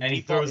hat, so he has a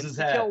default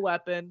kill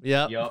weapon.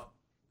 Yep.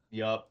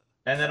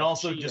 And then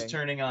also Cheating. just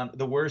turning on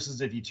the worst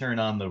is if you turn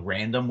on the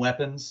random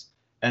weapons,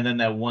 and then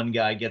that one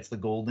guy gets the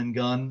golden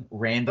gun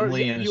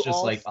randomly, and it's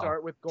just like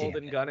start with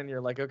golden gun, and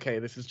you're like, okay,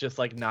 this is just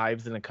like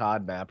knives in a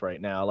COD map right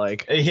now.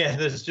 Like, yeah,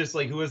 there's just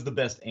like who has the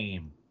best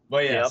aim.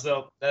 But yeah,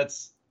 so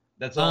that's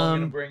all I'm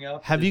gonna bring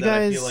up. Have is you that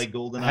I guys feel like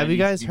GoldenEye have you needs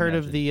to guys be heard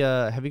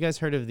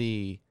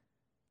mentioned.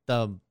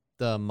 of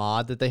the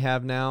mod that they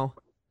have now?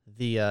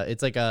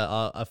 It's like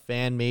a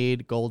fan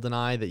made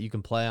GoldenEye that you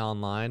can play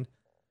online.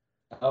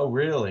 Oh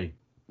really?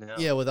 No.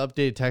 Yeah, with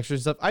updated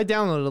textures and stuff. I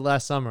downloaded it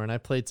last summer and I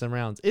played some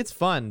rounds. It's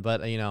fun,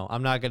 but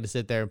I'm not going to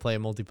sit there and play a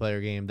multiplayer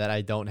game that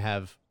I don't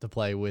have to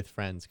play with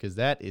friends because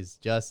that is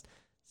just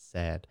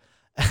sad.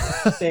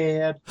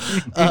 Sad.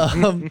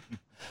 But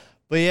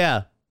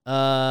yeah,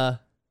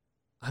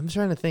 I'm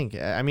trying to think.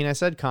 I mean, I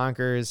said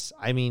Conkers.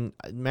 I mean,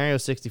 Mario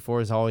 64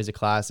 is always a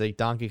classic.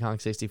 Donkey Kong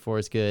 64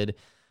 is good. I'm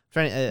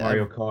trying to,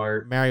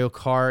 Mario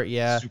Kart,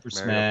 yeah. Super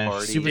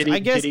Smash.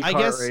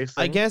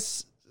 I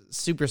guess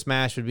Super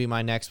Smash would be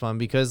my next one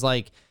because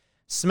like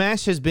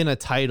Smash has been a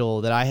title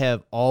that I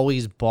have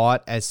always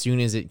bought as soon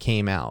as it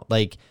came out.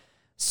 Like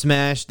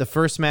Smash, the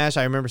first Smash,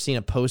 I remember seeing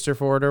a poster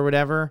for it or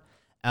whatever.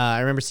 I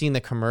remember seeing the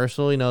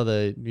commercial,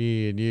 the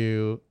me and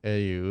you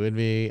and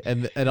me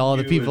and all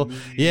the people.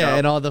 Yeah,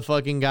 and all the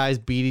fucking guys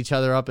beat each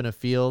other up in a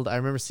field. I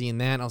remember seeing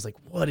that and I was like,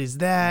 what is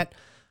that?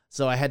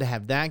 So I had to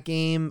have that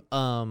game.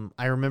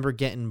 I remember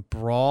getting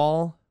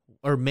Brawl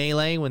or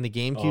Melee when the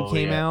GameCube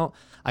came out.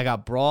 I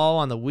got Brawl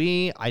on the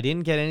Wii. I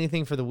didn't get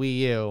anything for the Wii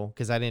U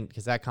because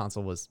that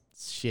console was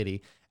shitty.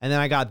 And then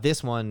I got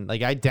this one.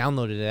 Like I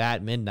downloaded it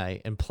at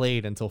midnight and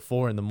played until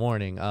 4 a.m.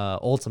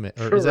 Ultimate,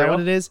 or is that what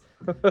it is?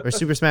 Or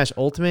Super Smash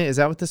Ultimate? Is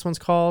that what this one's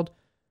called?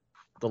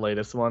 The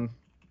latest one,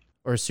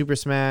 or Super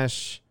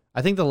Smash?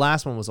 I think the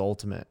last one was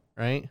Ultimate,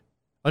 right?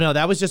 Oh no,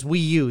 that was just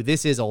Wii U.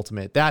 This is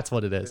Ultimate. That's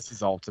what it is. This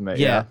is Ultimate.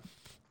 Yeah.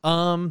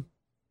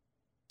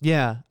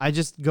 Yeah, I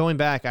just going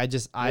back. I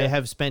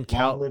have spent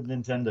live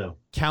Nintendo.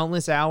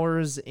 Countless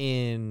hours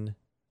in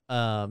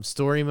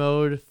story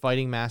mode,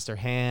 fighting Master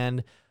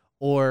Hand,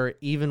 or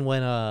even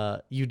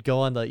when you'd go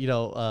on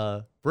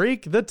the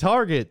break the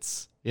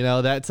targets,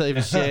 that type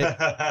of shit.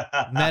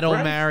 Metal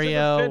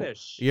Mario.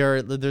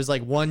 There's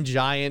like one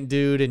giant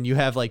dude, and you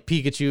have like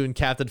Pikachu and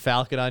Captain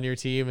Falcon on your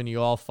team, and you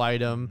all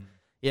fight him.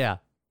 Yeah,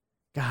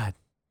 God,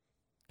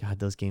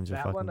 those games are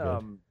fucking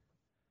good.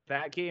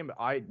 That game,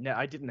 I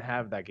didn't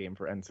have that game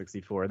for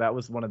N64. That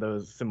was one of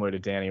those similar to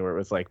Danny, where it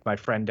was like my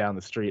friend down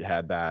the street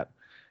had that,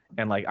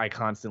 and like I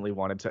constantly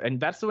wanted to. And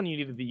that's the one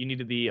you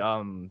needed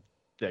the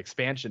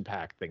expansion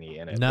pack thingy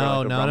in it.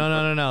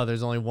 No.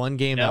 There's only one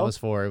game that was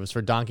for. It was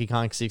for Donkey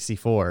Kong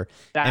 64.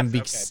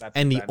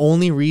 The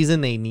only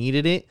reason they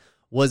needed it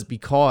was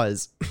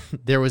because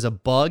there was a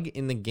bug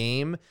in the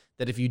game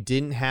that if you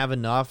didn't have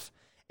enough.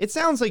 It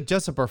sounds like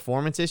just a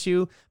performance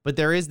issue, but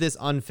there is this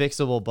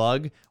unfixable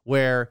bug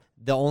where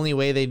the only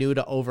way they knew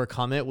to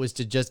overcome it was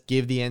to just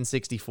give the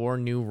N64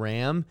 new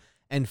RAM.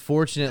 And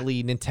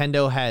fortunately,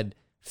 Nintendo had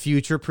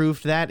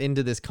future-proofed that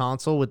into this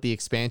console with the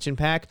expansion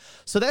pack.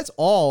 So that's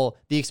all.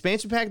 The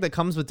expansion pack that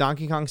comes with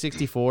Donkey Kong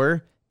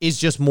 64 is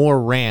just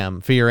more RAM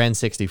for your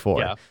N64.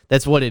 Yeah.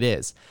 That's what it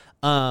is.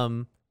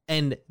 And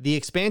the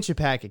expansion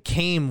pack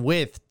came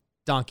with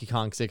Donkey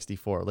Kong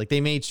 64. Like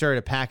they made sure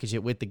to package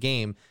it with the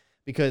game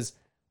because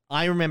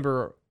I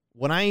remember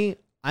when I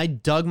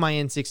dug my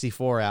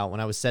N64 out when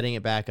I was setting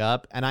it back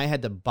up, and I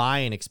had to buy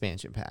an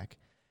expansion pack.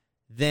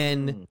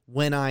 Then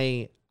when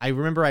I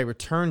remember I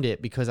returned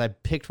it because I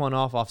picked one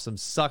off some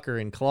sucker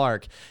in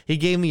Clark. He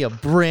gave me a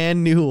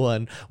brand new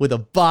one with a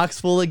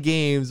box full of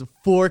games,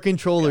 4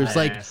 controllers,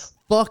 like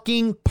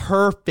fucking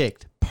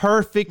perfect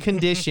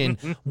condition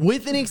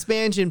with an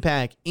expansion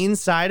pack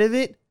inside of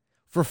it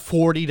for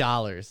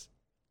 $40.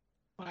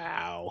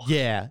 Wow.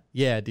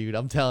 Yeah, dude.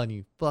 I'm telling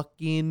you,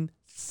 fucking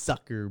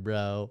sucker,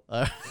 bro.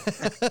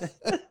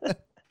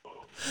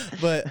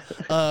 But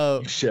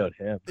You showed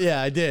him.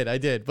 Yeah, I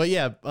did. But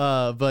yeah,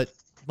 but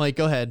Mike,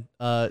 go ahead.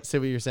 Say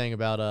what you're saying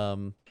about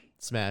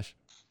Smash.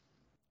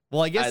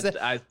 Well, I guess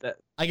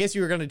I guess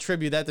you were gonna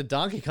attribute that to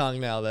Donkey Kong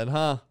now, then,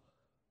 huh?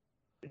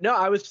 No,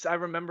 I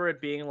remember it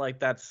being like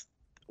that's.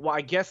 Well,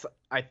 I guess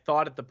I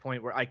thought at the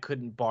point where I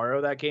couldn't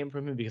borrow that game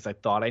from him because I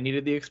thought I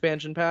needed the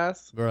expansion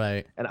pass.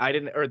 Right. And I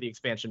didn't, or the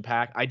expansion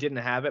pack. I didn't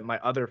have it. My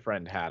other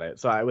friend had it.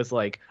 So I was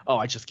like, oh,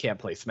 I just can't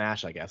play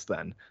Smash, I guess,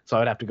 then. So I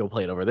would have to go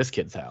play it over this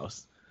kid's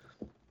house.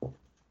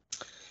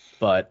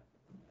 But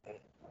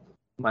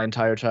My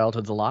entire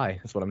childhood's a lie.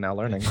 That's what I'm now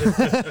learning.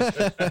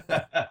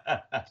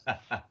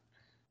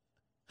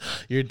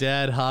 Your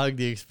dad hogged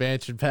the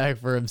expansion pack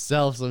for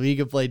himself so he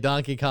could play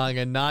Donkey Kong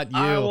and not you.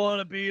 I want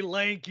to be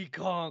Lanky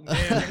Kong,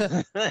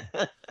 man.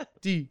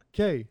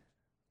 DK.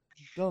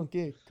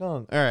 Donkey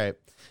Kong. All right.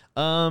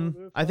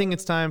 I think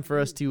it's time for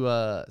us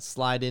to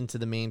slide into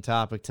the main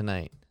topic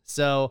tonight.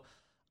 So,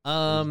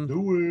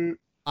 do it.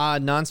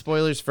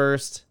 non-spoilers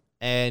first,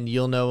 and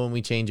you'll know when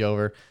we change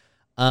over.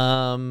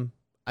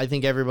 I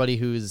think everybody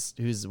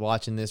who's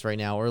watching this right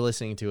now or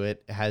listening to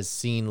it has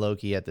seen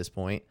Loki at this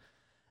point.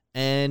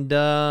 And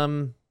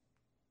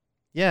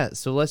yeah,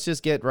 so let's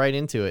just get right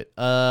into it.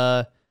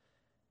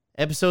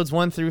 Episodes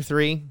 1 through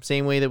 3,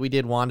 same way that we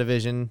did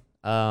WandaVision.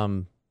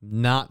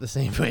 Not the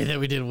same way that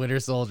we did Winter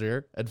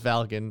Soldier and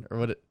Falcon or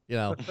what, you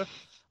know.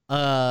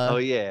 Oh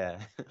yeah.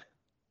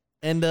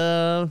 And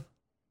so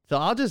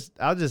I'll just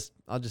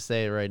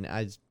say it right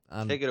now.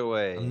 Take it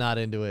away. I'm not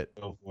into it.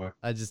 Go for it.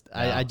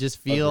 I just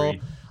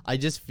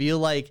feel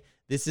like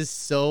this is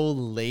so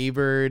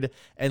labored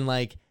and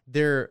like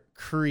this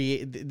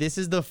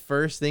is the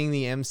first thing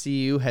the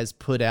MCU has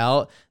put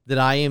out that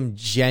I am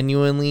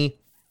genuinely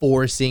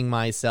forcing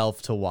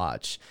myself to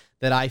watch.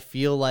 That I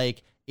feel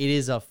like it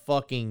is a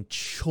fucking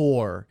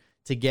chore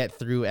to get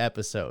through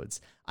episodes.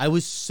 I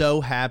was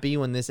so happy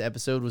when this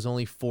episode was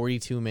only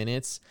 42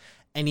 minutes.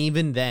 And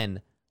even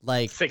then,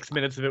 like 6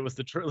 minutes of it was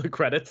the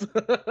credits.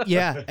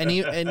 Yeah. And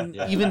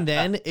even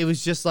then it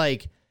was just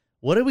like,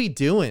 what are we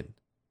doing?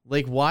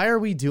 Like, why are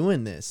we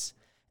doing this?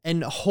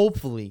 And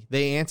hopefully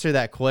they answer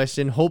that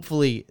question.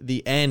 Hopefully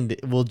the end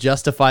will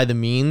justify the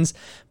means.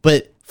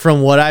 But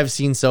from what I've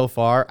seen so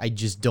far, I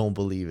just don't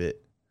believe it.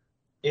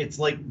 It's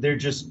like they're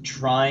just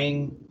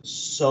trying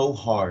so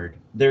hard.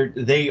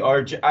 They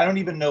are. I don't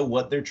even know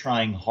what they're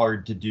trying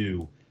hard to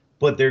do,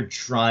 but they're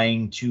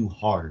trying too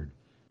hard.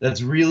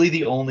 That's really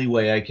the only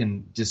way I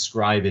can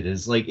describe it.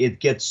 Is like it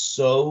gets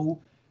so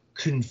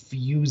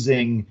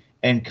confusing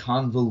and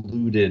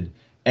convoluted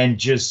and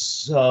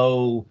just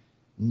so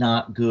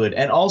not good.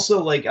 And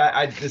also, like,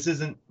 I this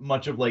isn't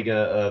much of like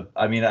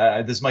I mean,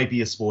 this might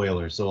be a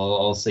spoiler, so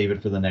I'll save it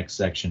for the next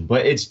section.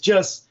 But it's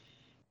just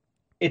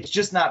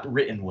not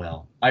written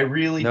well. I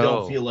really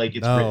don't feel like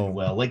it's written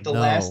well. Like the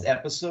last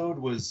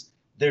episode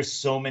there's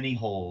so many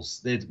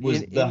holes. It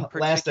was the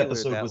last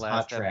episode was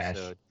hot trash.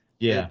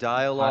 Yeah, the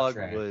dialogue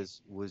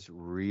was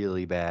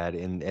really bad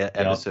in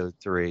episode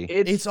 3.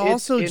 It's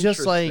also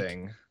just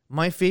like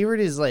my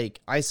favorite is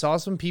like I saw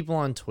some people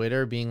on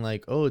Twitter being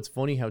like, "Oh, it's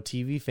funny how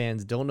TV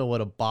fans don't know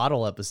what a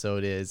bottle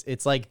episode is."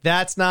 It's like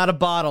that's not a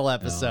bottle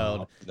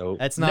episode. No.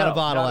 That's not a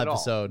bottle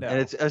episode. No. And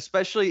it's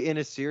especially in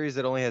a series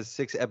that only has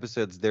 6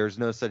 episodes. There's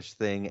no such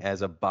thing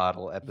as a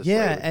bottle episode.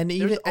 Yeah, and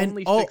even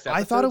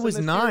I thought it was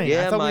 9.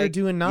 Yeah, I thought Mike, we were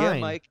doing 9.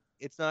 Yeah, Mike.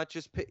 It's not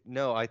just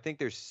no. I think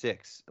there's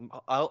 6.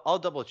 I'll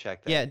double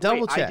check that. Yeah,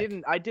 double check.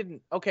 I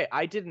didn't. Okay,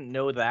 I didn't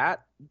know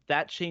that.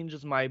 That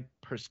changes my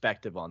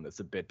perspective on this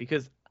a bit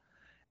because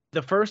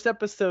the first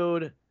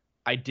episode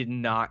I did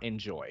not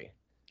enjoy.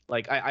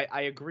 Like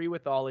I agree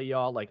with all of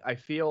y'all. Like I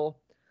feel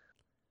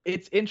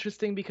it's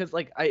interesting because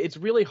like it's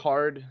really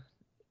hard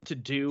to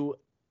do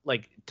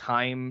like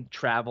time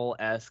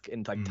travel-esque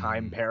and like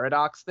time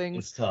paradox things.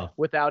 It's tough.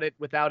 Without it,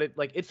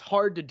 like it's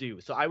hard to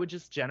do. So I would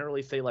just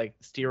generally say like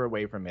steer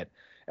away from it.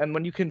 And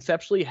when you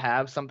conceptually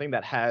have something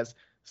that has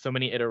so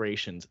many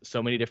iterations,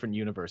 so many different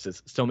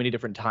universes, so many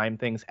different time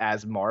things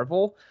as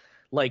Marvel,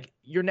 like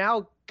you're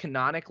now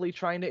canonically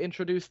trying to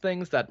introduce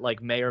things that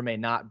like may or may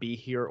not be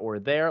here or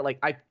there. Like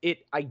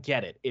I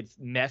get it. It's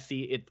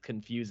messy, it's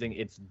confusing,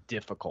 it's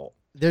difficult.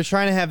 They're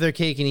trying to have their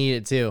cake and eat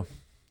it too.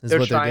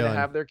 They're trying to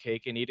have their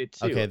cake and eat it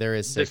too. Okay, there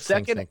is 6.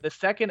 The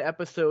second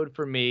episode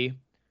for me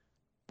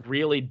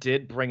really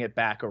did bring it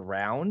back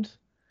around.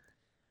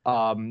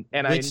 And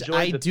which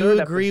I do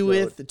agree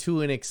with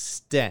to an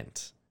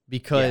extent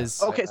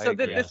because okay, so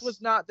this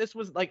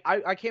was like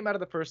I came out of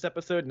the first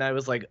episode and I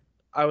was like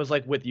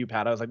with you,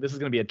 Pat. I was like, this is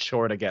gonna be a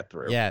chore to get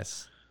through.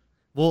 Yes.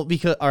 Well,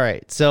 because all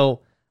right,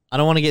 so I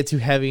don't want to get too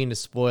heavy into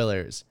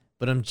spoilers,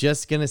 but I'm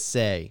just gonna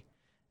say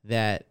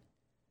that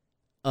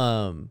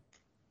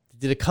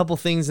did a couple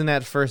things in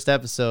that first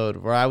episode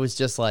where I was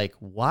just like,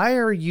 why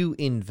are you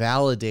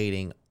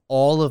invalidating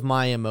all of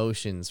my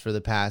emotions for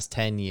the past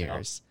 10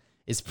 years?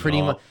 It's pretty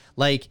much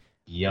like,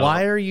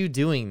 why are you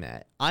doing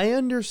that? I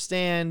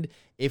understand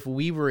if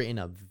we were in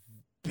a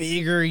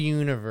bigger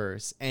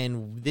universe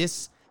and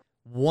this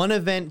one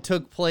event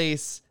took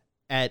place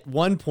at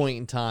one point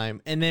in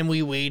time and then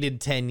we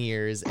waited 10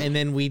 years and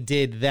then we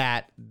did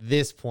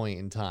this point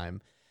in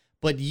time.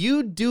 But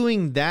you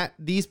doing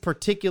these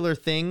particular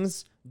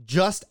things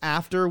just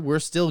after we're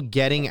still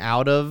getting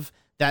out of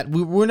that,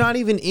 we're not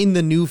even in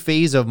the new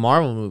phase of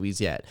Marvel movies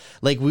yet.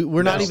 Like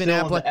we're not even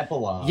in the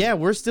epilogue. Yeah,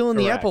 we're still in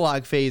the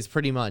epilogue phase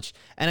pretty much.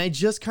 And I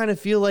just kind of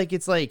feel like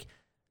it's like,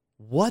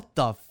 what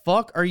the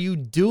fuck are you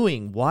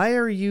doing? Why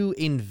are you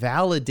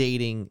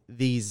invalidating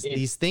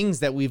these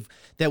things that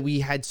we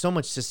had so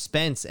much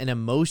suspense and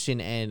emotion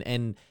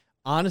and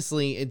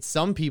honestly, it's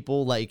some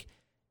people like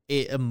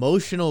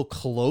emotional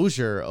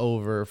closure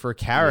over for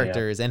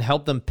characters and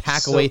help them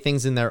pack away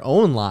things in their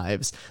own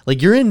lives.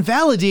 Like, you're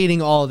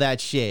invalidating all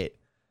that shit.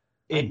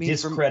 It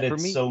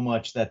discredits so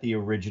much that the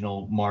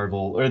original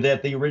Marvel or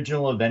that the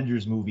original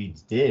Avengers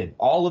movies did.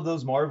 All of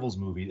those Marvel's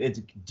movies,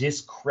 it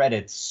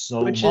discredits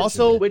so much.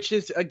 Also, which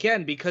is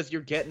again because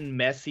you're getting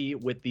messy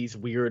with these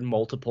weird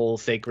multiple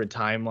sacred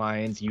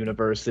timelines,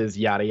 universes,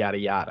 yada yada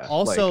yada.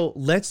 Also,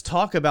 let's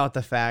talk about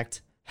the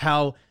fact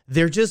how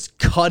they're just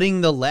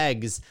cutting the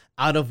legs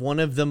out of one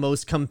of the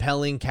most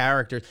compelling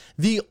characters,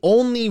 the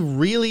only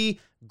really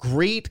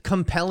great,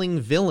 compelling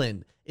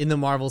villain in the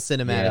Marvel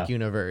Cinematic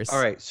Universe.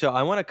 All right, so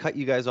I want to cut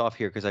you guys off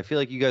here because I feel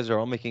like you guys are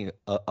all making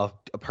a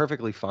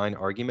perfectly fine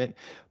argument,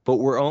 but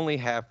we're only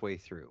halfway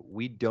through.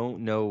 We don't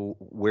know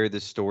where the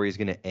story is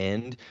going to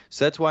end,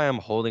 so that's why I'm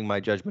holding my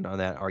judgment on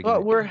that argument.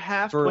 But we're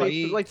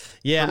halfway through. Like,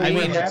 I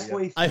mean,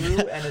 halfway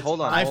through, and it's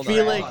hold on. I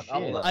feel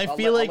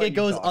like it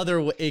goes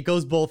it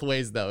goes both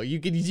ways though. You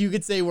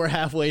could say we're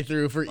halfway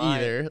through for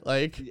either.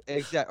 Like,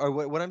 exactly. Or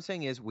what I'm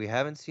saying is we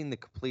haven't seen the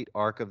complete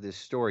arc of this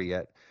story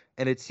yet.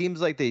 And it seems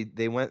like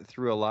they went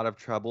through a lot of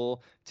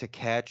trouble to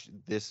catch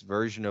this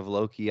version of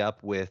Loki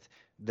up with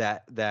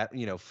that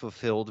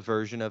fulfilled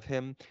version of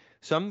him.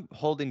 So I'm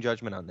holding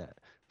judgment on that.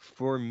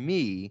 For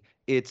me,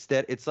 it's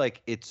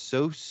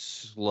so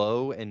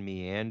slow and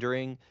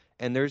meandering.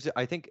 And there's,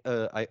 I think,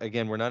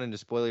 again, we're not into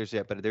spoilers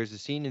yet, but there's a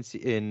scene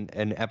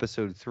in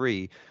episode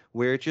 3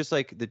 where it's just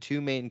like the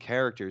two main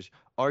characters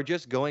are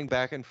just going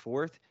back and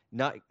forth,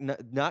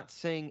 not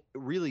saying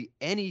really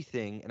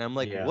anything. And I'm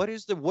like,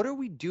 what are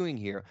we doing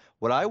here?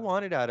 What I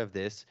wanted out of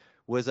this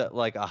was a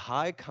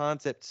high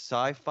concept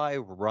sci-fi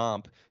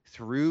romp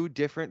through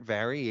different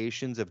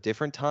variations of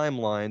different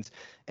timelines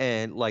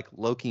and like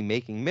Loki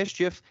making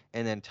mischief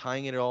and then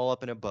tying it all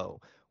up in a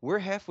bow. We're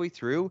halfway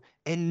through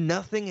and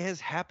nothing has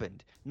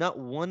happened. Not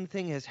one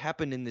thing has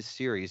happened in this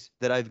series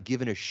that I've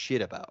given a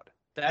shit about.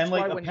 And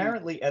like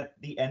apparently at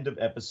the end of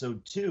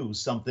episode 2,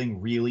 something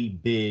really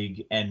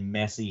big and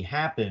messy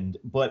happened,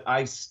 but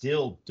I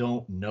still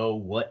don't know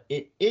what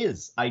it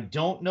is. I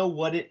don't know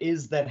what it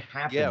is that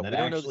happened that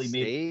actually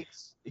made.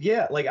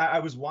 Yeah, like I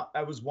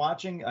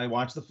watching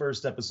the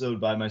first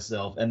episode by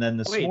myself, and then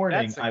this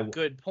morning that's a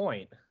good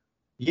point.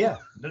 Yeah.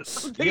 I'm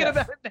thinking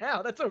about it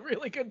now. That's a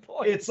really good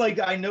point. It's like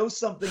I know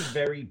something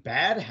very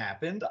bad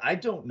happened. I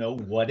don't know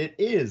what it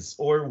is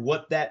or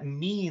what that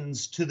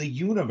means to the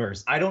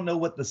universe. I don't know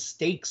what the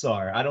stakes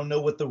are. I don't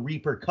know what the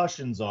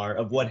repercussions are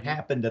of what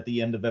happened at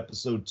the end of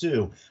episode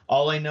 2.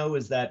 All I know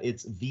is that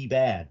it's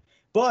bad.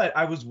 But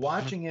I was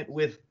watching it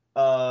with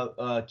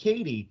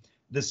Katie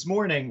this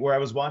morning where I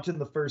was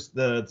watching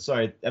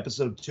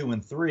episode 2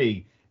 and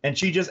 3, and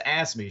she just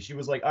asked me. She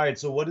was like, "All right,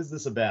 so what is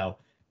this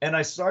about?" And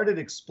I started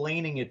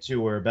explaining it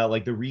to her about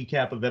like the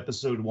recap of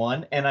episode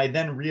 1. And I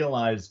then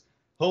realized,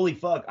 holy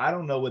fuck, I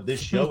don't know what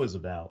this show is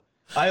about.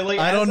 I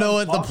don't know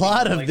what the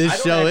plot of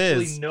this show is. I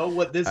don't actually know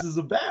what this is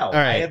about. All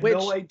right. I have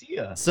no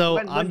idea. So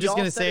I'm just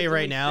going to say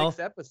right now,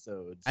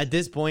 at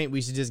this point, we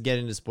should just get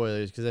into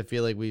spoilers because I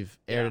feel like we've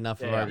aired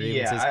enough of our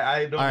grievances. Yeah,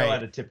 I don't know how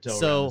to tiptoe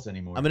around this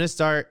anymore. I'm going to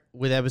start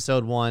with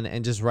episode 1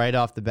 and just right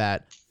off the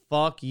bat,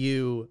 fuck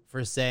you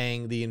for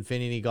saying the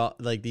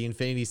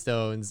Infinity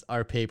Stones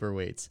are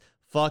paperweights.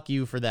 Fuck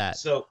you for that.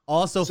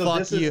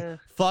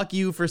 Fuck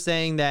you for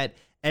saying that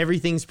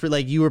everything's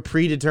you were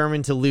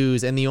predetermined to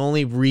lose, and the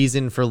only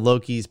reason for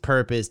Loki's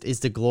purpose is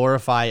to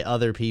glorify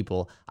other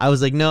people. I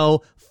was like,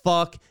 no,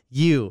 fuck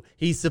you.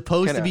 He's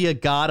supposed to be a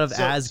god of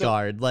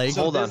Asgard.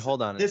 Hold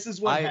on. This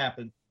is what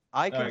happened.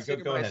 I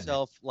consider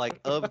myself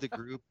of the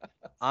group.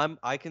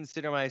 I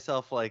consider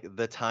myself like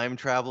the time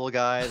travel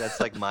guy. That's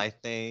like my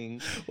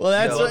thing. Well,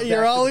 that's what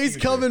you're always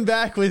coming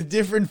back with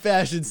different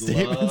fashion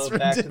statements from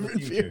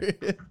different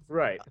periods.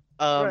 Right.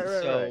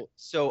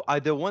 So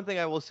the one thing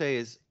I will say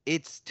is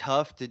it's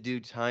tough to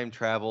do time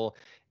travel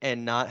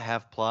and not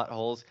have plot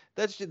holes.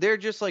 They're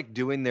just like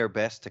doing their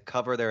best to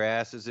cover their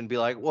asses and be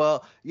like,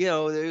 well,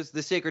 there's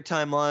the sacred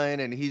timeline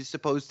and he's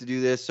supposed to do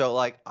this. So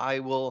like I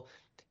will.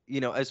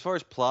 As far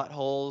as plot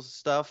holes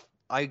stuff,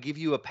 I give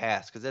you a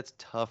pass because that's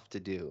tough to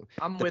do.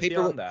 I'm with you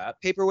on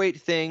that. Paperweight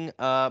thing,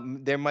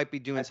 there might be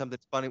doing something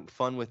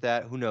fun with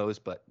that. Who knows?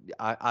 But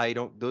I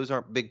don't. Those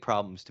aren't big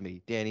problems to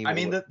me, Danny. I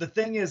mean, the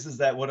thing is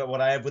that what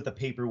I have with the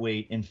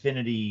paperweight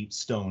Infinity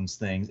Stones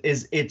things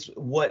is it's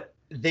what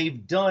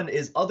they've done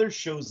is other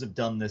shows have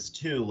done this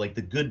too. Like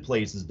The Good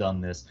Place has done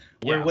this,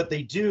 where what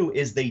they do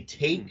is they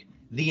take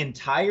the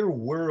entire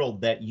world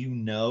that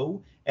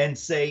and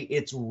say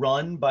it's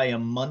run by a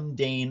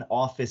mundane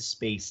office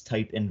space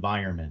type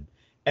environment.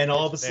 And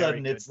all of a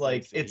sudden it's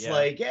like,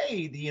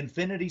 hey, the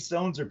Infinity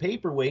Stones are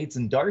paperweights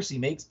and Darcy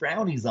makes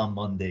brownies on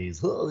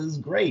Mondays. Oh, this is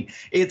great.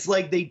 It's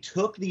like they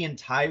took the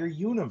entire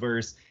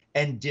universe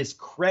and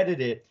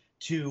discredited it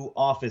to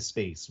Office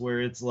Space,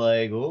 where it's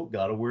like, oh,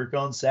 gotta work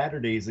on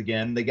Saturdays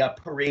again. They got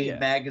Parade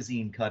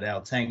magazine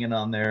cutouts hanging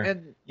on their,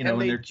 in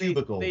their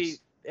cubicles.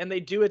 And they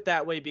do it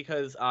that way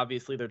because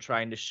obviously they're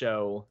trying to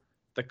show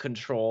the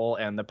control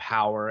and the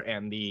power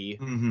and the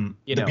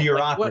the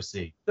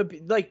bureaucracy.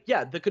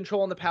 The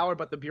control and the power,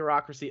 but the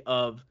bureaucracy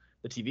of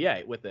the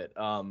TVA with it.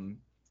 And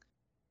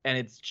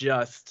it's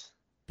just.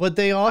 But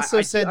they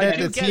also said that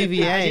the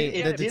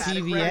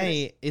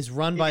TVA is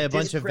run by a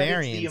bunch of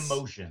variants. The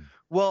emotion.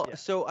 Well,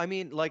 so I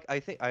mean, like I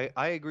think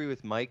I agree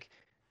with Mike.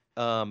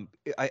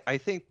 I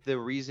think the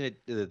reason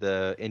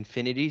the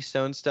Infinity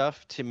Stone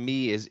stuff to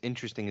me is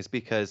interesting is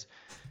because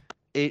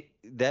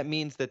that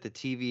means that the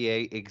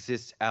TVA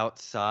exists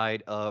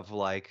outside of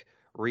like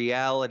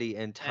reality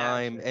and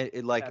time,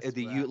 and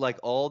like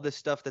all the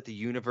stuff that the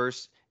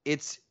universe,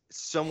 it's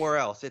somewhere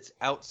else. It's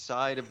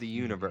outside of the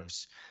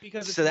universe.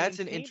 So that's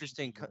an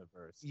interesting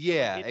universe.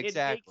 Yeah,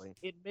 exactly.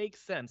 It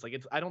makes sense.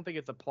 Like I don't think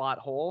it's a plot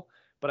hole,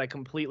 but I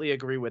completely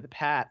agree with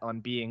Pat on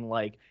being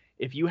like,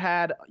 if you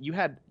had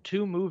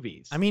 2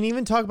 movies. I mean,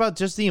 even talk about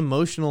just the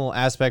emotional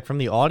aspect from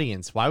the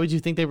audience. Why would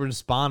you think they would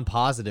respond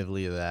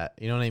positively to that?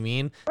 You know what I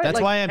mean? Right, That's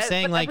why I'm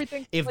saying,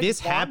 like, if this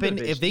happened,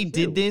 if they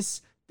did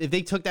this, if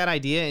they took that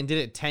idea and did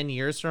it 10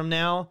 years from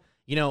now,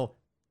 you know,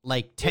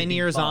 like 10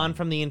 years on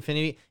from the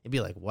Infinity, it'd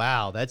be like,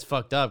 wow, that's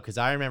fucked up. Because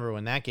I remember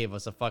when that gave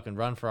us a fucking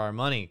run for our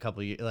money a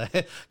couple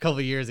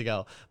years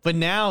ago. But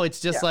now it's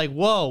just like,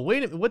 whoa,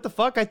 wait a minute, what the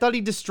fuck? I thought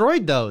he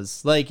destroyed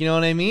those. Like, you know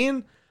what I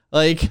mean?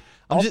 Like,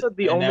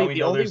 the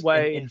only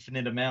way, an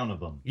infinite amount of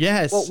them.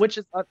 Yes. Well, which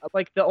is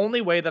like the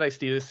only way that I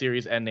see this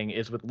series ending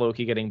is with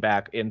Loki getting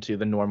back into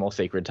the normal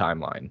sacred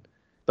timeline.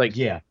 Like,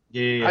 yeah.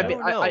 I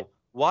mean,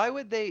 why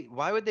would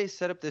they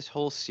set up this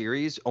whole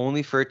series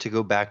only for it to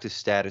go back to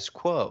status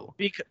quo?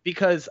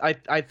 Because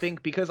I think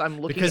I'm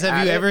looking. Because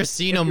have you ever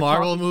seen a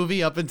Marvel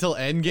movie up until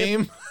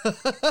Endgame?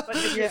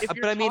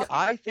 But I mean,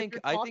 I think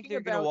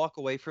they're gonna walk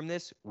away from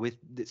this with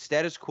the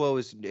status quo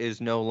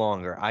is no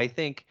longer. I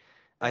think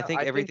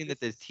everything that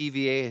the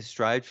TVA has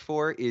strived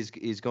for is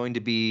going to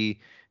be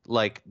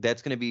like,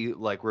 that's going to be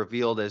like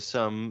revealed as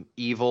some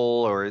evil,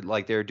 or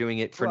like they're doing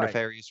it for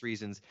nefarious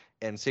reasons,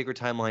 and Sacred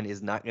Timeline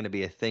is not going to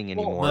be a thing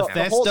anymore.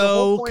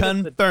 Mephisto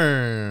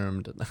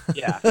confirmed.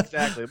 Yeah,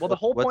 exactly. Well, the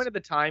whole point of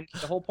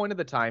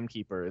the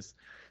Timekeepers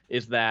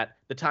is that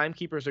the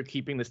Timekeepers are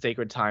keeping the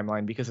Sacred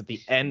Timeline because at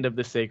the end of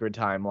the Sacred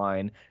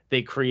Timeline,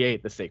 they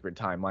create the Sacred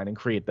Timeline and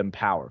create them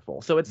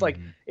powerful. So it's like,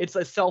 it's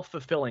a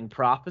self-fulfilling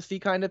prophecy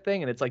kind of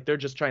thing, and it's like they're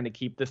just trying to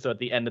keep this so at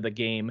the end of the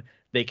game,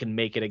 they can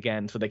make it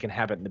again so they can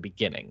have it in the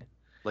beginning.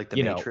 Like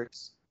the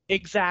Matrix?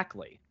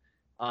 Exactly.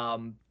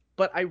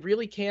 But I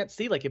really can't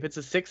see, like, if it's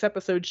a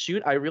 6-episode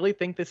shoot, I really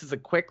think this is a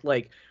quick,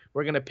 like,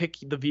 we're going to pick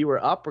the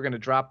viewer up, we're going to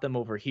drop them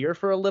over here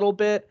for a little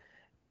bit,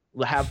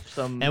 we'll have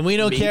some, and we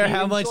don't care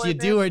how much you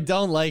do or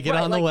don't like it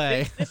on the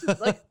way. This is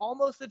like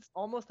it's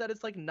almost that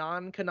it's like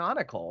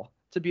non-canonical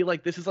to be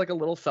like, this is like a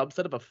little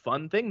subset of a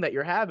fun thing that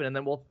you're having, and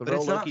then we'll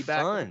throw Loki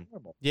back to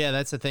normal. Yeah,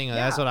 that's the thing. Yeah.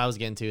 That's what I was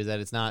getting to, is that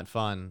it's not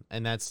fun,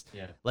 and that's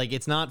like,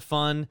 it's not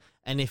fun.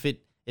 And if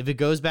it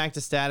goes back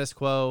to status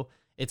quo,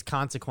 it's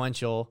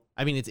consequential.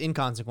 I mean, it's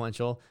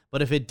inconsequential.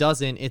 But if it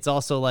doesn't, it's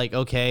also like,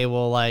 okay,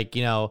 well, like,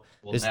 you know,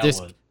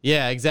 this.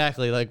 Yeah,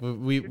 exactly. Like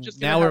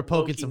we're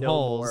poking some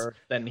holes.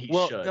 Than he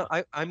should. No,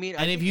 I mean,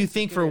 and if you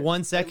think for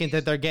 1 second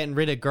that they're getting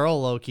rid of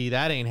Girl Loki,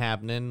 that ain't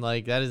happening.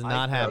 Like, that is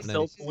not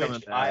happening.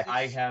 Which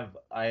I have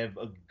a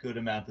good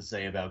amount to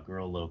say about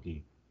Girl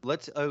Loki.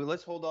 Let's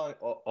hold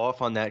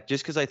off on that,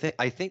 just because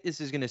I think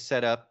this is going to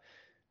set up.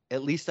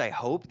 At least I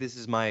hope this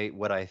is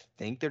what I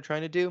think they're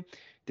trying to do.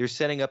 They're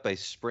setting up a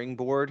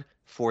springboard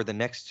for the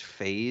next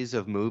phase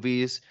of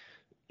movies.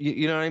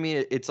 You know what I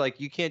mean? It's like,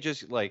 you can't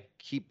just like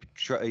keep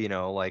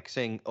like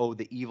saying, oh,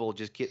 the evil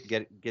just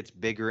gets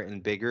bigger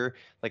and bigger.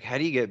 Like, how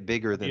do you get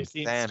bigger than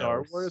Thanos?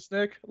 Star Wars,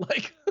 Nick?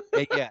 Like,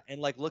 and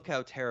like, look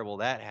how terrible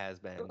that has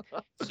been.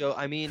 So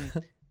I mean,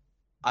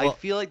 I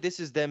feel like this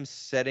is them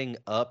setting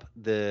up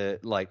the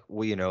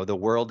the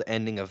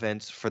world-ending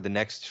events for the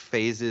next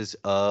phases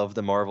of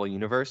the Marvel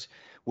universe,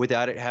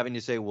 without it having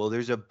to say, well,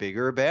 there's a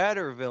bigger,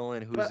 badder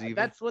villain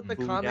that's what the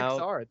comics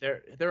are.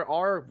 There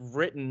are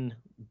written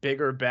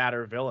bigger,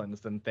 badder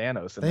villains than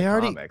Thanos in the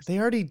comics. They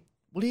already.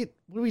 What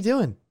are we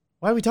doing?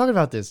 Why are we talking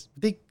about this?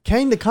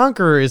 Kang the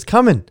Conqueror is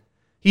coming.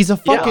 He's a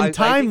fucking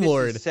Time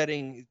Lord.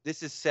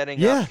 This is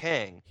setting up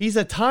Kang. He's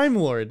a Time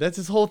Lord. That's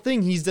his whole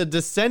thing. He's a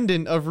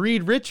descendant of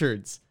Reed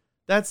Richards.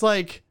 That's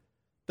like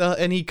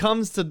and he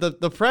comes to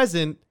the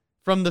present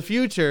from the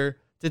future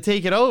to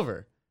take it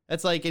over.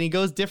 That's like, and he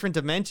goes different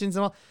dimensions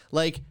and all.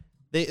 Like,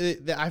 they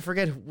I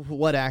forget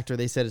what actor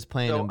they said is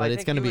playing him, but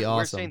it's going to be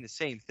awesome. We're saying the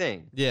same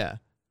thing. Yeah.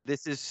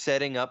 This is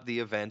setting up the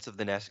events of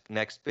the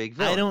next big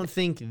villain. I don't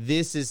think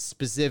this is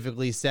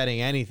specifically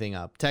setting anything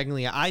up.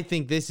 Technically, I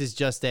think this is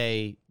just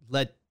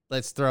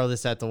let's throw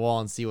this at the wall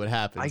and see what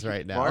happens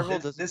right now.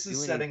 This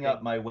is setting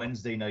up my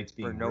Wednesday nights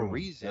being for no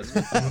reason. That's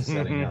what this is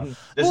setting up.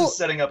 This is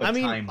setting up a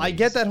time. I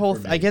get that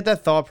I get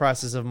that thought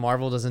process of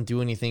Marvel doesn't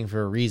do anything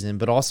for a reason,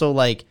 but also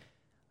like,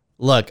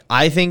 look,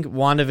 I think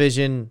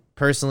WandaVision,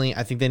 personally,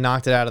 I think they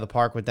knocked it out of the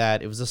park with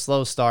that. It was a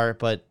slow start,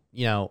 but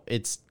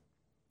it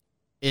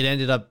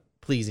ended up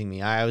pleasing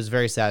me. I was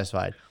very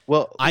satisfied.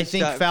 Well, I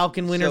think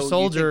Falcon Winter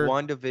Soldier.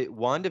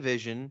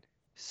 WandaVision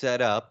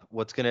set up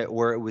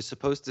where it was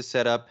supposed to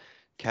set up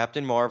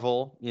Captain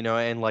Marvel,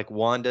 and like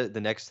Wanda,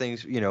 the next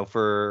things,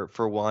 for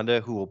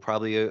Wanda, who will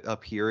probably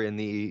appear in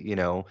the,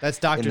 that's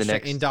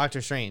in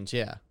Doctor Strange,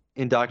 yeah.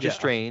 In Doctor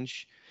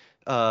Strange.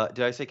 Did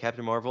I say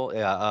Captain Marvel?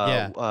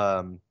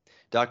 Yeah.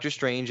 Doctor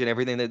Strange and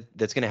everything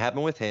that's going to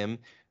happen with him.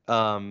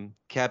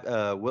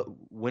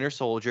 Winter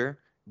Soldier.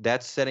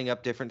 That's setting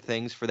up different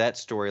things for that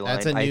storyline.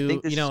 That's a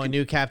new, a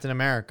new Captain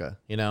America.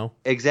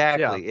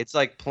 Exactly. Yeah. It's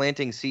like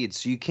planting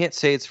seeds, so you can't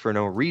say it's for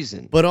no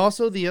reason. But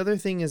also the other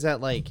thing is that,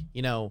 like,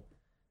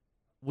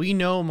 we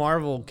know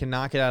Marvel can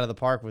knock it out of the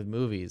park with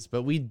movies,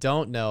 but we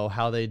don't know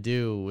how they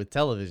do with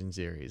television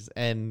series.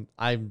 And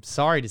I'm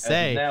sorry to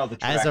say,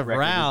 as of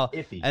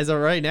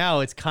right now,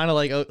 it's kind of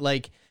like.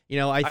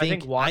 I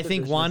think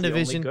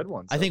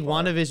WandaVision. I think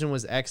WandaVision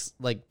was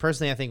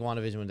personally, I think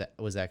WandaVision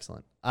was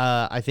excellent.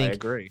 I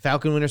think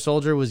Falcon Winter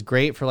Soldier was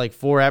great for like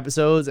 4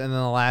 episodes, and then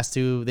the last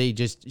 2 they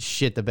just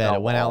shit the bed.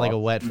 It went out like a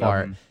wet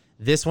fart.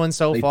 This one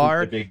so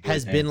far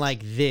has been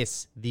like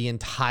this the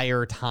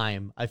entire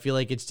time. I feel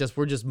like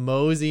we're just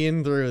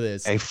moseying through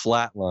this. A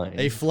flat line.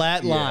 A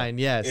flat line,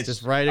 yes, it's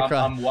just right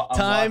across.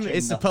 Time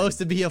is supposed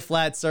to be a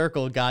flat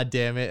circle, god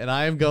damn it, and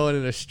I am going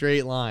in a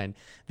straight line.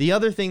 The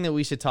other thing that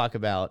we should talk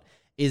about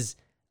is,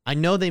 I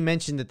know they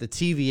mentioned that the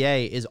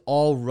TVA is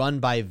all run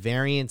by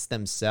variants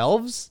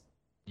themselves.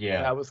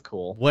 Yeah, that was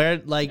cool.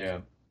 Where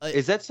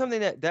is that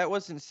something that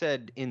wasn't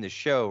said in the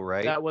show,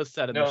 right? That was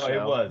said in the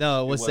show.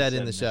 No, it was said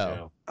in the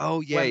show. Oh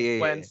yeah,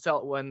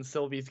 when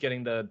Sylvie's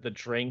getting the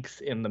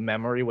drinks in the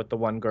memory with the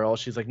one girl,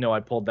 she's like, "No,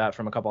 I pulled that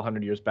from a couple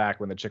hundred years back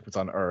when the chick was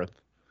on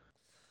Earth."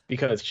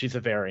 Because she's a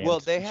variant.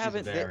 Well, they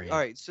haven't. All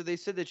right, so they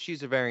said that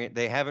she's a variant.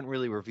 They haven't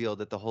really revealed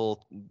that the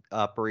whole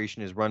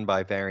operation is run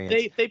by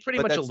variants. They pretty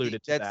much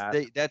alluded to that.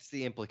 That's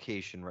the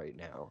implication right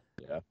now.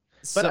 Yeah.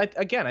 But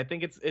I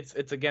think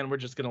it's again, we're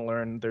just gonna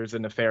learn there's a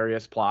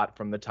nefarious plot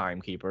from the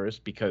Timekeepers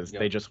because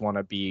they just want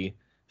to be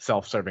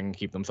self-serving and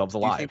keep themselves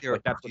alive. Do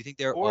you think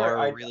there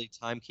are really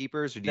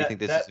Timekeepers, or do you think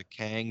this is a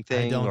Kang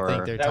thing? I don't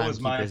think they're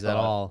Timekeepers at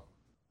all.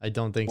 I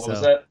don't think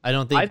so. I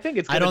don't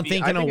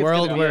think in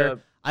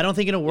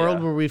a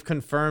world where we've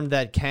confirmed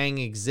that Kang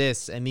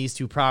exists and these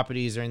 2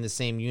 properties are in the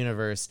same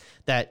universe,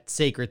 that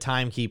sacred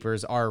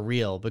Timekeepers are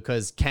real,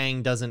 because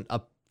Kang doesn't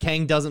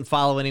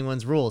follow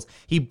anyone's rules.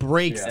 He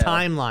breaks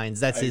timelines.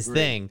 That's his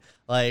thing.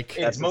 Like,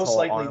 it's most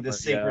likely the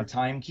sacred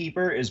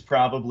Timekeeper is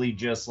probably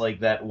just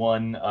like that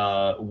one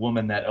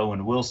woman that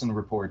Owen Wilson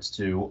reports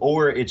to,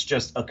 or it's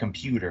just a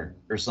computer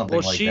or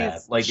something like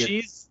that. Like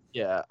she's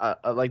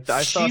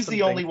she's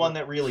the only one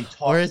that really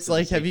talks. Or it's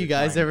like, have you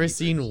guys ever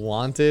seen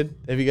Wanted?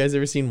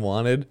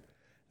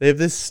 They have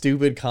this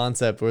stupid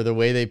concept where the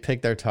way they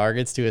pick their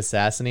targets to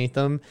assassinate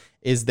them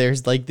is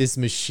there's like this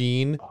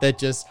machine that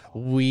just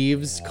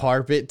weaves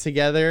carpet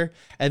together,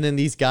 and then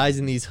these guys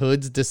in these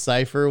hoods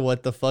decipher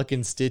what the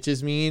fucking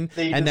stitches mean,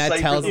 and that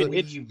tells them,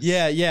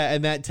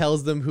 and that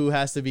tells them who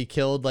has to be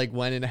killed, like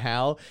when and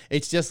how.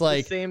 It's just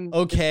like,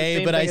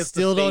 okay, but I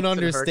still don't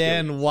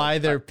understand why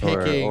they're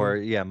picking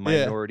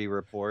Minority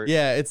Report.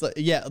 Yeah, it's like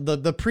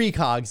the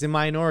precogs in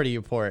Minority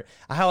Report.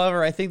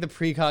 However, I think the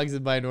precogs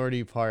in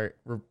Minority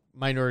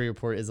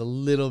Report is a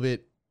little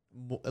bit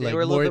they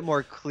were a little bit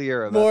more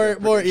clear about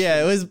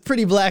it was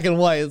pretty black and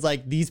white. It's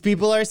like, these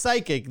people are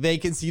psychic, they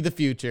can see the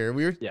future.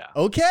 We were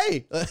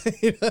okay.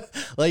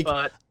 Like,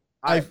 but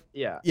I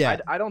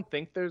don't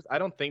think there's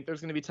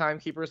gonna be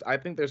Timekeepers. I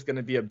think there's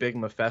gonna be a big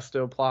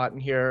Mephisto plot in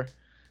here.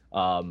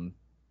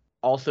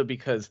 Also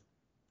because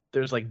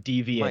there's like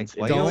deviants. Mike,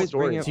 why you always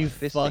bring up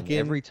fisting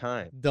every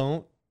time?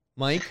 Don't,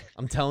 Mike,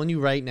 I'm telling you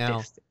right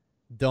now,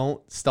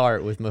 don't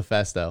start with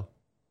Mephisto.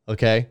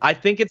 Okay, I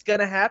think it's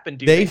gonna happen,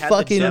 dude.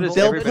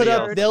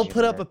 They'll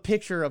put up a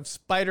picture of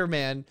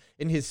Spider-Man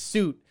in his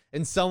suit,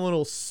 and someone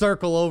will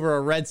circle over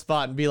a red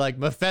spot and be like,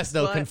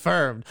 Mephisto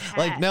confirmed.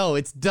 Like, no,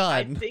 it's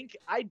done.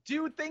 I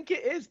do think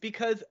it is,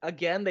 because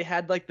again, they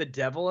had like the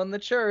devil in the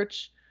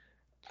church,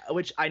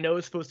 which I know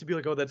is supposed to be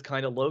like, oh, that's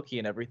kind of Loki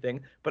and everything,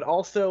 but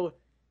also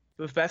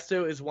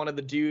Mephisto is one of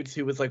the dudes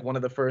who was like one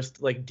of the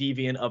first like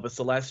deviant of a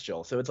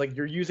Celestial. So it's like,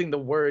 you're using the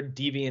word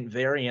deviant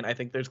variant. I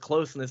think there's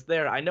closeness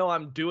there. I know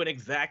I'm doing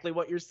exactly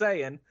what you're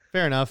saying.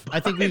 Fair enough. I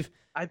think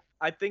I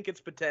think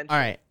it's potential. All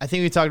right. I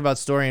think we talked about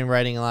story and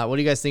writing a lot. What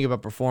do you guys think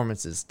about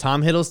performances?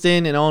 Tom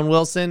Hiddleston and Owen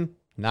Wilson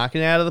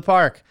knocking it out of the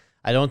park.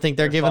 I don't think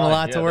they're given a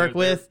lot to work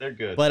with. They're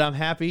good. But I'm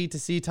happy to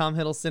see Tom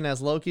Hiddleston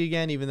as Loki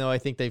again, even though I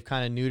think they've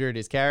kind of neutered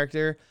his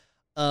character.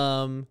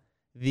 I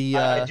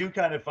do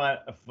kind of find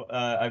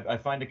I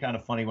find it kind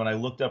of funny when I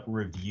looked up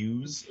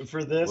reviews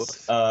for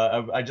this.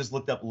 I just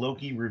looked up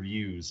Loki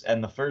reviews,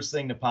 and the first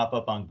thing to pop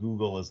up on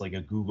Google is like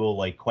a Google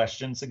like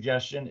question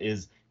suggestion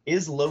is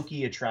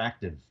Loki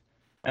attractive?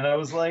 And I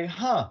was like,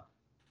 I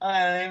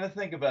didn't even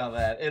think about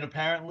that. And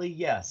apparently,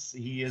 yes,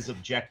 he is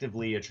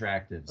objectively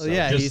attractive. So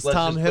he's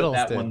Tom Hiddleston.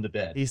 Put that one to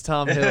bed. He's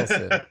Tom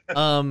Hiddleston.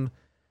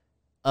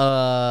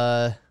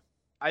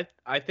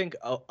 I think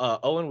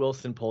Owen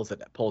Wilson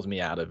pulls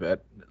me out of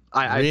it.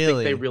 I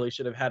think they really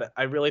should have had.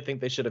 I really think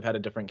they should have had a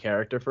different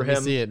character for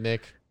him. See it,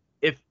 Nick.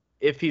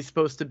 If he's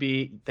supposed to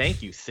be,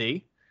 thank you.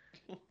 See,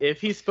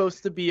 if he's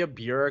supposed to be a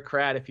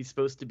bureaucrat, if he's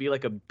supposed to be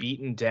like a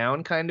beaten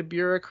down kind of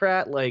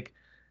bureaucrat, like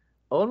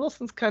Owen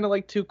Wilson's kind of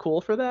like too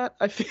cool for that.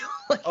 I feel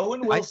like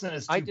Owen Wilson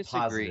is too I disagree.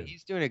 positive.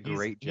 He's doing a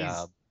great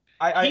job.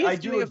 I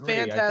do do a agree. I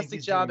think fantastic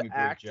he's job doing a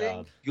great acting.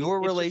 job. Your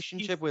It's just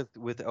relationship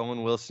with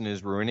Owen Wilson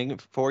is ruining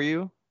it for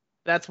you.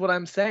 That's what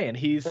I'm saying.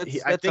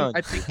 I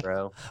think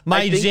bro.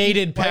 My think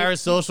jaded he's playing-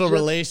 parasocial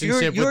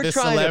relationship You're with the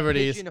trying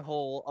celebrities. to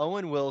pigeonhole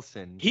Owen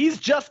Wilson. he's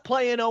just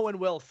playing Owen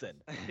Wilson,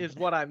 is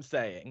what I'm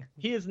saying.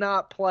 He is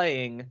not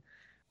playing,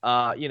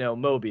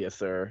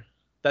 Mobius, or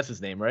that's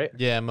his name, right?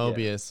 Yeah,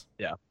 Mobius.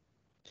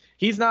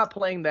 He's not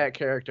playing that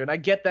character, and I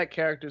get that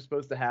character's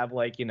supposed to have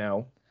like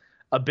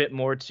a bit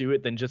more to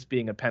it than just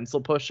being a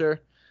pencil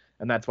pusher,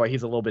 and that's why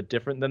he's a little bit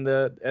different than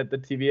the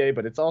TVA.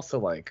 But it's also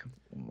like,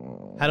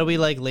 How do we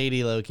like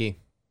Lady Loki?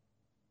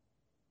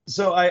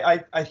 So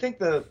I think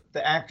the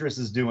actress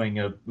is doing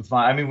a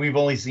fine. I mean, we've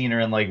only seen her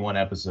in like one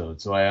episode,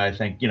 so I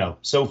think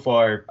so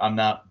far I'm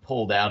not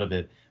pulled out of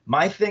it.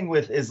 My thing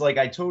is like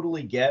I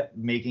totally get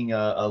making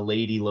a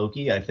lady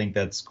Loki. I think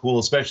that's cool,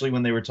 especially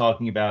when they were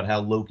talking about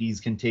how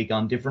Lokis can take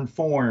on different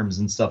forms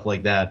and stuff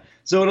like that.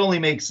 So it only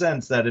makes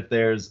sense that if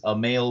there's a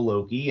male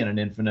Loki in an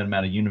infinite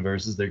amount of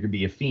universes, there could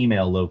be a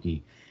female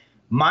Loki.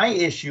 My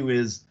issue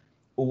is,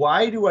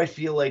 why do I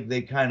feel like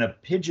they kind of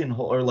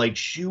pigeonhole or like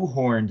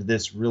shoehorned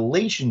this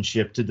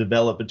relationship to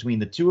develop between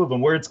the two of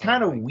them, where it's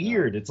kind of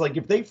weird? It's like,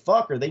 if they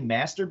fuck, are they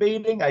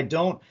masturbating? I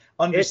don't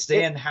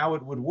understand how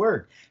it would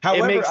work.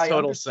 However, it makes I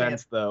total understand,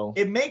 sense though.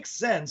 It makes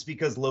sense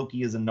because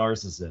Loki is a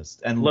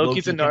narcissist, and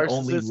Loki's Loki a can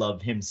only narcissist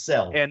love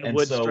himself, and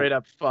would so straight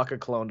up fuck a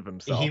clone of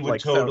himself. he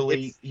would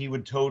he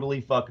would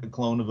totally fuck a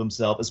clone of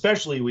himself.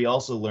 Especially, we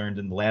also learned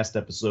in the last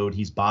episode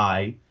he's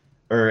bi,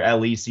 or at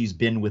least he's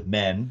been with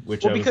men,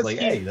 which I was like,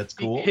 hey, that's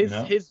cool.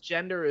 His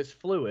gender is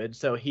fluid,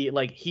 so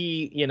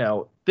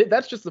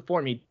that's just the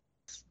form he.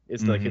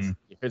 It's like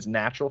his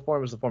natural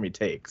form is the form he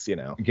takes,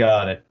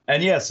 Got it.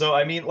 And yeah, so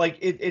I mean, like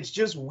it's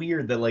just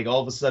weird that like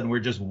all of a sudden we're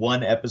just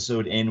one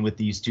episode in with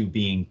these two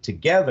being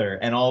together,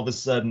 and all of a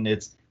sudden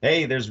it's,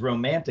 hey, there's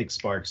romantic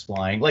sparks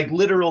flying, like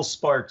literal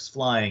sparks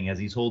flying as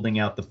he's holding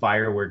out the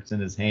fireworks in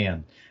his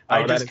hand.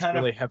 I just kind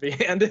of really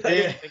heavy-handed.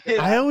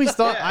 I always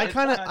thought I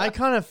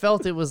kind of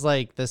felt it was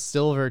like the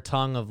silver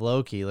tongue of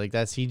Loki, like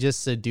he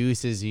just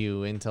seduces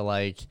you into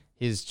like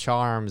his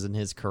charms and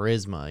his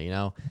charisma,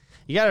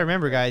 You got to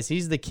remember, guys,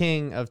 he's the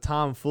king of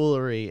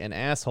tomfoolery and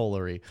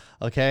assholery.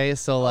 Okay,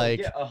 so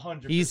like,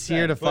 100%, he's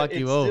here to fuck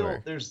you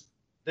over.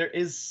 There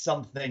is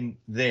something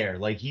there.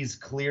 Like, he's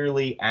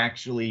clearly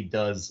actually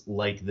does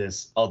like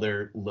this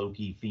other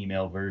Loki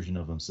female version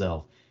of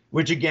himself,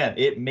 which again,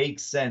 it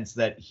makes sense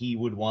that he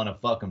would want to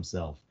fuck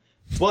himself.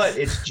 But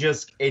it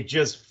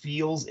just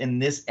feels, in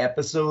this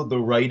episode, the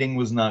writing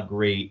was not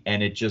great,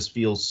 and it just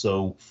feels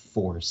so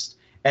forced.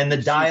 And the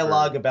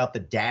dialogue about the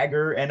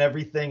dagger and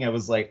everything, I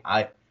was like,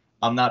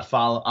 I'm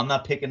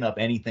not picking up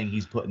anything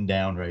he's putting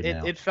down right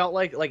now. It felt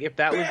like if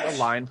that was a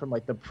line from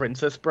like The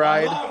Princess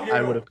Bride,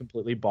 I would have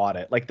completely bought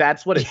it. Like,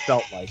 that's what it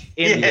felt like.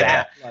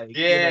 Yeah.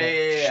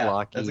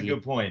 That's a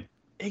good point.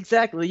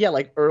 Exactly. Yeah,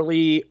 like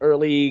early,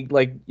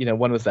 like,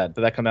 when was that?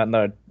 Did that come out in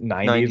the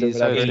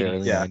 90s or whatever?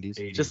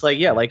 80s. Just like,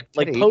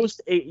 like post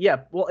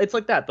well, it's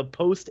like that. The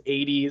post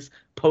 80s,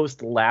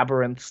 post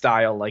Labyrinth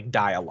style like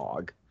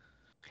dialogue.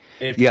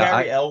 If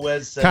Carrie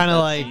Elwes says that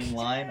like same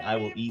line, I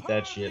will eat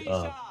that shit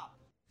up.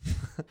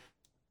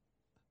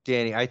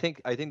 Danny, I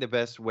think the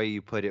best way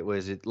you put it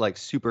was it like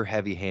super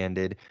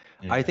heavy-handed.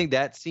 Yeah. I think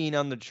that scene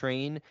on the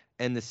train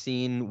and the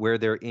scene where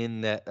they're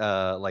in that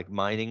like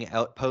mining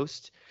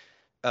outpost,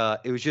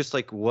 it was just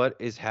like, what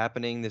is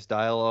happening? This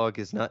dialogue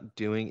is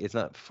it's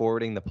not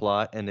forwarding the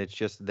plot, and it's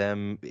just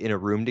them in a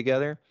room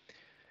together.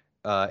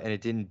 And it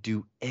didn't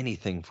do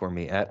anything for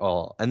me at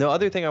all. And the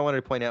other thing I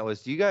wanted to point out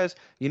was, do you guys,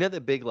 the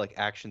big like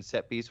action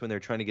set piece when they're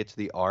trying to get to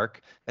the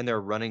Ark and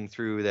they're running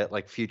through that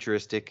like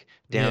futuristic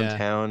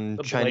downtown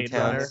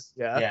Chinatown?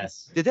 Yeah.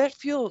 Yes. Did that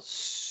feel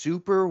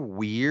super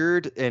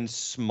weird and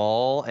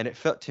small? And it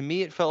felt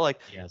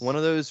like one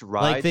of those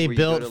rides like they where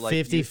built you go to,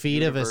 50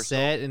 feet of a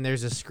set and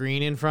there's a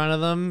screen in front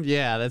of them.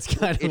 Yeah, that's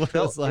kind of what it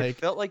was like. It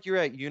felt like you're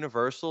at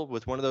Universal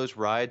with one of those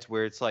rides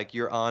where it's like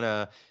you're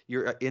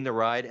in the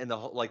ride and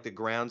the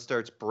ground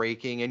starts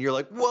breaking and you're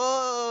like,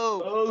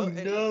 whoa! Oh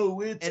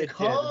no, it's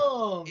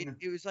Kong!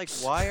 It was like,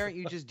 why aren't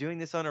you just doing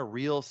this on a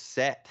real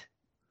set?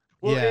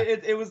 Well, yeah.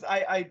 it was.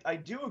 I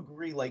do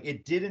agree. Like,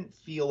 it didn't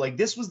feel like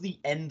this was the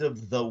end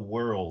of the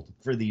world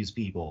for these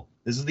people.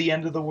 This is the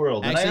end of the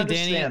world. Actually, and I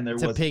understand Danny,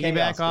 there was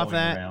chaos going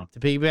around. to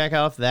piggyback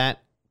off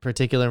that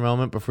particular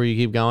moment before you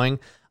keep going,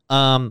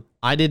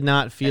 I did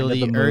not feel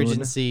the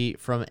urgency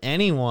from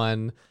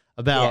anyone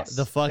about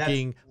the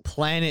fucking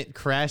planet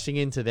crashing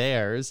into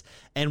theirs,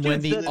 and Dude,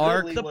 when the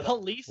arc, the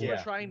police were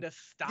trying to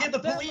stop. Yeah, the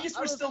them. police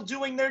were still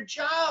doing their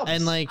jobs.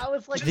 and like I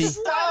was like, the- just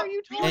stop.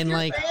 and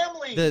like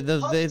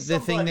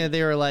the thing that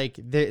they were like,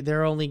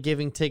 they're only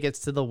giving tickets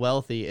to the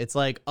wealthy. It's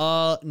like,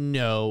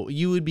 no,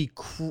 you would be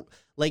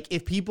like,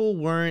 if people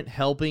weren't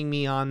helping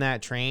me on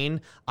that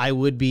train, I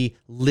would be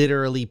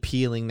literally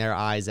peeling their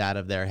eyes out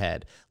of their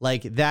head.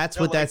 Like, that's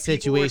what that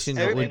situation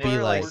would be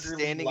like.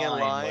 Standing in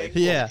line.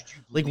 Yeah.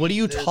 Like, what are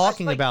you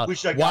talking about?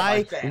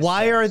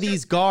 Why are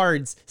these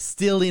guards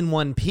still in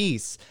one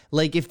piece?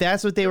 Like, if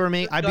that's what they were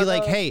making, I'd be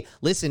like, hey,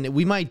 listen,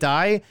 we might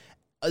die.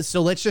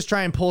 So let's just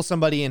try and pull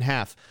somebody in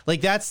half.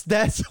 Like,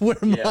 that's where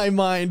my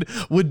mind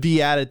would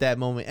be at that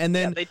moment. And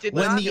then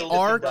when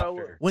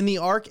the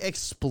arc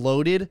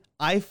exploded,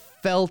 I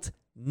felt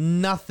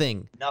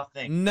nothing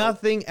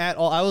at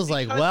all. I was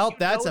like, well,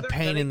 that's a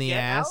pain in the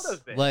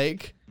ass.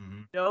 Like,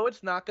 no,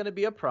 it's not going to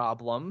be a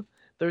problem.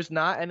 There's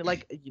not, and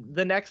like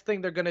the next thing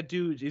they're gonna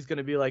do is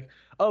gonna be like,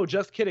 oh,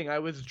 just kidding, I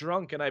was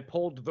drunk and I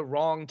pulled the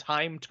wrong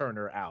time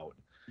turner out.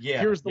 Yeah,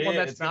 here's the one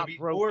that's not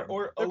broken.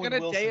 Or they're Owen gonna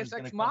Wilson's Deus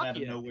Ex come out of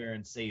Machina. nowhere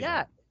and save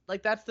Yeah, him.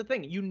 like that's the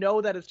thing. You know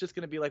that it's just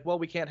gonna be like, well,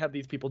 we can't have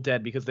these people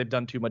dead because they've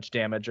done too much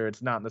damage, or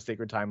it's not in the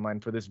sacred timeline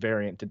for this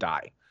variant to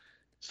die.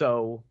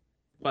 So,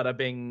 bada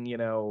bing, you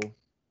know.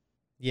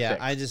 Yeah,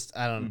 fixed.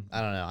 I don't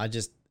know.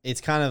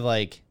 It's kind of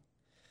like,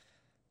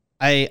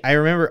 I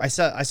remember I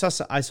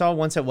saw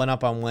once it went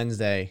up on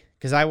Wednesday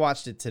because I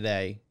watched it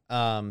today.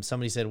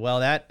 Somebody said, well,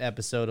 that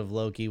episode of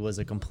Loki was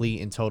a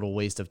complete and total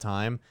waste of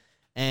time.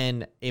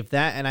 And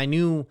I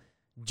knew,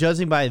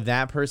 judging by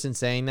that person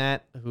saying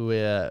that, who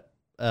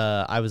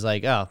I was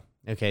like, oh,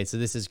 okay, so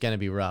this is gonna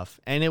be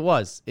rough. And it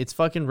was. It's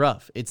fucking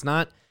rough. It's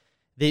not.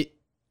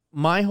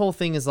 My whole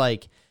thing is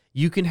like,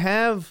 you can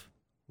have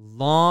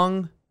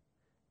long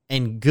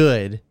and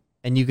good,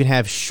 and you can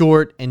have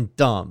short and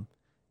dumb.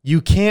 You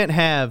can't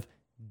have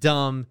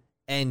dumb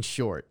and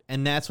short.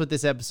 And that's what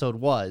this episode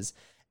was.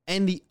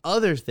 And the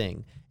other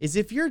thing is,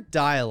 if your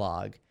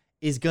dialogue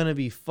is going to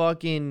be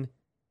fucking,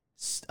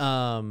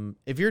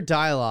 if your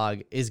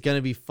dialogue is going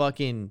to be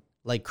fucking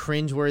like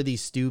cringeworthy,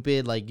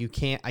 stupid, like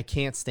I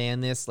can't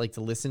stand this, like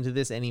to listen to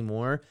this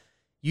anymore,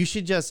 you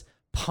should just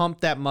pump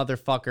that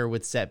motherfucker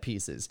with set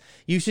pieces.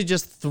 You should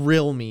just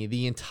thrill me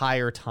the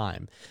entire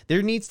time.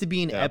 There needs to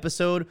be an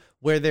episode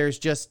where there's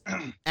just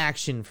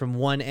action from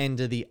one end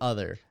to the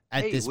other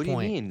at this point.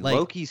 What do you mean? Like,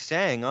 Loki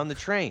sang on the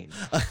train.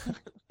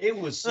 It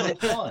was so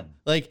fun.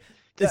 Like,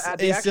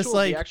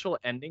 the actual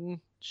ending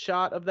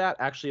shot of that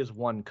actually is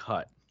one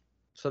cut.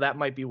 So that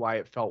might be why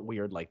it felt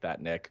weird like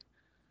that, Nick.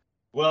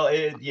 Well,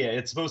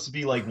 it's supposed to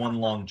be like one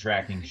long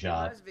tracking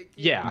shot.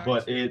 Yeah,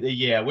 but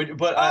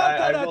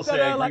I will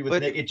say I agree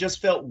with Nick. It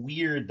just felt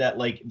weird that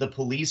like the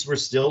police were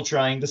still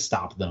trying to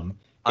stop them.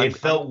 It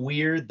felt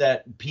weird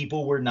that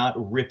people were not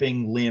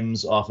ripping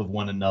limbs off of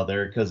one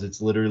another because it's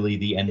literally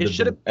the end of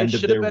their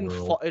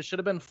world. It should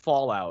have been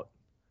Fallout,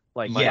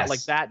 like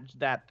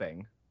that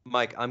thing.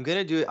 Mike, I'm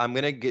gonna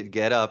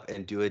get up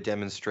and do a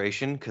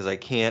demonstration because I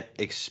can't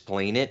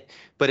explain it.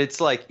 But it's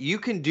like, you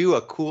can do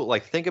a cool,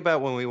 like, think about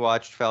when we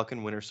watched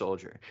Falcon Winter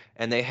Soldier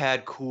and they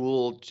had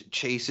cool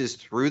chases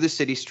through the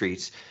city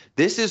streets.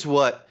 This is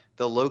what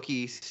the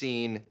Loki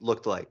scene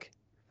looked like.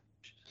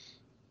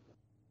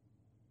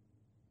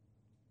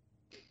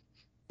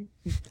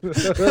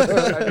 It's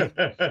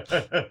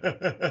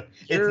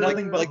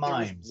nothing but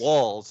mimes.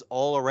 Walls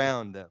all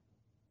around them.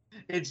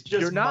 It's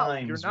just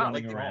mimes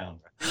running around.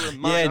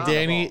 Yeah,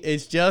 Danny,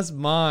 it's just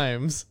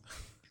mimes.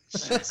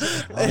 It's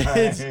just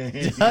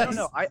I don't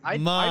know.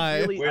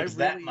 I Where's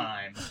that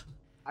mime?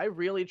 I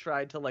really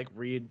tried to like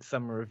read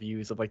some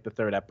reviews of like the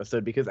third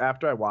episode, because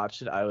after I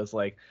watched it, I was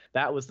like,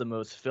 that was the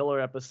most filler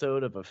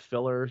episode of a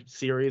filler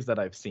series that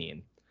I've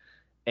seen.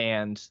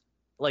 And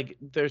like,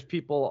 there's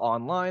people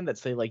online that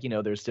say, like, you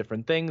know, there's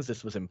different things.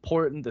 This was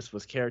important. This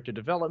was character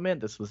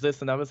development. This was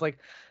this. And I was like,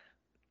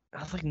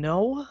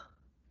 no.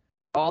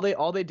 All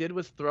they did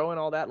was throw in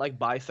all that like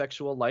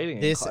bisexual lighting.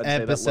 This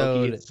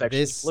episode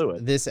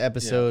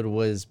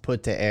was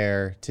put to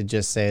air to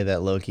just say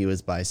that Loki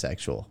was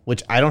bisexual,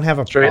 which I don't have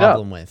a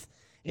problem with.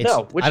 I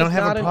don't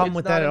have a problem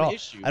with that at all.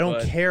 I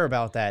don't care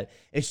about that.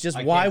 It's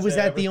just, why was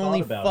that the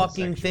only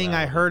fucking thing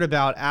I heard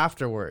about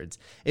afterwards?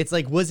 It's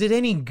like, was it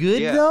any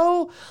good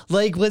though?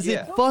 Like, was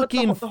it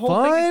fucking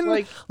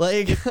fun?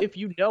 Like, if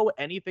you know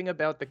anything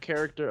about the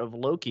character of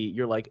Loki,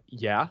 you're like,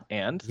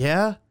 and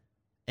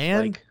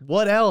like,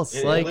 what else?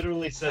 It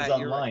literally says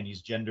online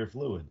he's gender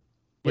fluid.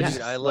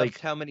 I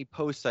loved how many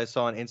posts I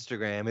saw on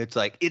Instagram. It's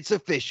like, it's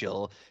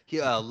official.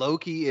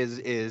 Loki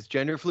is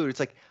gender fluid. It's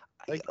like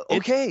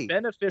okay, it's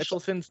been official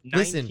since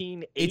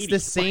 1980. Listen, it's the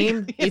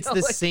same. It's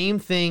the same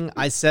thing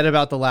I said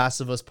about The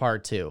Last of Us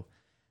Part 2.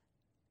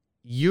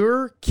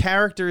 Your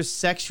character's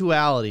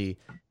sexuality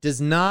does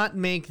not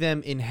make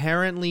them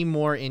inherently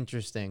more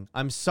interesting.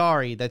 I'm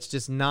sorry, that's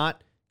just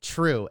not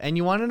true. And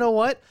you want to know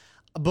what?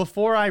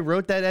 Before I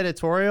wrote that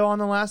editorial on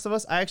The Last of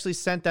Us, I actually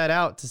sent that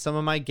out to some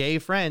of my gay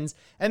friends,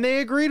 and they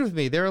agreed with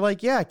me. They were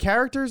like, yeah,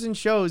 characters in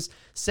shows,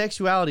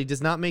 sexuality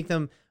does not make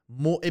them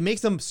more. It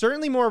makes them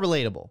certainly more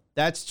relatable.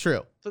 That's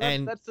true. So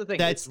and that's the thing.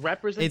 That's It's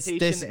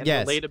representation and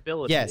yes,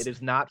 relatability. yes. It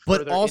is not. But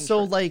further also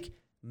interest. like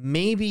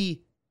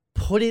maybe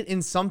put it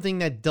in something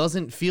that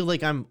doesn't feel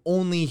like I'm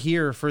only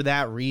here for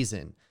that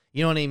reason.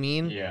 You know what I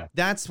mean? Yeah.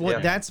 That's what. Yeah.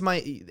 That's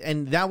my.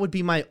 And that would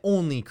be my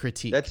only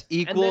critique. That's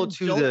equal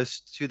then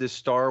to the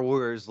Star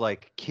Wars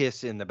like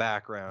kiss in the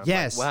background.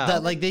 Yes, like, wow,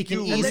 that like they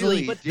can you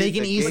easily really they did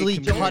can the gay easily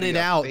cut community it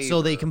a out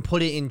so they favor. can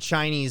put it in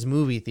Chinese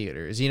movie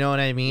theaters. You know what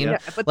I mean? Yeah,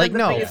 but Like then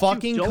the no, thing is,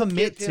 fucking don't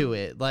commit give to him-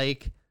 it.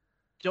 Like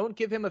don't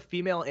give him a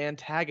female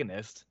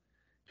antagonist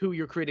who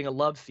you're creating a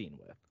love scene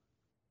with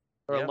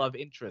or Yeah. a love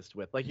interest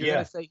with. Like you're Yeah.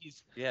 gonna say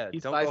he's don't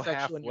go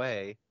bisexual and you're-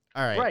 halfway.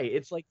 all right. right.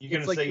 It's like You're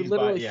gonna it's like say you're he's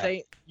literally yeah.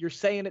 saying you're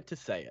saying it to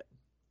say it.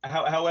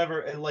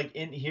 However, like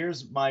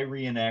here's my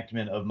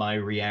reenactment of my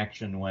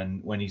reaction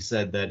when he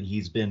said that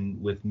he's been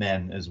with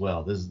men as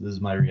well. This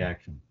is my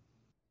reaction.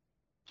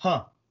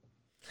 Huh.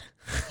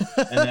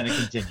 And then it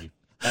continued.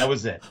 That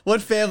was it.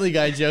 What Family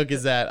Guy joke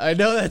is that? I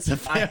know that's a I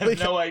Family have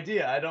Guy. no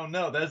idea. I don't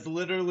know. That's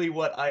literally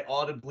what I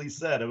audibly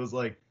said. I was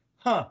like,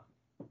 huh.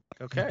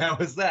 Okay. That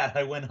was that.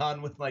 I went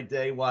on with my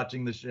day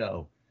watching the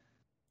show.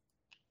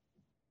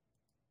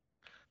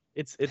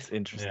 It's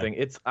interesting.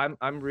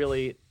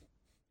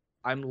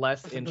 I'm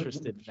less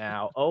interested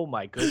now. Oh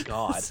my good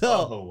god.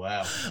 So, Oh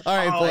wow. all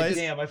right, Oh, boys.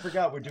 damn, I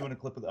forgot we're doing a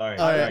clip of the all right.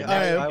 All right, next all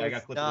right. week I I was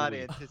got clip not of the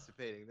week.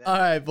 anticipating that. All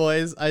right,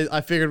 boys.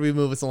 I figured we'd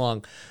move us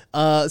along.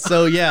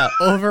 So yeah,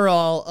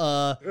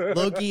 overall,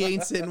 Loki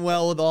ain't sitting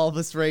well with all of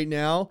us right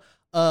now.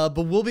 But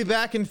we'll be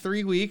back in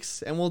 3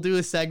 weeks and we'll do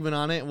a segment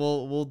on it.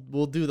 We'll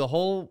do the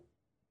whole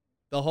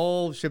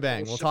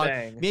shebang. We'll talk.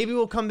 Shebang. Maybe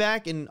we'll come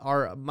back and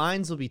our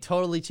minds will be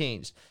totally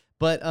changed.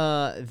 But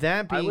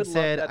that being would love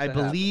said, that I to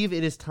believe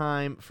it is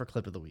time for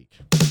clip of the week.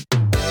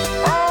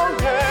 Oh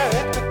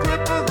yeah, it's the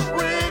clip of the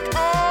week.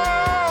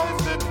 Oh,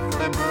 it's the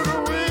clip of the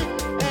week.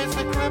 It's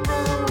the clip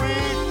of the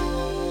week.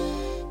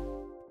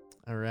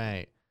 All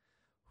right.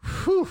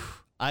 Whew.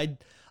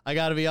 I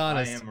gotta be I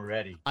honest. am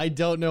ready. I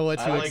don't know what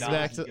I to like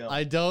expect. Donkey Kong.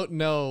 I don't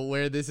know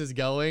where this is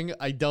going.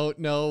 I don't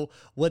know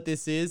what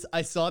this is.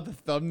 I saw the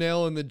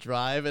thumbnail in the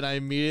drive and I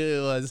immediately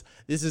was,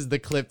 this is the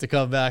clip to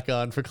come back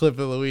on for clip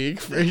of the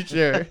week for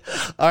sure.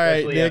 All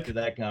right, Especially Nick. after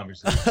that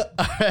conversation.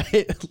 All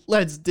right,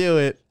 let's do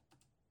it.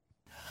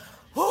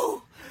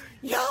 Whew,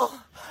 y'all,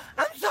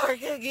 I'm sorry I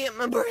can't get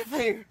my breath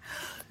here.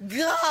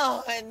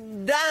 God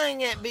dang,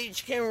 that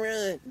bitch can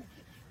run.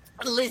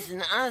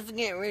 Listen, I was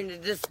getting ready to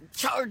just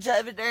charge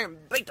over there and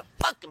beat the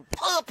fucking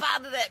pulp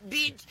out of that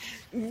bitch.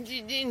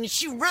 And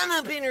she run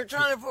up in her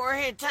trying for her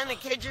head, trying to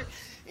catch her.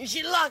 And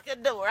she locked the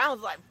door. I was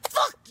like,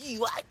 fuck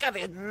you, I got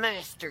a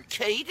master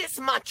key. This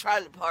is my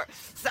trailer park.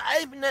 So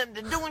I opened up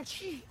the door and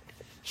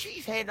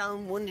she's had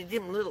on one of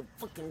them little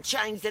fucking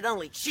chains that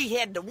only she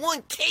had the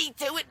one key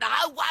to it, the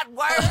whole wide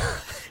world.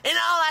 And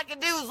all I could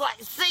do was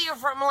like see her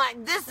from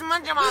like this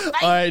much of my face.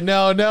 All right,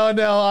 no.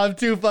 I'm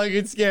too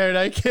fucking scared.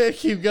 I can't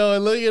keep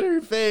going. Look at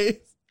her face.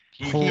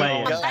 Keep Play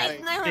going. it. My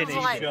face never was Keep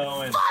like,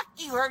 going. fuck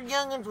you. Her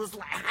youngins was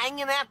like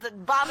hanging out the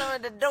bottom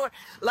of the door,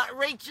 like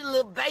reaching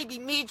little baby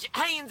midget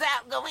hands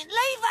out going,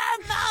 leave our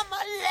mama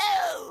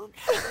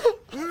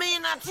alone.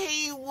 Man, I tell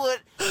you what,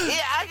 yeah,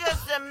 I got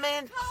some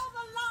man.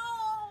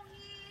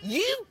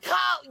 You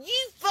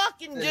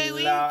fucking do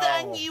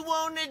anything you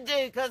want to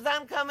do, because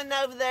I'm coming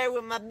over there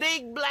with my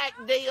big black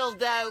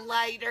dildo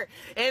later,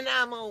 and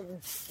I'm going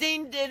to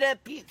send it up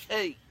your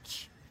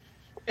cooch.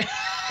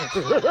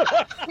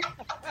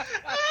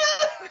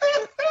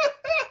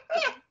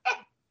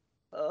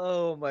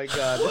 Oh my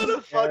god. What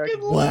a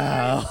fucking line.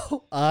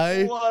 Wow.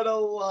 What a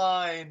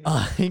line.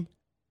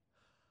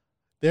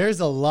 There's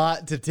a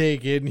lot to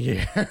take in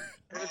here.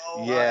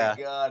 Oh Yeah.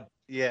 my god.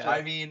 Yeah.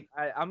 I mean,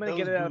 I'm gonna Those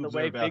get it out of the boobs are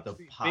way. about Big, to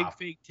big pop.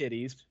 fake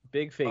titties.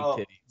 Big fake oh,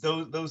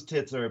 titties. those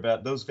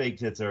fake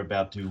tits are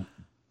about to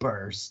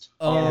burst.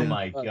 Um, Oh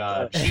my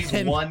god. She's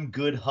and- one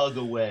good hug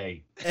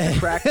away.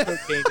 Crack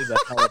cocaine is a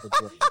hell of a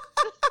drug.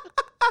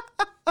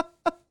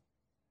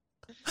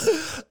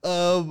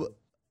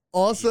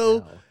 Also,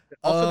 Yeah.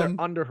 Also, um,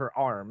 they're under her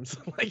arms.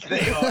 Like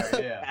They are,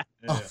 yeah.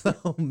 Yeah.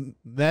 also,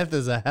 meth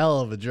is a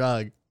hell of a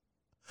drug.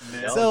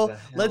 That So, was a hell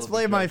let's of a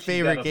play my joke. She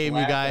favorite got a game,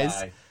 you black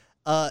guys.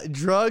 eye.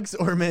 Drugs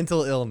or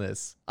mental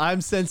illness?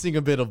 I'm sensing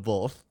a bit of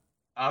both.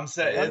 I'm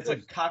saying it's a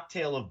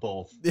cocktail of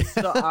both.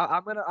 So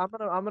I'm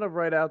gonna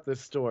write out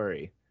this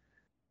story.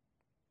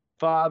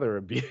 Father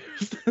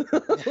abuse,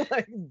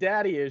 like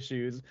daddy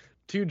issues,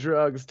 2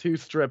 drugs, 2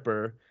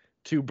 stripper,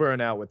 2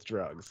 burnout with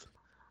drugs.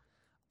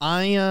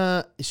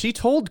 She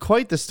told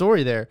quite the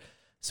story there.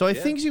 So I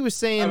Yeah. think she was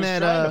saying I was that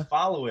trying to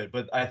follow it,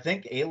 but I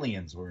think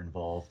aliens were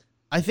involved.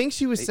 I think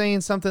she was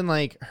saying something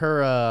like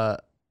her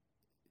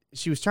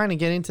she was trying to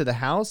get into the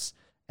house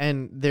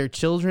and there was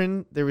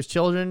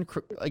children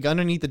like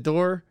underneath the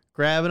door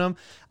grabbing them.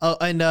 Oh,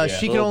 and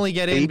she could Little only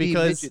get in baby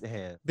because midget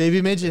hand.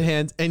 baby midget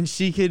hands, and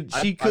she couldn't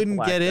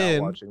blacked get out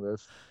in. watching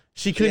this.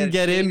 She She couldn't had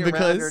get a in chain around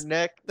her because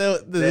neck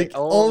the that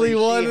only she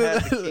one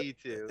had the key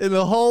to. in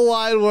the whole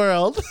wide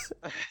world.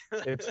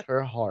 It's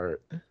her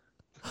heart.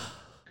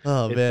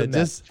 Oh It's man, the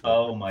just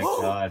Oh my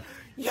god.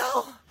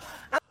 Yo,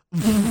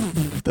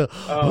 You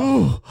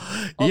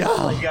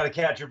gotta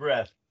catch your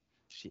breath.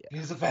 Yeah.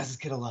 He's the fastest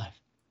kid alive.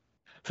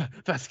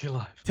 Fastest kid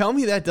alive. Tell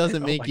me that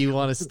doesn't Oh make my you God.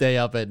 want to stay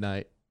up at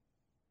night.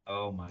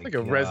 Oh my Like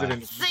god. a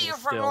resident. See her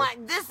from still.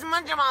 like this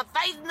much of my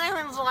face, and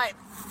everyone's like,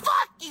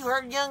 "Fuck you,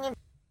 her youngin."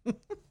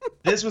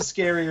 This was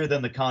scarier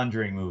than the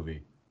Conjuring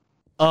movie.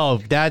 Oh,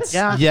 that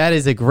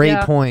is a great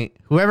point.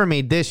 Whoever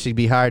made this should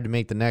be hired to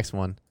make the next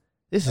one.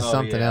 This is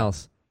something yeah.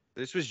 else.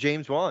 This was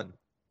James Wan.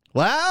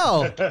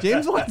 Wow,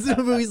 James Wan's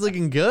movie's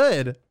looking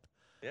good.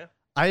 Yeah.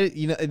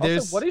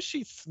 There's. Also, what is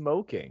she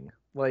smoking?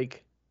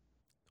 Like,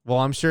 Well,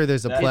 I'm sure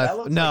there's a That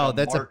looks No, like a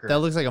that's marker. that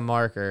looks like a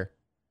marker.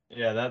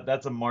 Yeah,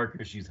 that's a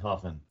marker she's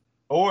huffing.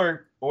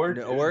 Or it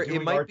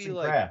doing might arts be and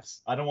like-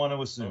 crafts. I don't want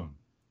to assume.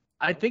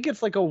 I think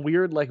it's like a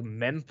weird like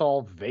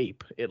menthol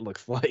vape. It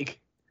looks like.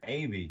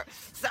 Maybe.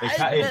 So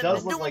It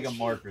does look like a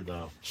marker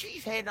though.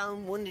 She's had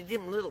on one of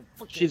them little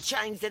fucking She's-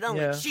 chains that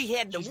only yeah. she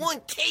had the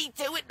one key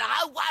to it in the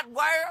whole wide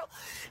world,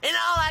 and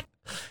all I.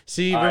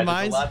 She All right,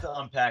 reminds there's a lot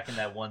to unpack in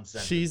that one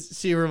sentence.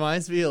 she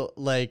reminds me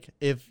like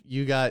if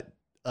you got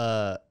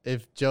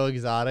if Joe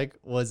Exotic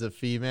was a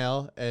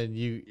female and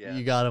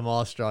you got them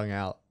all strung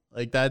out.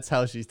 Like that's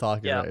how she's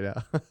talking Yeah. right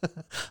now.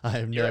 I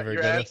am You're- never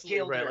you're gonna. absolutely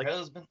Killed right, her like-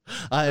 husband.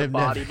 I am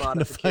body never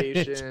gonna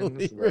financially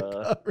modifications,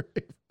 recover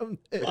from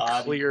this.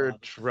 Body Clear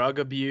mod- drug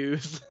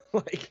abuse.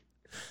 Like,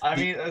 I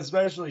mean,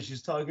 especially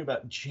she's talking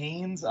about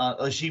chains.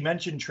 She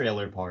mentioned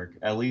Trailer Park.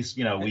 At least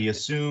we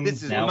assume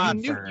This is now my-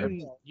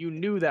 confirmed. you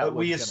knew that. But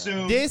was we gonna-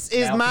 assume This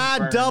is now my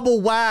confirmed.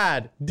 double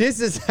wide. This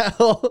is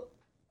how.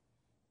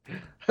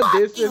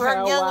 This you, is her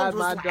how youngins wide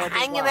my was double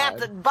hanging out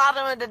the wide.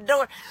 bottom of the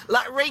door,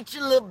 like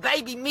reaching little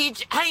baby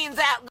midget hands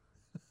out.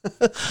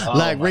 Oh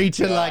like my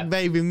reaching God. like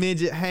baby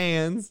midget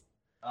hands.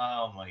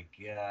 Oh my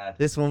god.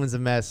 This woman's a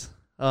mess.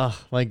 Oh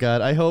my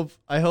god. I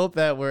hope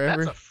that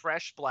wherever. That's a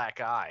fresh black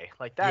eye.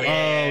 Like that. Oh,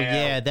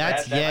 yeah,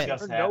 that's that yet-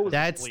 just Her happened. nose-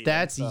 that's bleeding,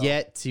 that's so-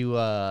 yet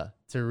to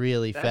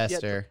really That's yet to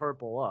fester.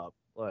 purple up.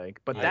 Like,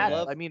 but I that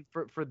love- I mean,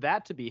 for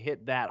that to be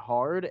hit that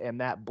hard and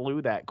that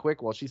blew that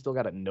quick while she still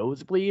got a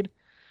nosebleed,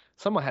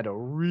 someone had to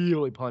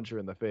really punch her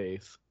in the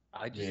face.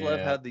 I just love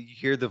Yeah. how you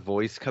hear the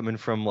voice coming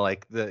from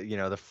like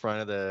the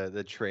front of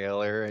the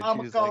trailer, and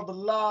I'm she's gonna call like,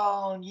 the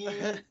law on you.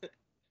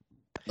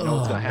 You know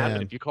what's Oh, gonna happen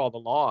man. if you call the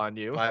law on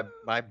you.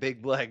 my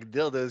big black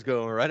dildo's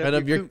going right Right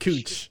up up your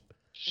cooch.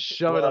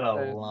 Shove it What up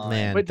a there. line.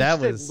 Man, Wait, that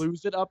did you was say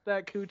lose it up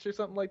that cooch or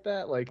something like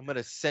that? Like I'm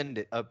gonna send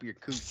it up your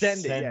cooch.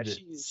 send it. Send Yeah, it.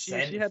 she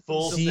Send had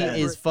full some She send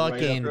is right up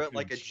fucking- your Throw it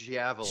like a cooch.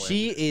 javelin.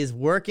 She is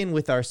working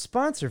with our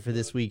sponsor for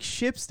this week's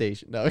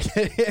ShipStation. No,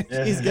 okay.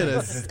 She's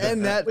gonna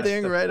send that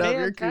thing right up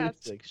your cooch.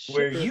 fantastic.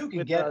 Where Ship it you can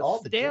with, get all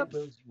the stamps,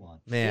 dildos you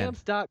want. Man,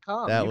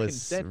 stamps.com. that You can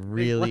was send big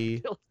really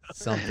black dildos.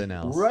 something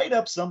else. Right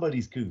up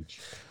somebody's cooch.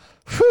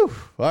 Whew.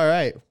 All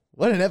right.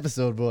 What an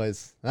episode,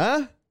 boys.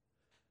 Huh?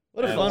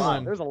 What a Yeah, fun a lot.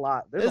 one. There's a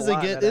lot. There's This is a lot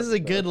in good that this is a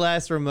episode. good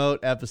last remote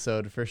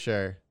episode for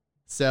sure.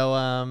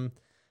 So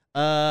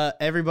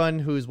everyone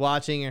who's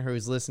watching or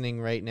who's listening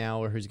right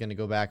now or who's going to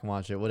go back and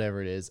watch it,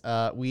 whatever it is,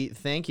 we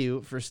thank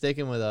you for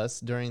sticking with us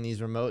during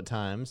these remote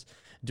times,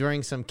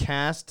 during some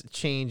cast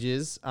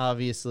changes,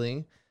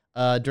 obviously,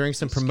 during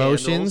some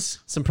promotions,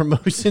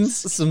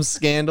 some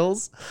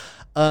scandals,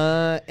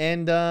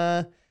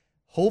 and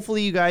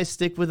hopefully you guys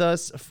stick with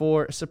us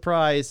for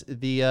Surprise,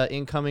 the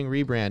incoming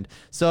rebrand.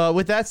 So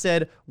with that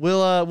said,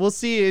 we'll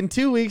see you in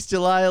 2 weeks,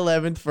 July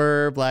 11th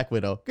for Black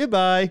Widow.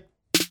 Goodbye.